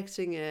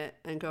inspecting it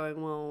and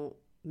going, well,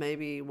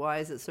 maybe why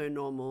is it so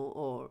normal,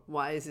 or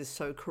why is this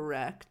so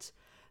correct,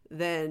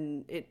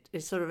 then it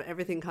sort of,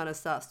 everything kind of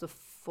starts to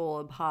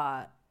fall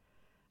apart.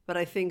 But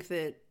I think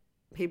that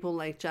people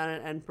like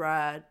Janet and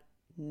Brad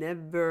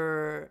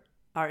never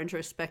are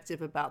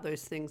introspective about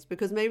those things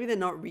because maybe they're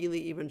not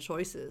really even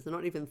choices. They're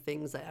not even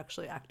things they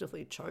actually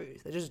actively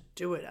chose. They just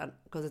do it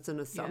because it's an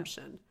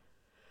assumption. Yeah.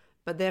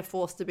 But they're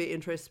forced to be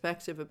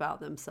introspective about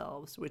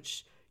themselves,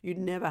 which you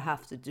never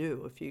have to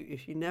do.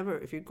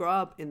 If you grow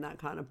up in that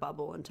kind of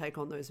bubble and take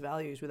on those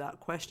values without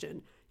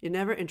question, you're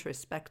never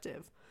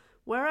introspective.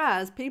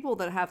 Whereas people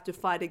that have to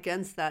fight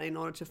against that in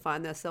order to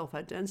find their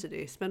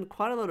self-identity spend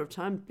quite a lot of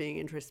time being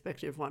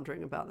introspective,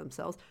 wondering about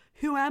themselves.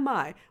 Who am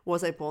I?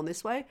 Was I born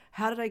this way?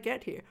 How did I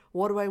get here?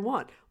 What do I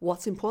want?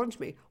 What's important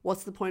to me?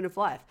 What's the point of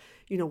life?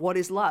 What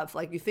is love?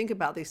 Like, you think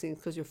about these things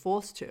because you're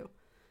forced to.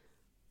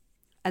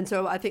 And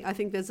so I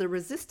think there's a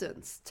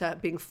resistance to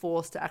being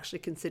forced to actually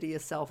consider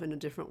yourself in a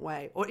different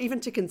way, or even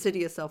to consider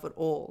yourself at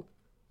all.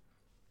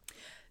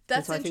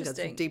 That's so interesting. I think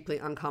that's deeply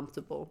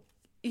uncomfortable.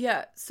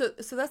 Yeah, so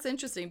that's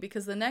interesting,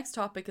 because the next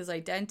topic is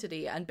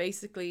identity, and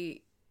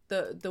basically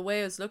the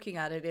way I was looking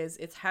at it is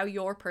it's how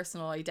your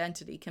personal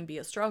identity can be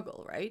a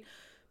struggle, right?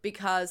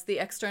 Because the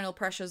external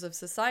pressures of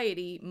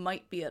society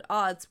might be at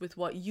odds with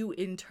what you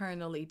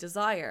internally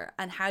desire,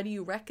 and how do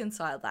you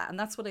reconcile that? And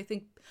that's what I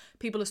think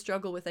people who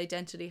struggle with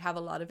identity have a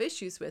lot of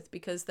issues with,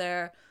 because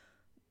they're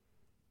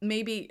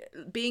maybe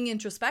being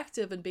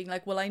introspective and being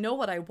like, well, I know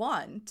what I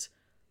want,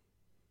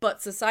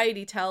 but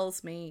society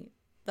tells me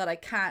that I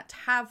can't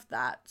have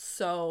that,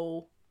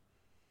 so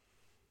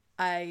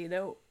how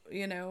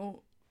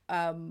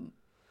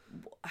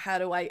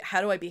do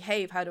I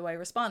behave? How do I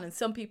respond? And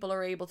some people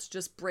are able to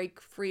just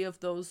break free of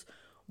those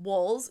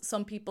walls.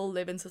 Some people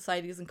live in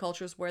societies and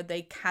cultures where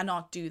they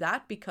cannot do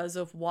that because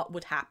of what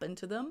would happen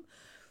to them.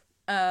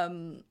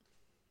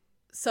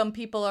 Some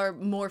people are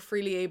more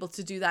freely able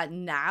to do that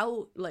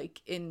now,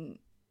 like in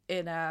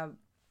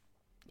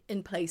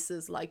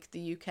places like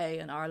the UK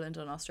and Ireland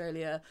and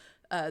Australia,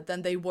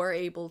 than they were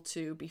able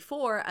to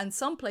before. And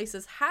some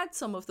places had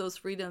some of those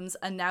freedoms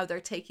and now they're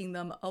taking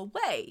them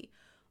away,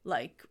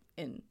 like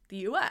in the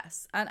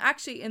US. And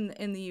actually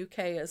in the UK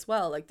as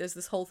well, like there's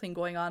this whole thing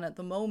going on at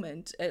the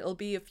moment. It'll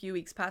be a few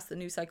weeks past the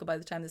news cycle by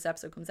the time this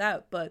episode comes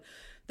out, but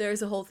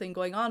there's a whole thing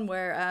going on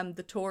where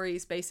the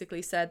Tories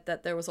basically said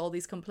that there was all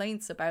these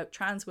complaints about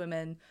trans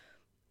women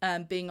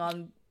being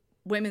on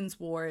women's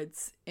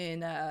wards in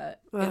the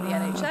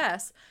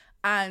NHS.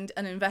 And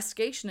an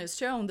investigation has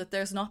shown that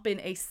there's not been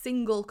a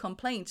single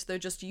complaint. They're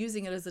just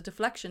using it as a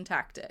deflection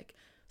tactic.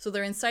 So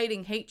they're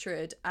inciting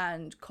hatred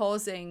and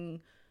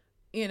causing,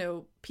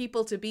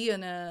 people to be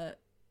in a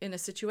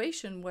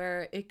situation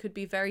where it could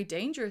be very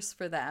dangerous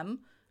for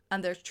them,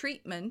 and their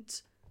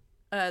treatment,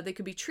 they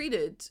could be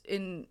treated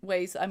in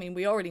ways. I mean,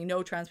 we already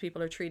know trans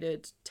people are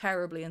treated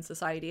terribly in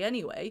society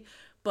anyway,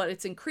 but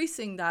it's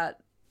increasing that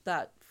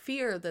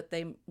fear that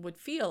they would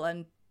feel,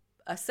 and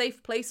a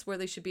safe place where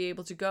they should be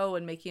able to go,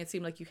 and making it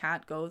seem like you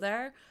can't go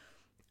there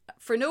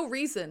for no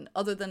reason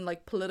other than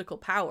like political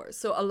power.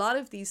 So a lot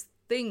of these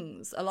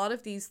things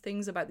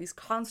about these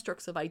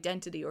constructs of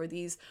identity, or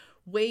these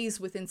ways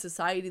within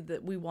society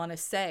that we want to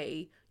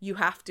say you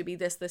have to be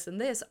this, this,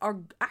 and this, are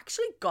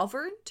actually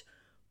governed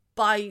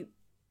by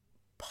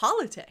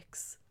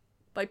politics,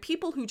 by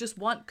people who just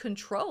want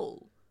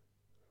control.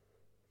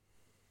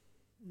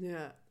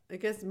 Yeah,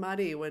 it gets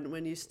muddy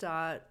when you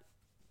start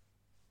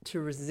to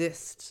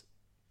resist.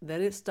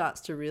 Then it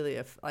starts to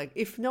really, like,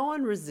 if no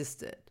one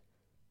resisted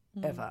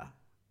ever,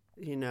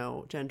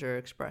 gender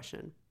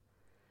expression,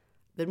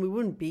 then we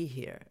wouldn't be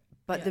here.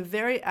 But the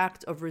very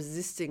act of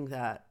resisting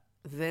that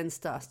then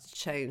starts to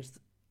change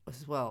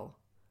as well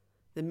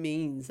the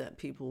means that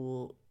people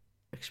will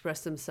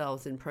express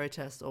themselves in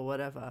protest or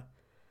whatever.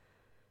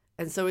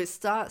 And so it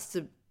starts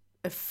to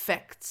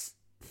affect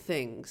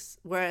things.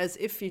 Whereas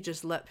if you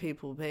just let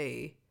people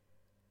be,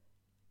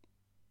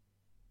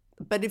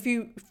 but if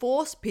you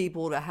force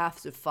people to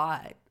have to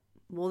fight,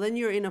 well, then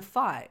you're in a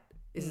fight,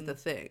 is the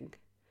thing.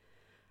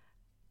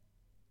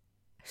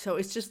 So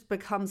it just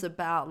becomes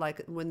about,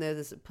 like, when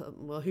there's,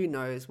 who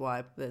knows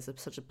why there's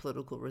such a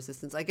political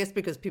resistance. I guess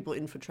because people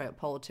infiltrate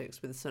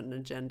politics with certain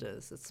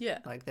agendas. It's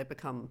like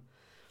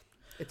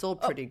it's all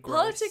pretty gross.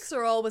 Politics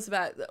are always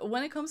about,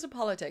 when it comes to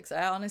politics,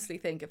 I honestly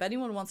think if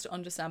anyone wants to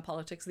understand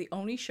politics, the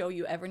only show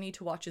you ever need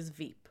to watch is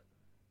Veep.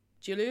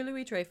 Julia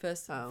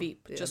Louis-Dreyfus,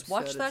 Veep. Just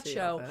watch that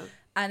show,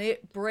 and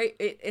it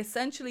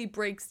essentially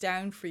breaks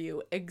down for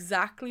you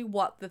exactly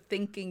what the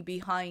thinking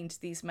behind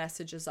these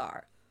messages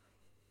are.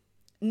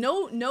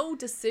 No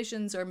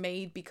decisions are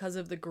made because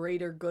of the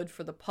greater good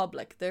for the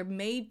public. They're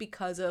made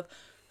because of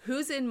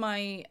who's in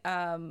my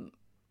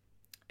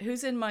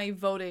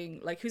voting,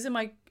 like who's in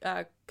my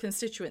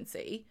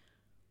constituency,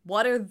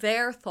 what are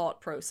their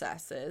thought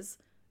processes,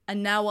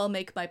 and now I'll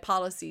make my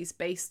policies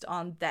based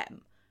on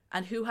them,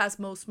 and who has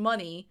most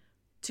money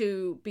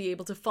to be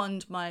able to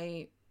fund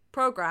my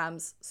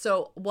programs,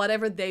 so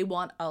whatever they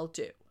want, I'll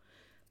do.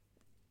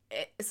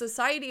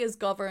 Society is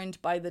governed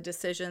by the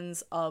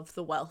decisions of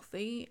the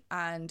wealthy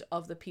and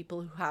of the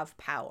people who have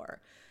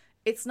power.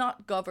 It's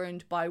not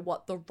governed by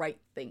what the right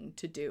thing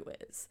to do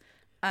is.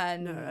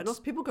 And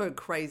also people go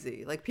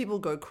crazy. Like, people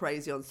go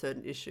crazy on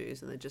certain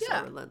issues, and they just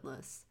are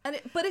relentless. And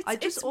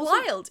it's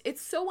wild.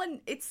 It's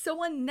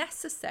so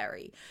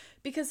unnecessary,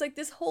 because like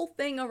this whole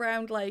thing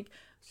around like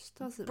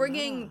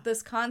bringing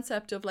this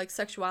concept of like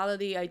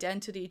sexuality,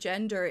 identity,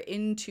 gender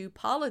into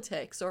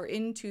politics or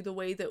into the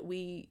way that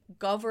we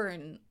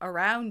govern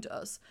around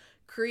us,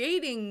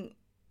 creating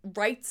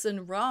rights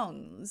and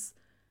wrongs,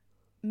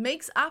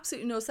 makes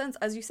absolutely no sense.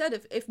 As you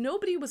said, if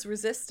nobody was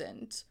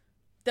resistant,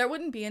 there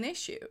wouldn't be an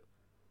issue.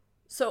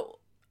 So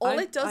all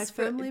it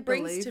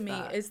brings to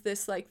me is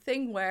this like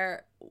thing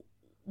where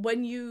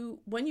when you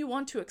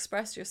want to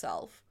express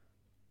yourself,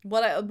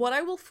 what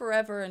I will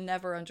forever and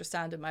never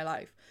understand in my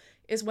life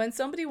is when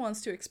somebody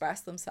wants to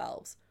express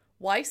themselves,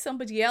 why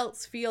somebody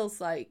else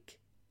feels like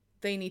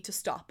they need to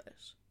stop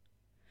it.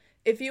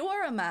 If you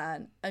are a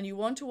man and you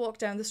want to walk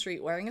down the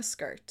street wearing a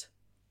skirt,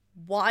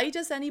 why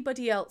does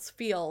anybody else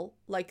feel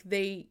like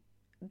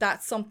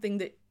that's something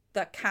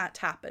that can't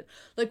happen?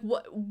 Like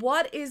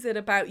what is it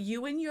about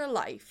you in your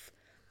life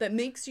that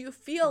makes you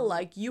feel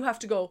like you have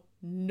to go,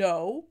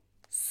 no,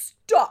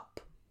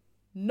 stop,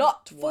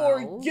 not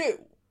for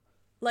you?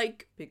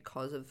 Like,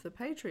 because of the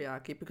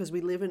patriarchy, because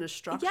we live in a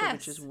structure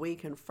which is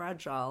weak and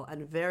fragile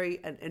and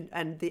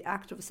and the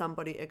act of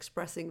somebody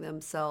expressing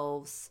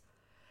themselves,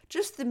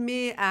 just the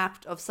mere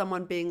act of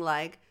someone being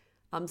like,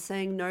 I'm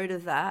saying no to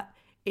that,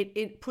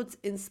 it puts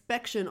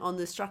inspection on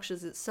the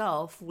structures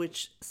itself,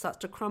 which starts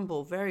to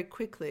crumble very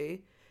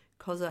quickly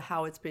because of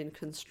how it's been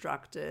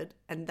constructed.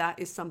 And that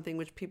is something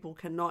which people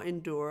cannot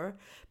endure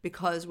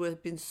because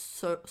we've been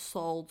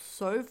sold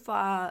so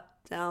far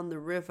down the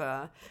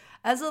river.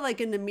 As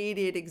an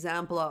immediate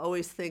example, I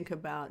always think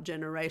about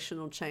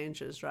generational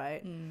changes,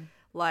 right?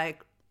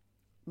 Like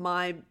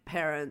my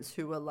parents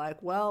who were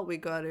like, well, we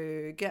got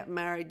to get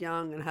married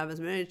young and have as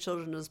many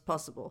children as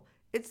possible.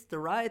 It's the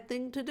right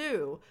thing to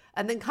do.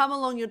 And then come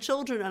along your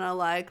children and are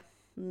like,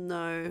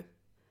 no.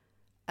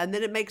 And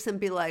then it makes them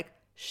be like,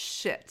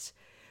 shit.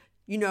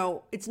 You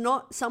know, it's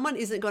not, someone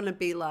isn't going to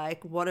be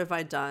like, what have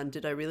I done?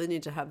 Did I really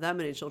need to have that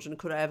many children?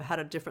 Could I have had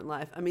a different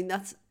life? I mean,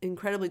 that's an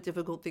incredibly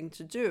difficult thing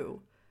to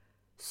do.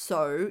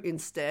 So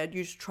instead,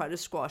 you should try to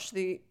squash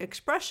the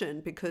expression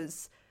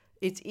because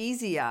it's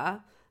easier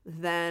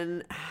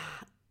than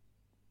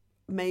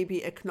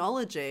maybe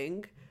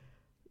acknowledging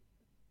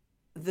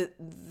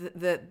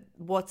that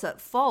what's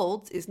at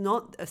fault is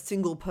not a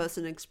single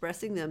person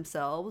expressing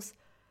themselves,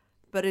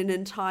 but an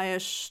entire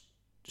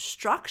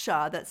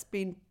structure that's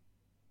been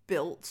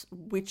built,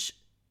 which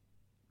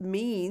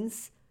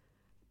means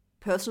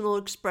personal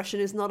expression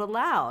is not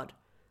allowed.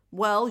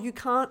 Well, you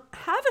can't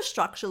have a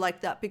structure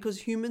like that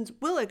because humans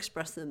will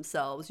express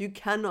themselves. You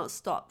cannot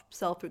stop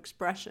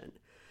self-expression.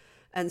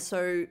 And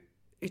so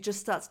it just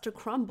starts to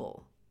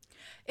crumble.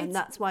 And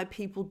that's why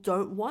people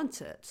don't want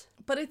it.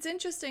 But it's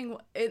interesting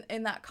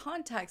in that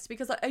context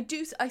because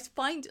I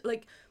find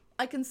like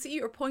I can see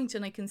your point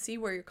and I can see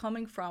where you're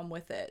coming from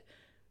with it.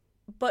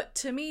 But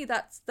to me,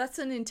 that's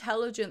an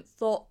intelligent,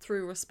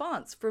 thought-through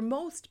response. For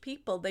most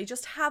people, they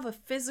just have a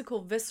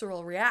physical,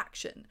 visceral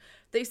reaction.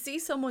 They see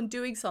someone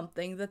doing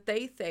something that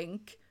they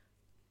think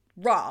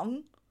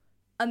wrong,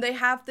 and they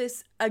have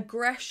this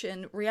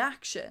aggression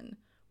reaction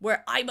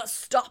where I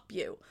must stop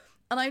you.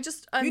 And I'm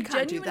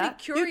genuinely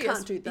curious. You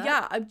can't do that.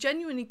 Yeah, I'm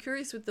genuinely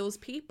curious with those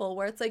people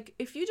where it's like,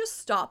 if you just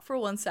stop for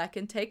 1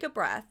 second, take a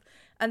breath,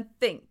 and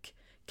think,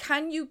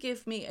 can you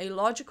give me a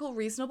logical,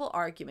 reasonable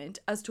argument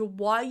as to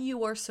why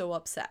you are so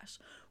upset?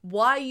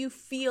 Why you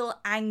feel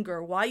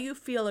anger? Why you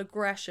feel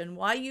aggression?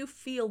 Why you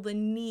feel the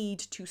need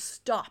to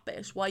stop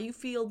it? Why you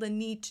feel the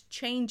need to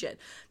change it?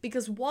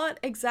 Because what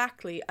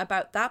exactly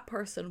about that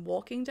person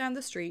walking down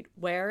the street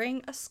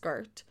wearing a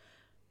skirt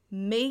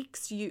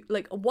makes you,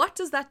 like, what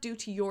does that do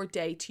to your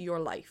day, to your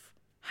life?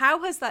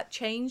 How has that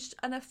changed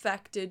and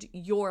affected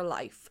your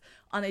life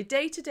on a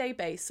day-to-day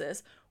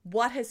basis?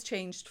 What has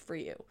changed for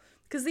you?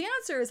 Because the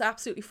answer is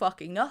absolutely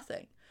fucking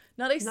nothing.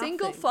 Not a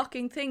single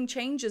fucking thing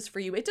changes for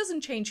you. It doesn't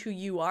change who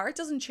you are. It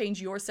doesn't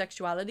change your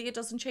sexuality. It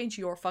doesn't change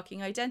your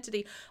fucking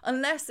identity.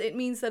 Unless it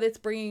means that it's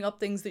bringing up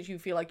things that you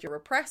feel like you're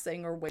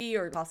repressing or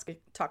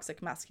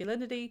toxic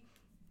masculinity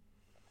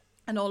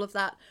and all of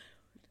that.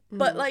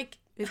 But like...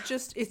 It's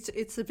just,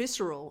 it's a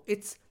visceral.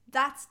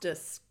 That's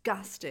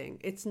disgusting.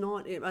 It's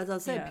not, as I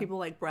said, people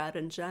like Brad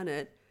and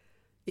Janet,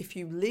 if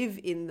you live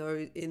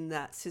in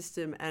that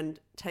system and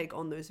take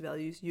on those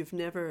values, you've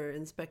never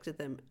inspected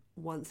them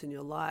once in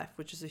your life,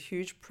 which is a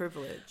huge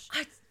privilege.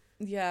 I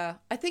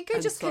think I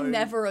just can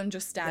never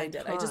understand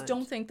it. I just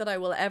don't think that I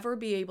will ever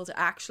be able to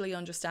actually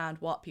understand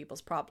what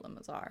people's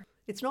problems are.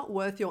 It's not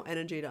worth your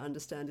energy to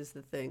understand is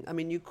the thing. I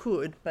mean, you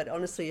could, but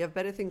honestly, you have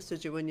better things to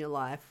do in your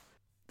life.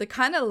 The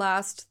kind of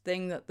last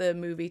thing that the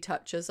movie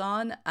touches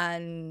on,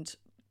 and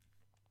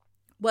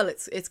well,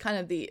 it's kind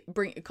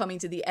of coming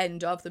to the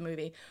end of the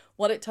movie,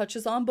 what it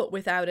touches on, but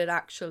without it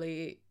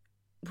actually,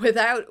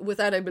 without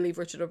I believe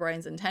Richard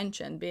O'Brien's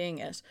intention being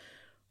it,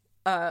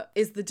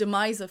 is the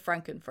demise of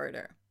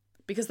Frank-N-Furter.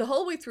 Because the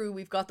whole way through,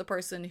 we've got the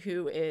person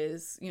who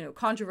is,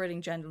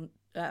 controverting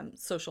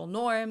social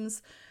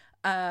norms,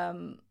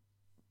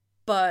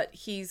 but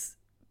he's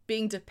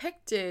being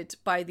depicted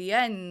by the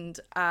end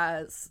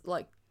as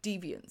like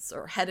deviance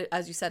or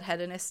as you said,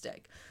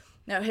 hedonistic.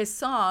 Now, his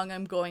song,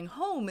 I'm Going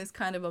Home, is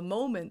kind of a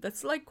moment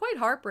that's like quite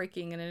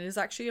heartbreaking, and it is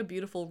actually a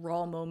beautiful,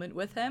 raw moment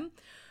with him.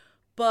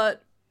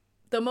 But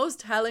the most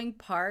telling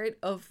part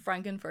of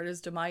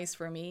Frank-N-Furter's demise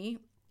for me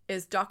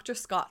is Dr.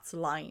 Scott's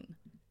line.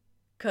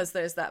 because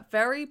there's that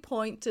very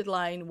pointed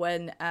line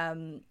when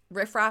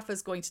Riff Raff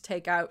is going to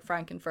take out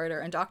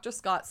Frankenfurter, and Dr.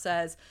 Scott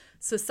says,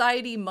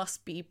 society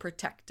must be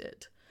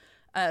protected.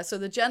 So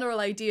the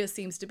general idea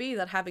seems to be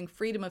that having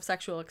freedom of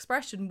sexual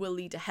expression will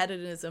lead to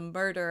hedonism,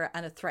 murder,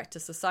 and a threat to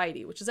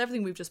society, which is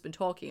everything we've just been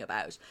talking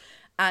about.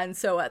 And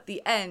so at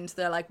the end,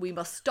 they're like, we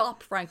must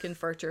stop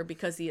Frankenfurter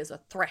because he is a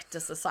threat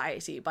to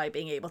society by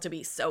being able to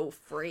be so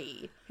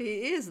free.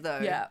 He is,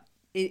 though. Yeah.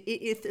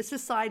 If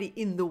society,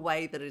 in the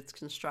way that it's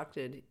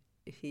constructed,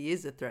 he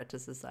is a threat to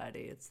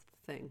society. It's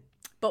the thing.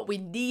 But we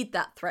need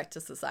that threat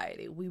to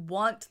society. We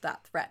want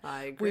that threat.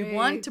 I agree. We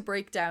want to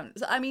break down.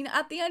 I mean,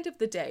 at the end of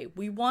the day,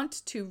 we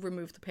want to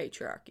remove the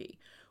patriarchy.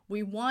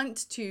 We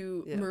want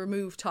to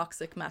remove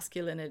toxic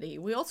masculinity.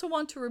 We also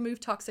want to remove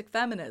toxic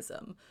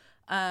feminism,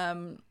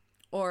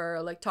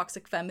 or like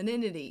toxic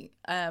femininity.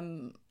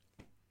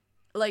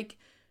 Like,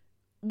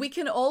 we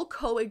can all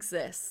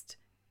coexist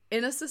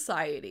in a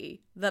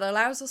society that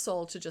allows us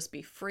all to just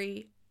be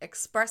free,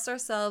 express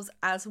ourselves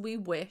as we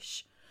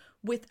wish,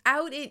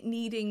 without it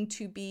needing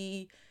to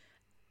be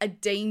a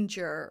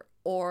danger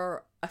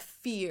or a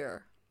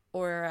fear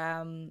or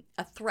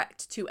a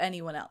threat to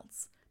anyone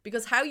else.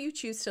 Because how you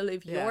choose to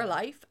live your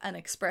life and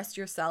express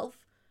yourself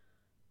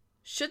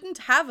shouldn't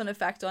have an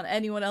effect on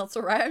anyone else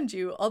around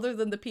you other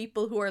than the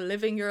people who are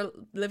living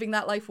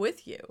that life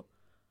with you.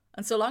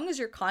 And so long as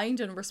you're kind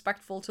and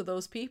respectful to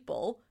those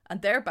people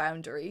and their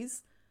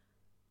boundaries,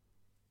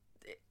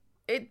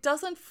 it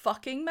doesn't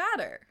fucking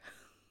matter.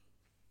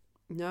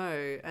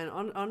 No, and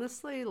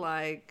honestly,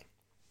 like,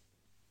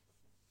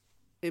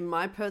 in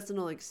my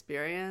personal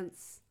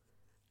experience,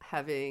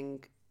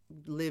 having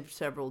lived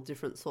several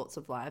different sorts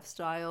of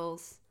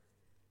lifestyles,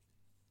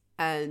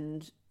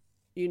 and,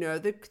 you know,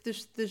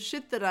 the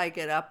shit that I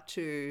get up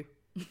to,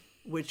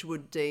 which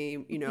would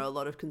deem, you know, a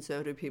lot of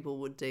conservative people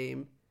would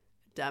deem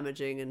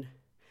damaging, and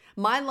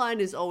my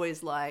line is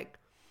always like,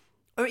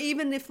 or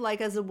even if,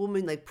 like, as a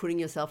woman, like, putting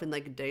yourself in,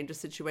 like, dangerous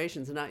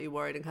situations and aren't you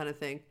worried and kind of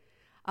thing,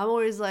 I'm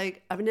always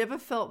like, I've never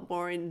felt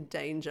more in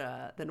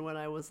danger than when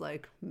I was,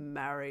 like,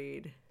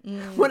 married.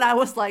 When I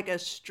was, like, a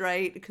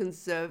straight,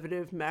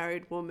 conservative,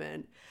 married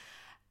woman,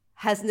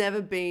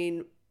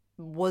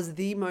 was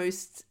the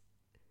most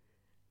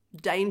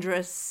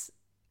dangerous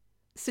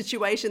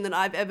situation that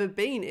I've ever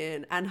been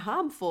in, and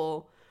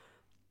harmful.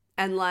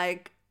 And,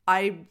 like,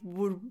 I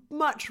would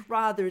much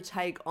rather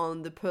take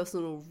on the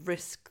personal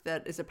risk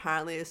that is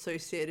apparently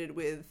associated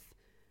with,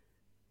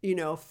 you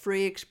know,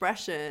 free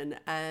expression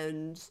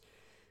and...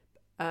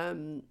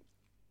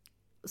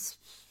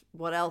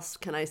 what else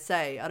can I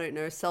say? I don't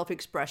know,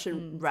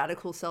 self-expression,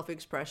 radical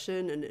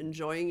self-expression, and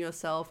enjoying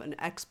yourself and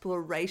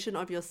exploration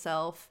of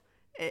yourself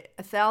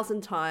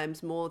 1,000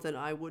 times more than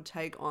I would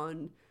take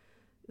on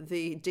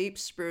the deep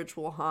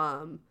spiritual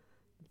harm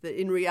that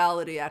in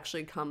reality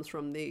actually comes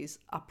from these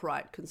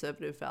upright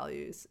conservative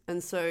values.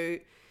 And so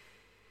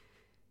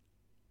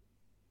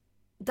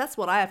that's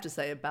what I have to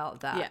say about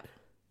that. Yeah,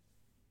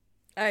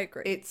 I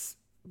agree. It's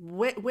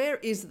where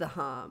is the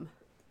harm?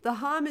 The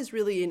harm is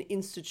really in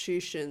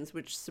institutions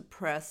which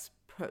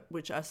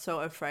which are so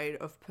afraid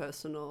of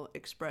personal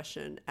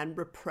expression and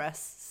repress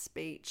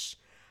speech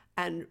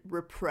and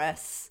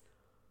repress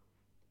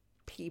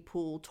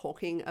people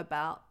talking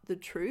about the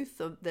truth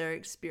of their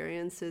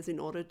experiences in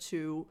order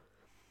to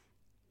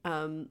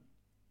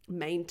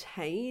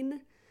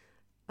maintain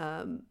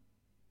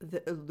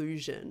the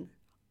illusion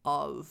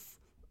of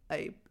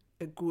a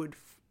good,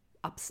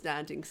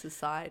 upstanding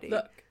society.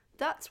 Look,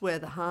 that's where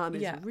the harm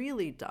is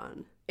really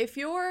done. If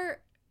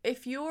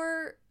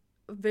your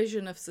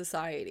vision of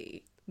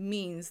society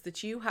means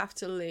that you have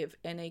to live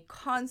in a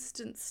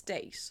constant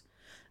state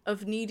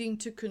of needing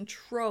to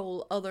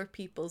control other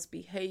people's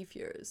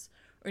behaviors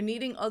or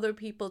needing other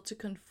people to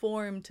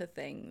conform to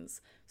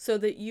things so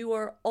that you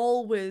are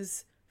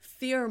always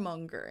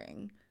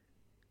fear-mongering,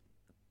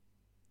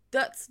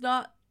 that's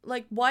not,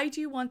 like, why do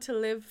you want to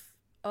live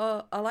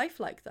a life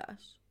like that?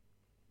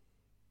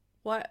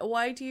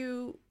 Why do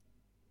you...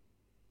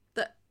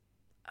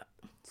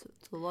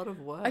 It's a lot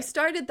of work. I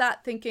started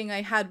that thinking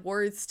I had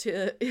words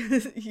to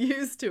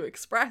use to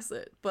express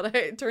it, but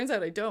it turns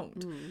out I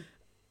don't.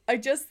 I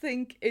just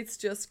think it's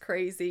just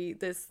crazy.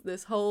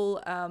 This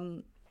whole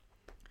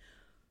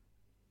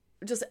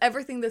just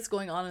everything that's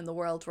going on in the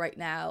world right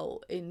now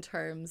in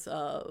terms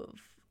of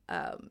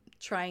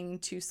trying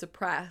to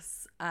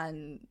suppress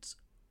and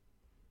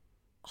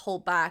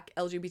hold back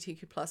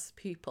LGBTQ plus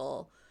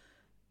people,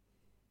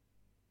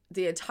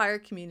 the entire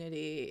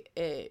community,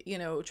 you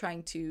know,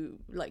 trying to,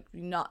 like,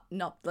 not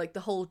like the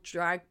whole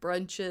drag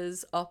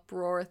brunches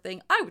uproar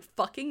thing. I would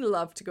fucking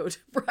love to go to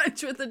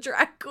brunch with a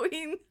drag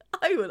queen.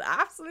 I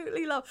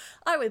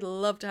would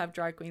love to have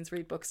drag queens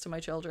read books to my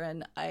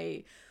children.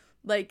 I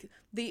like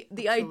the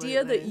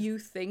idea that you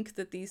think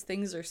that these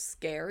things are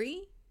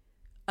scary.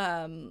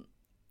 And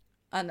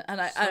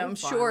I'm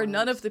sure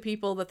none of the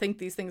people that think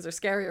these things are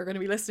scary are going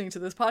to be listening to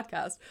this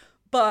podcast,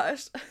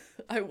 but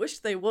I wish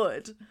they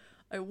would.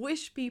 I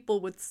wish people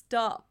would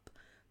stop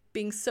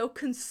being so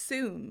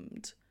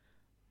consumed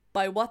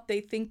by what they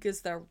think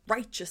is their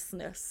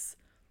righteousness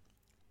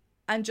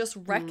and just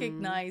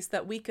recognize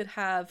that we could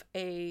have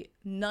a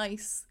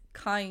nice,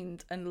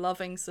 kind, and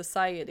loving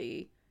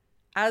society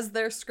as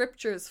their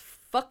scriptures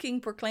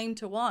fucking proclaim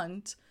to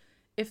want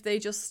if they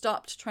just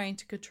stopped trying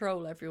to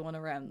control everyone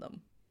around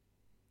them.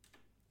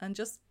 And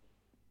just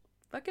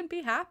fucking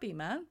be happy,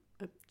 man.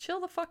 Chill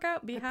the fuck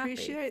out, be happy.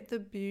 Appreciate the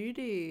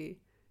beauty.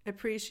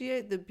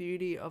 Appreciate the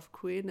beauty of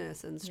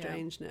queerness and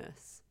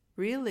strangeness.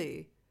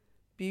 Really.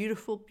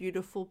 Beautiful,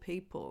 beautiful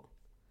people.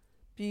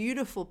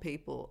 Beautiful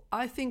people.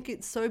 I think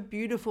it's so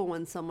beautiful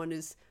when someone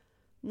is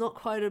not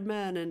quite a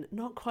man and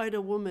not quite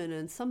a woman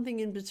and something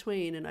in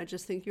between. And I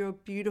just think you're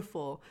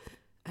beautiful.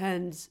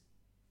 And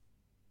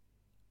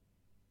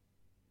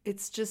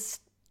it's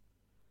just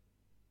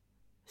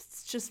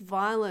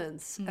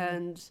violence,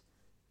 and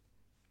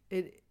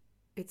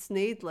it's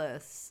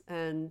needless.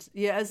 And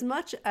yeah, as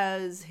much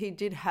as he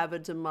did have a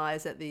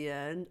demise at the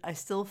end, I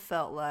still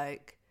felt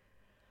like,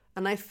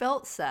 and I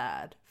felt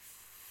sad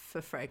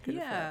for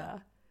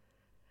Frank-N-Furter.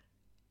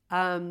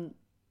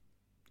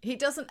 He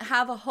doesn't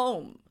have a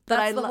home.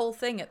 That's the whole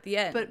thing at the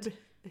end. But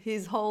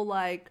his whole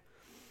like,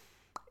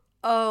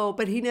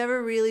 but he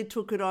never really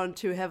took it on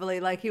too heavily.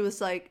 Like he was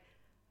like,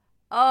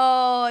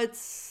 oh, it's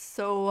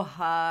so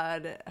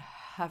hard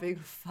having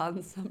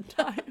fun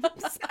sometimes.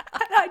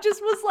 And I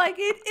just was like,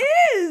 it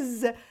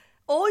is.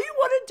 All you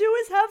want to do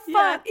is have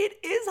fun. Yeah.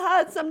 It is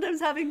hard sometimes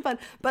having fun.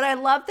 But I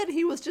love that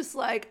he was just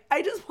like,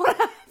 I just want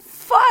to have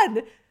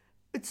fun.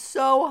 It's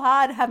so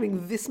hard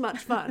having this much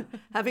fun,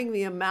 having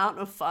the amount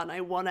of fun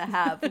I want to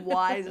have.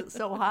 Why is it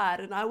so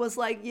hard? And I was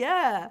like,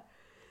 yeah,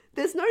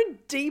 there's no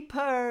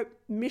deeper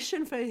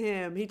mission for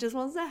him. He just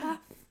wants to have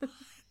fun.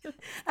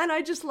 And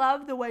I just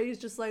love the way he's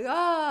just like,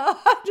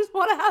 I just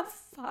want to have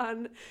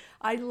fun.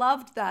 I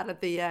loved that at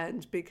the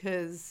end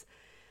because,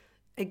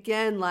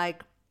 again,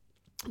 like,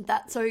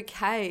 that's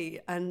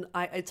okay. And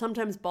it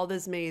sometimes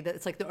bothers me that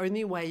it's like the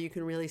only way you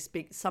can really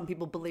speak, some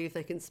people believe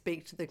they can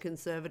speak to the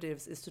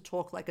conservatives, is to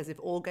talk like as if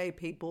all gay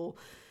people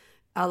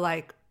are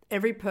like,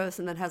 every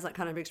person that has that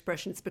kind of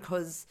expression, it's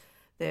because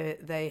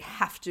they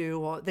have to,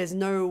 or there's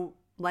no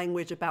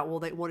language about, well,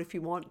 what if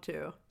you want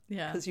to?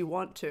 Yeah. Because you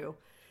want to.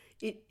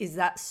 Is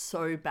that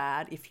so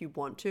bad if you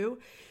want to?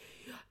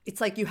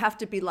 It's like you have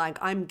to be like,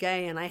 I'm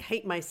gay and I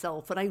hate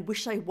myself and I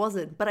wish I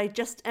wasn't, but I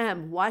just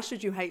am. Why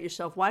should you hate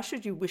yourself? Why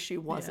should you wish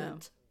you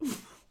wasn't? Yeah.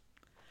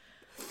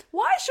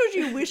 Why should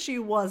you wish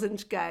you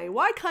wasn't gay?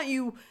 Why can't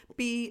you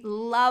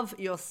love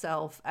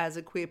yourself as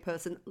a queer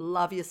person,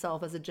 love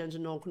yourself as a gender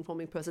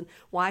non-conforming person?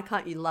 Why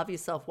can't you love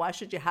yourself? Why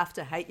should you have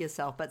to hate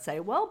yourself but say,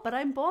 well, but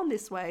I'm born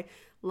this way?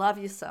 Love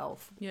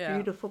yourself. Yeah.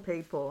 Beautiful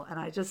people. And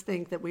I just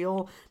think that we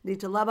all need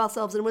to love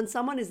ourselves. And when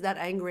someone is that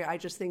angry, I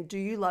just think, do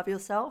you love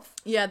yourself?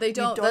 Yeah, they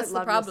don't. That's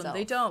the problem. Yourself.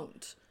 They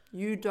don't.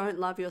 You don't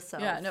love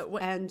yourself. Yeah, no.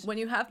 When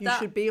you have you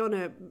should be on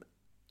a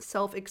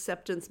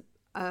self-acceptance.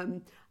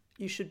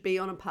 You should be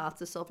on a path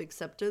to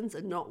self-acceptance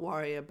and not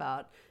worry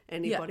about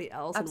anybody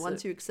else. Absolutely. And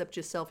once you accept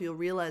yourself, you'll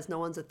realize no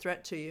one's a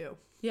threat to you.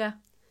 Yeah.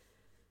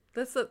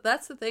 That's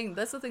the thing.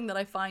 That's the thing that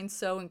I find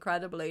so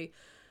incredibly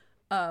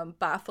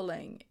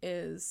baffling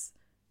is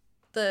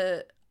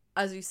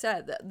as you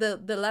said,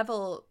 the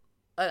level,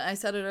 I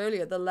said it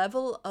earlier, the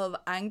level of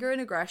anger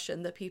and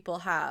aggression that people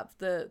have,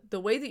 the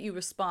way that you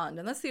respond.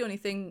 And that's the only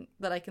thing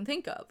that I can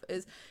think of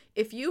is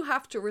if you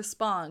have to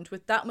respond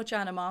with that much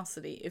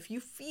animosity, if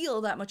you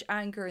feel that much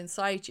anger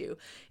inside you,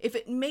 if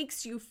it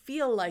makes you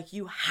feel like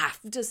you have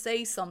to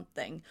say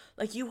something,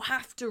 like you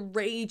have to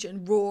rage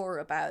and roar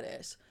about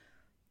it,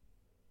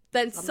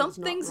 then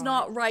something's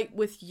not right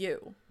with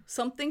you.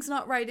 Something's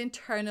not right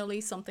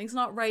internally. Something's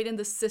not right in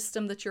the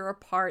system that you're a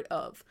part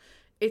of.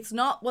 It's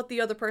not what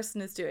the other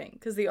person is doing.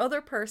 Because the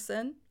other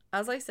person,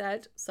 as I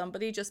said,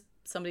 somebody just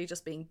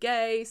being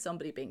gay,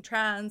 somebody being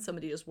trans,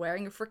 somebody just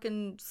wearing a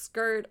freaking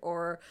skirt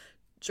or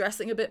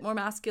dressing a bit more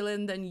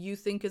masculine than you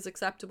think is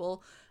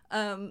acceptable.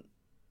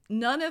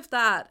 None of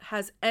that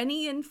has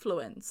any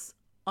influence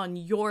on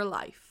your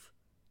life.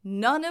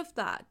 None of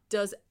that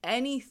does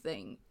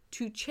anything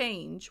to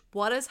change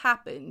what has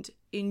happened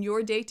in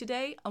your day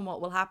today and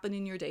what will happen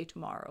in your day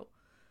tomorrow.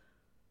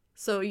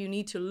 So you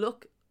need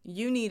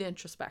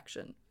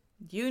introspection.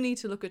 You need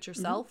to look at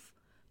yourself,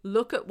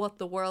 look at what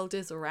the world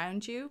is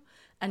around you,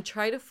 and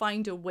try to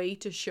find a way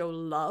to show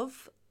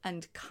love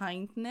and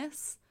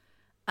kindness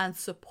and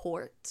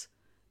support.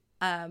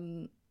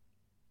 And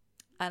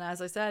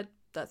as I said,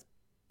 that's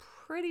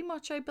pretty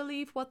much, I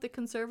believe, what the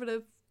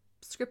conservative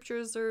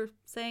scriptures are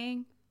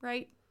saying,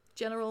 right?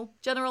 General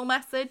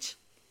message.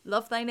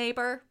 Love thy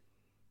neighbor.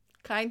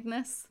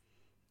 Kindness.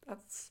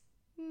 That's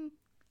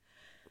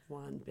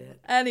one bit.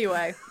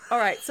 Anyway, all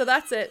right, so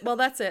that's it. Well,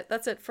 that's it.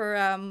 That's it for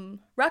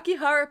Rocky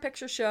Horror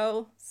Picture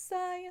Show.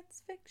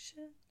 Science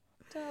fiction.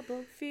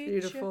 Double feature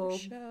Beautiful.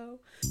 Show.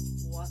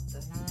 What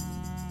the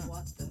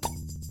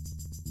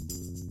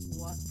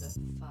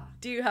fuck?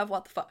 Do you have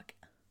what the fuck?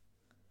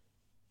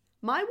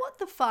 My what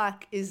the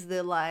fuck is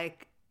the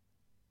like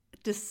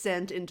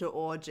descent into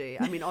orgy.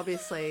 I mean,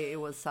 obviously it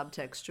was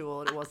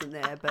subtextual and it wasn't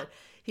there, but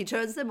he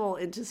turns them all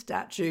into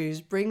statues,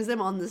 brings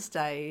them on the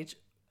stage,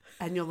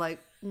 and you're like,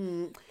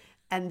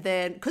 And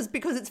then,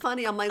 because it's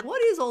funny, I'm like,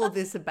 what is all of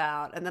this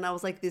about? And then I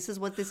was like, this is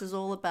what this is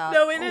all about.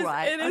 No, it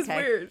is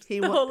weird. The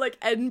whole like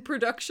end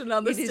production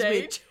on the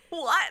stage.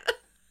 What?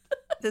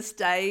 The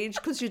stage,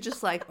 because you're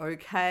just like,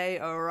 okay,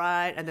 all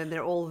right. And then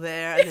they're all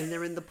there, and then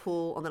they're in the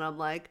pool. And then I'm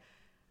like,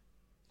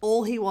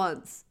 all he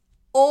wants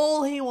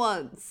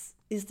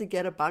is to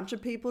get a bunch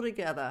of people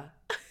together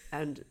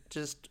and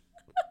just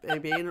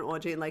be in an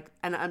orgy. And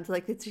I'm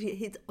like, it's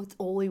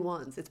all he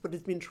wants. It's what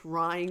he's been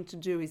trying to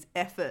do, his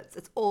efforts.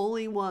 It's all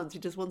he wants. He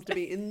just wants to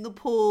be in the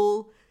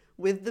pool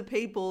with the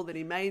people that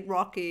he made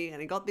Rocky,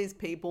 and he got these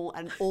people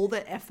and all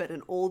the effort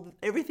and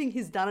everything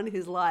he's done in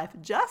his life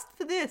just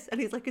for this. And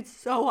he's like, it's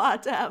so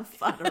hard to have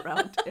fun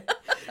around here.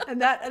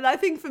 And I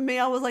think for me,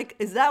 I was like,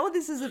 is that what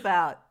this is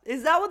about?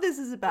 Is that what this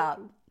is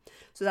about?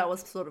 So that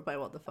was sort of my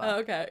what the fuck.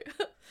 Okay.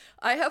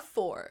 I have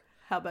 4.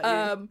 How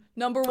about you?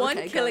 Number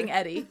 1, killing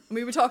Eddie. I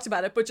mean, we talked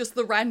about it, but just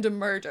the random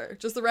murder,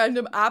 just the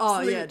random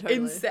absolute totally.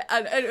 insane,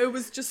 and it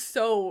was just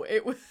so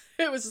it was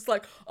just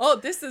like, oh,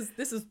 this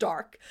is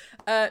dark.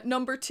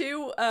 Number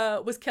 2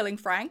 was killing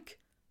Frank,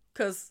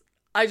 because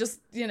I just,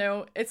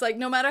 it's like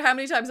no matter how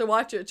many times I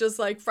watch it, just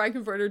like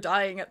Frankenfurter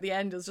dying at the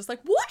end is just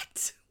like,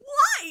 what?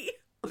 Why?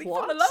 Leave him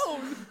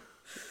alone.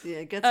 Yeah,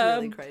 it gets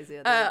really crazy.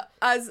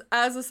 As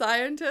a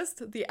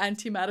scientist, the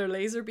antimatter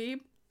laser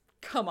beam,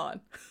 come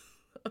on,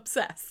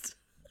 obsessed.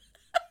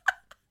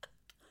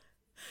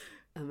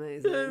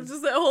 Amazing. It's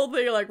just that whole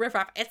thing, like riff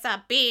raff. It's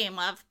a beam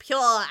of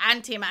pure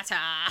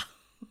antimatter.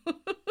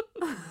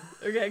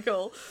 Okay,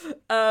 cool.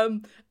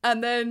 And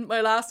then my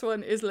last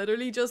one is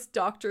literally just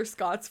Dr.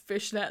 Scott's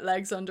fishnet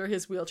legs under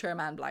his wheelchair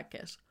man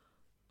blanket.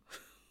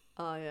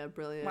 Oh yeah,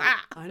 brilliant.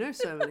 I know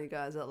so many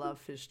guys that love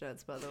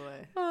fishnets, by the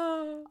way.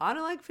 I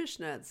don't like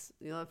fishnets.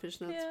 You love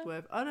fishnets?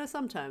 Yeah. I know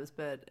sometimes,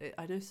 but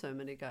I know so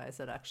many guys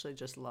that actually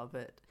just love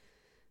it.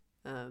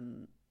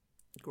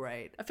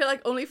 Great. I feel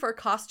like only for a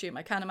costume.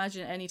 I can't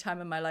imagine any time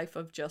in my life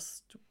of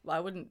I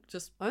wouldn't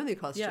just... Only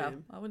costume. Yeah,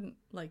 I wouldn't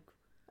like...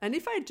 And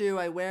if I do,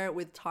 I wear it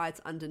with tights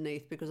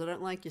underneath because I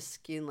don't like your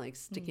skin like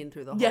sticking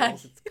through the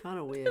holes. It's kind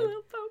of weird.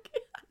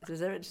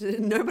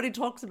 Nobody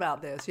talks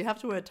about this. You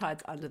have to wear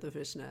tights under the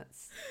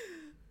fishnets.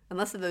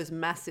 Unless they're those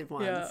massive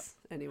ones. Yeah.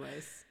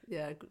 Anyways,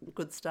 yeah,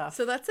 good stuff.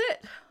 So that's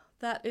it.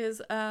 That is...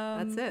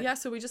 that's it. Yeah,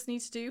 so we just need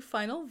to do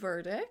final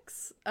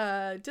verdicts.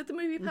 Did the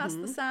movie pass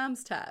the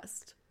SAMS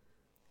test?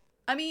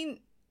 I mean...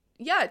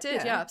 Yeah, it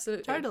did. Yeah,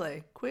 absolutely.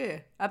 Totally.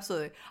 Queer.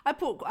 Absolutely. I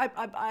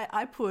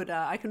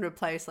can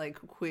replace like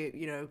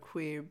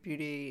queer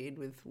beauty in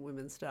with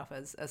women's stuff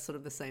as sort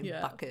of the same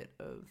bucket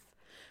of.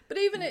 But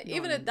even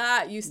at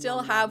that, you still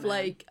have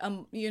like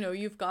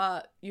you've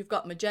got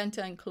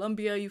Magenta and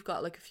Columbia, you've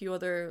got like a few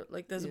other,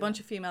 like there's a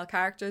bunch of female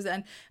characters,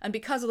 and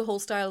because of the whole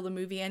style of the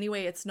movie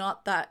anyway, it's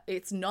not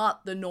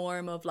the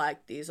norm of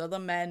like these are the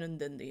men and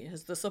then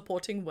there's the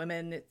supporting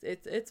women.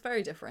 It's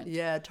very different.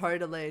 Yeah,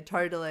 totally.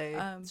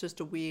 It's just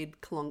a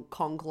weird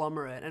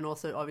conglomerate, and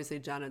also obviously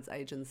Janet's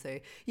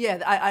agency.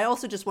 Yeah, I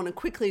also just want to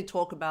quickly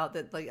talk about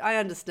that. Like, I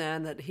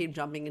understand that him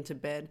jumping into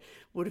bed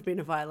would have been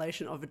a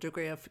violation of a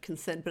degree of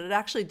consent, but it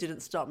actually didn't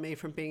stop me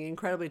from being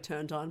incredibly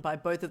turned on by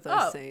both of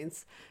those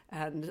scenes.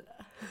 And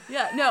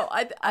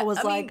I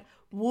was like,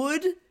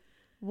 would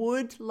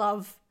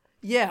love,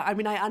 I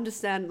mean, I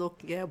understand,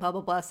 look, blah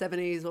blah blah,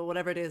 70s or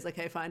whatever it is,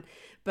 okay, fine,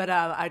 but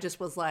I just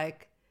was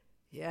like,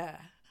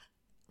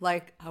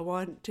 like I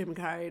want Tim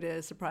Curry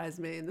to surprise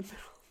me in the middle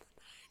of the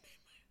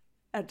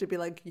night and to be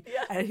like,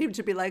 and him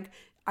to be like,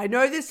 I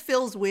know this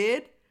feels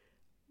weird,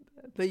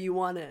 but you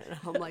want it. And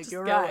I'm like,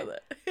 you're right. With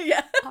it.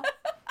 Yeah.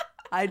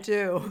 I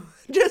do.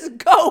 Just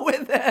go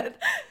with it.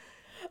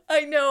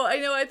 I know.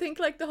 I think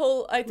like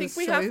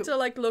we have to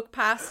like look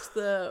past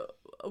the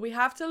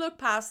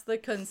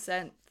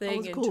consent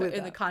thing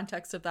in the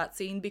context of that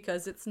scene,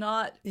 because it's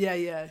not.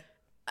 Yeah.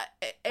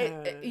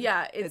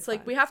 It's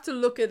like fine. We have to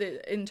look at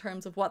it in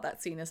terms of what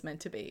that scene is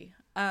meant to be.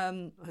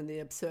 And the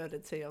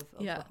absurdity of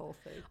the whole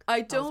thing. I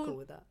was cool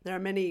with that. There are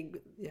many.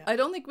 Yeah. I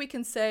don't think we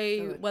can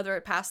say whether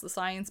it passed the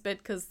science bit,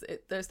 because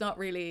there's not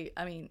really.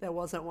 I mean, there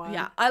wasn't one.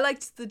 Yeah, I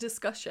liked the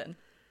discussion.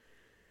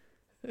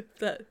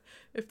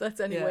 If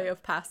that's any way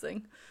of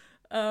passing.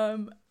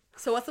 So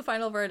what's the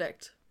final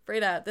verdict,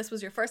 Freda? This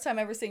was your first time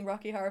ever seeing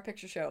Rocky Horror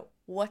Picture Show.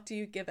 What do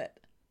you give it?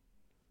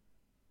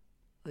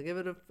 I'll give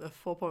it a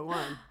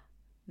 4.1.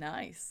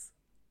 Nice.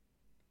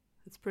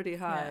 It's pretty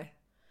high.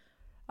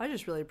 Yeah. I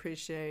just really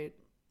appreciate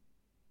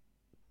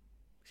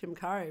Tim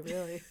Curry,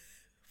 really.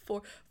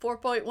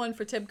 4.1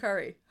 for Tim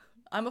Curry.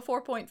 I'm a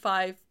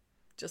 4.5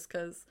 just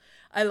because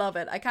I love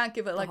it. I can't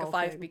give it like a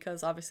 5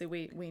 because obviously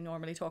we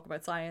normally talk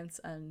about science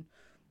and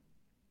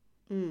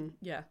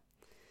yeah.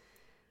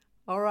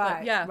 All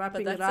right. But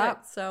wrapping it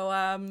up.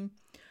 So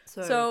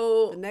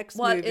the next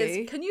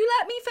movie. Can you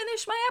let me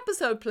finish my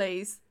episode,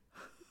 please?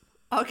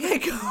 Okay,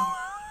 go.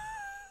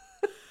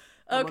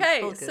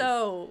 Okay,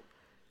 so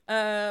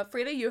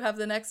Freda, you have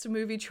the next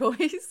movie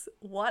choice.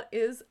 What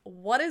is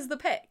the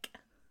pick?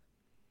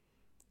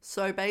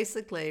 So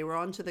basically, we're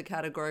on to the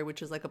category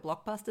which is like a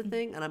blockbuster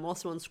thing, and I'm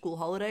also on school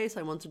holidays, so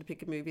I wanted to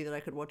pick a movie that I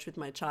could watch with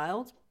my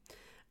child.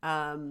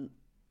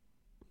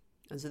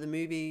 And so the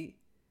movie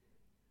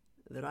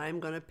that I'm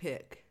going to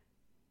pick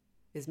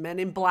is Men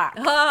in Black.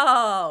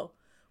 Oh,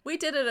 we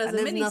did it as and a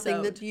there's mini-sode.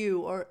 nothing that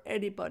you or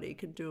anybody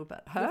can do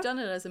about it. We've done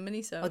it as a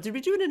mini-sode. Oh, did we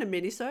do it in a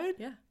mini-sode?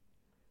 Yeah.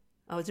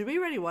 Oh, did we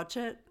already watch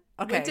it?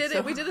 Okay.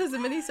 We did it as a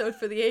mini-sode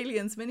for the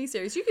Aliens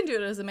miniseries. You can do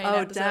it as a main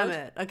episode. Oh, damn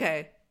it.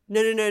 Okay.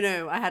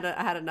 No. I had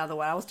another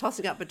one. I was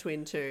tossing up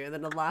between two, and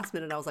then the last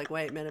minute I was like,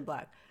 wait, Men in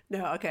Black.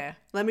 No, okay.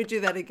 Let me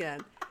do that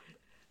again.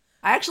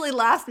 I actually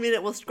last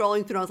minute was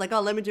scrolling through and I was like,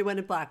 oh, let me do Men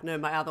in Black. No,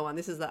 my other one.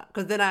 This is that.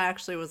 Because then I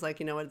actually was like,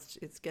 you know what?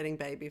 It's getting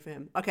baby for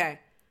him. Okay.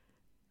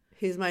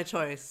 Here's my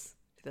choice.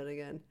 Do that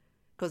again.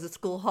 Because it's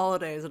school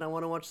holidays and I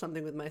want to watch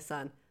something with my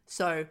son.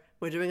 So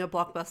we're doing a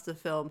blockbuster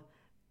film.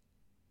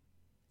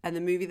 And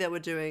the movie that we're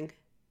doing,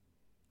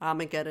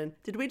 Armageddon.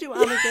 Did we do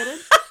Armageddon?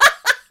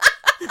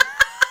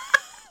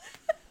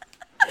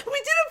 We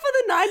did it for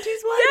the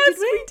 90s one, Yes, did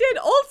we? did.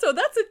 Also,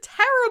 that's a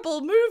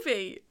terrible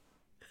movie.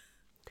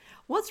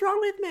 What's wrong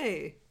with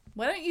me?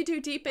 Why don't you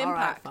do Deep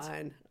Impact? All right,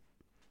 fine.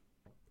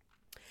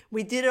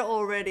 We did it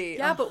already.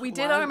 Yeah, but we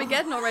did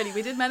Armageddon already.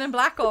 We did Men in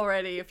Black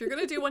already. If you're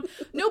going to do one...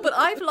 No, but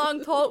I've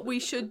long thought we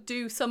should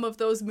do some of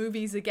those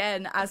movies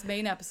again as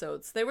main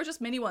episodes. They were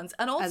just mini ones.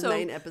 And also... As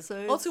main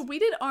episodes? Also, we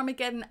did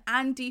Armageddon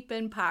and Deep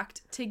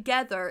Impact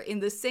together in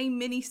the same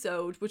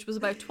mini-sode, which was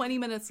about 20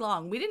 minutes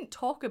long. We didn't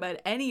talk about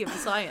any of the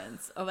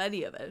science of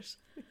any of it.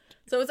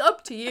 So it's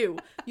up to you.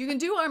 You can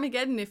do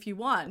Armageddon if you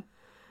want,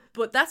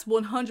 but that's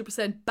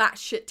 100%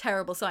 batshit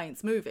terrible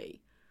science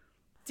movie.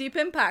 Deep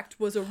Impact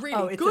was a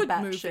really good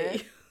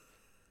movie.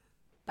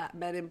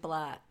 Men in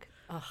Black.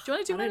 Oh, do you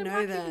want to do Men in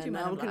Black? Then. You can do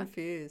Men in Black. I'm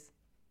confused.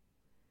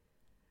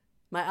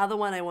 My other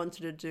one I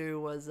wanted to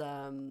do was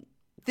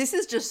this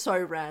is just so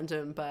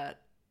random,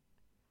 but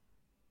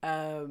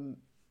I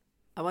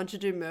want to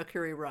do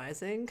Mercury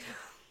Rising.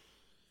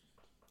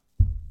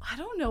 I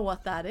don't know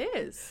what that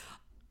is.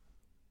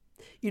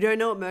 You don't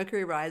know what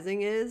Mercury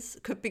Rising is?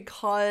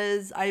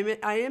 Because I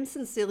am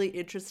sincerely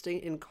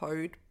interested in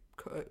code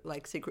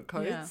like secret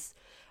codes. Yeah.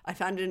 I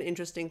found it an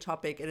interesting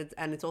topic,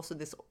 and it's also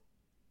this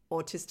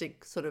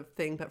autistic sort of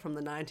thing, but from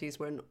the 90s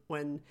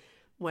when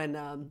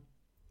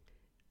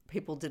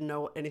people didn't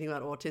know anything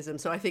about autism.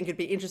 So I think it'd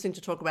be interesting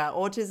to talk about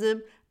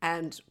autism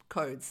and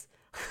codes.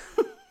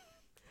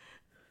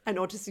 And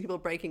autistic people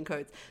breaking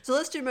codes. So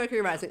let's do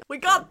Mercury Rising. We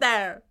got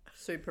there.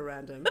 Super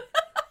random.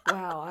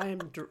 Wow,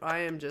 I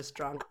am just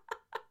drunk.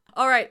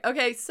 All right.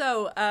 Okay.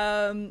 So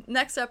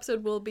next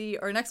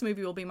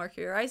movie will be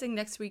Mercury Rising.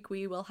 Next week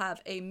we will have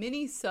a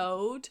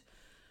mini-sode.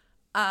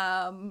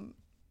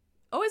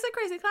 Is it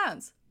Crazy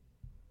Clowns?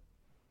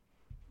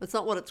 That's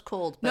not what it's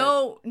called.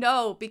 But...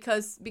 No,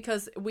 because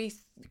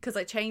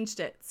I changed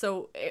it.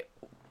 So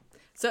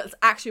it's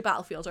actually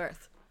Battlefield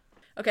Earth.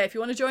 Okay. If you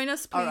want to join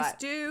us, please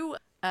do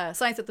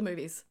Science at the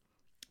Movies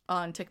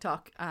on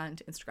TikTok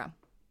and Instagram.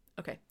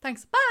 Okay.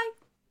 Thanks. Bye.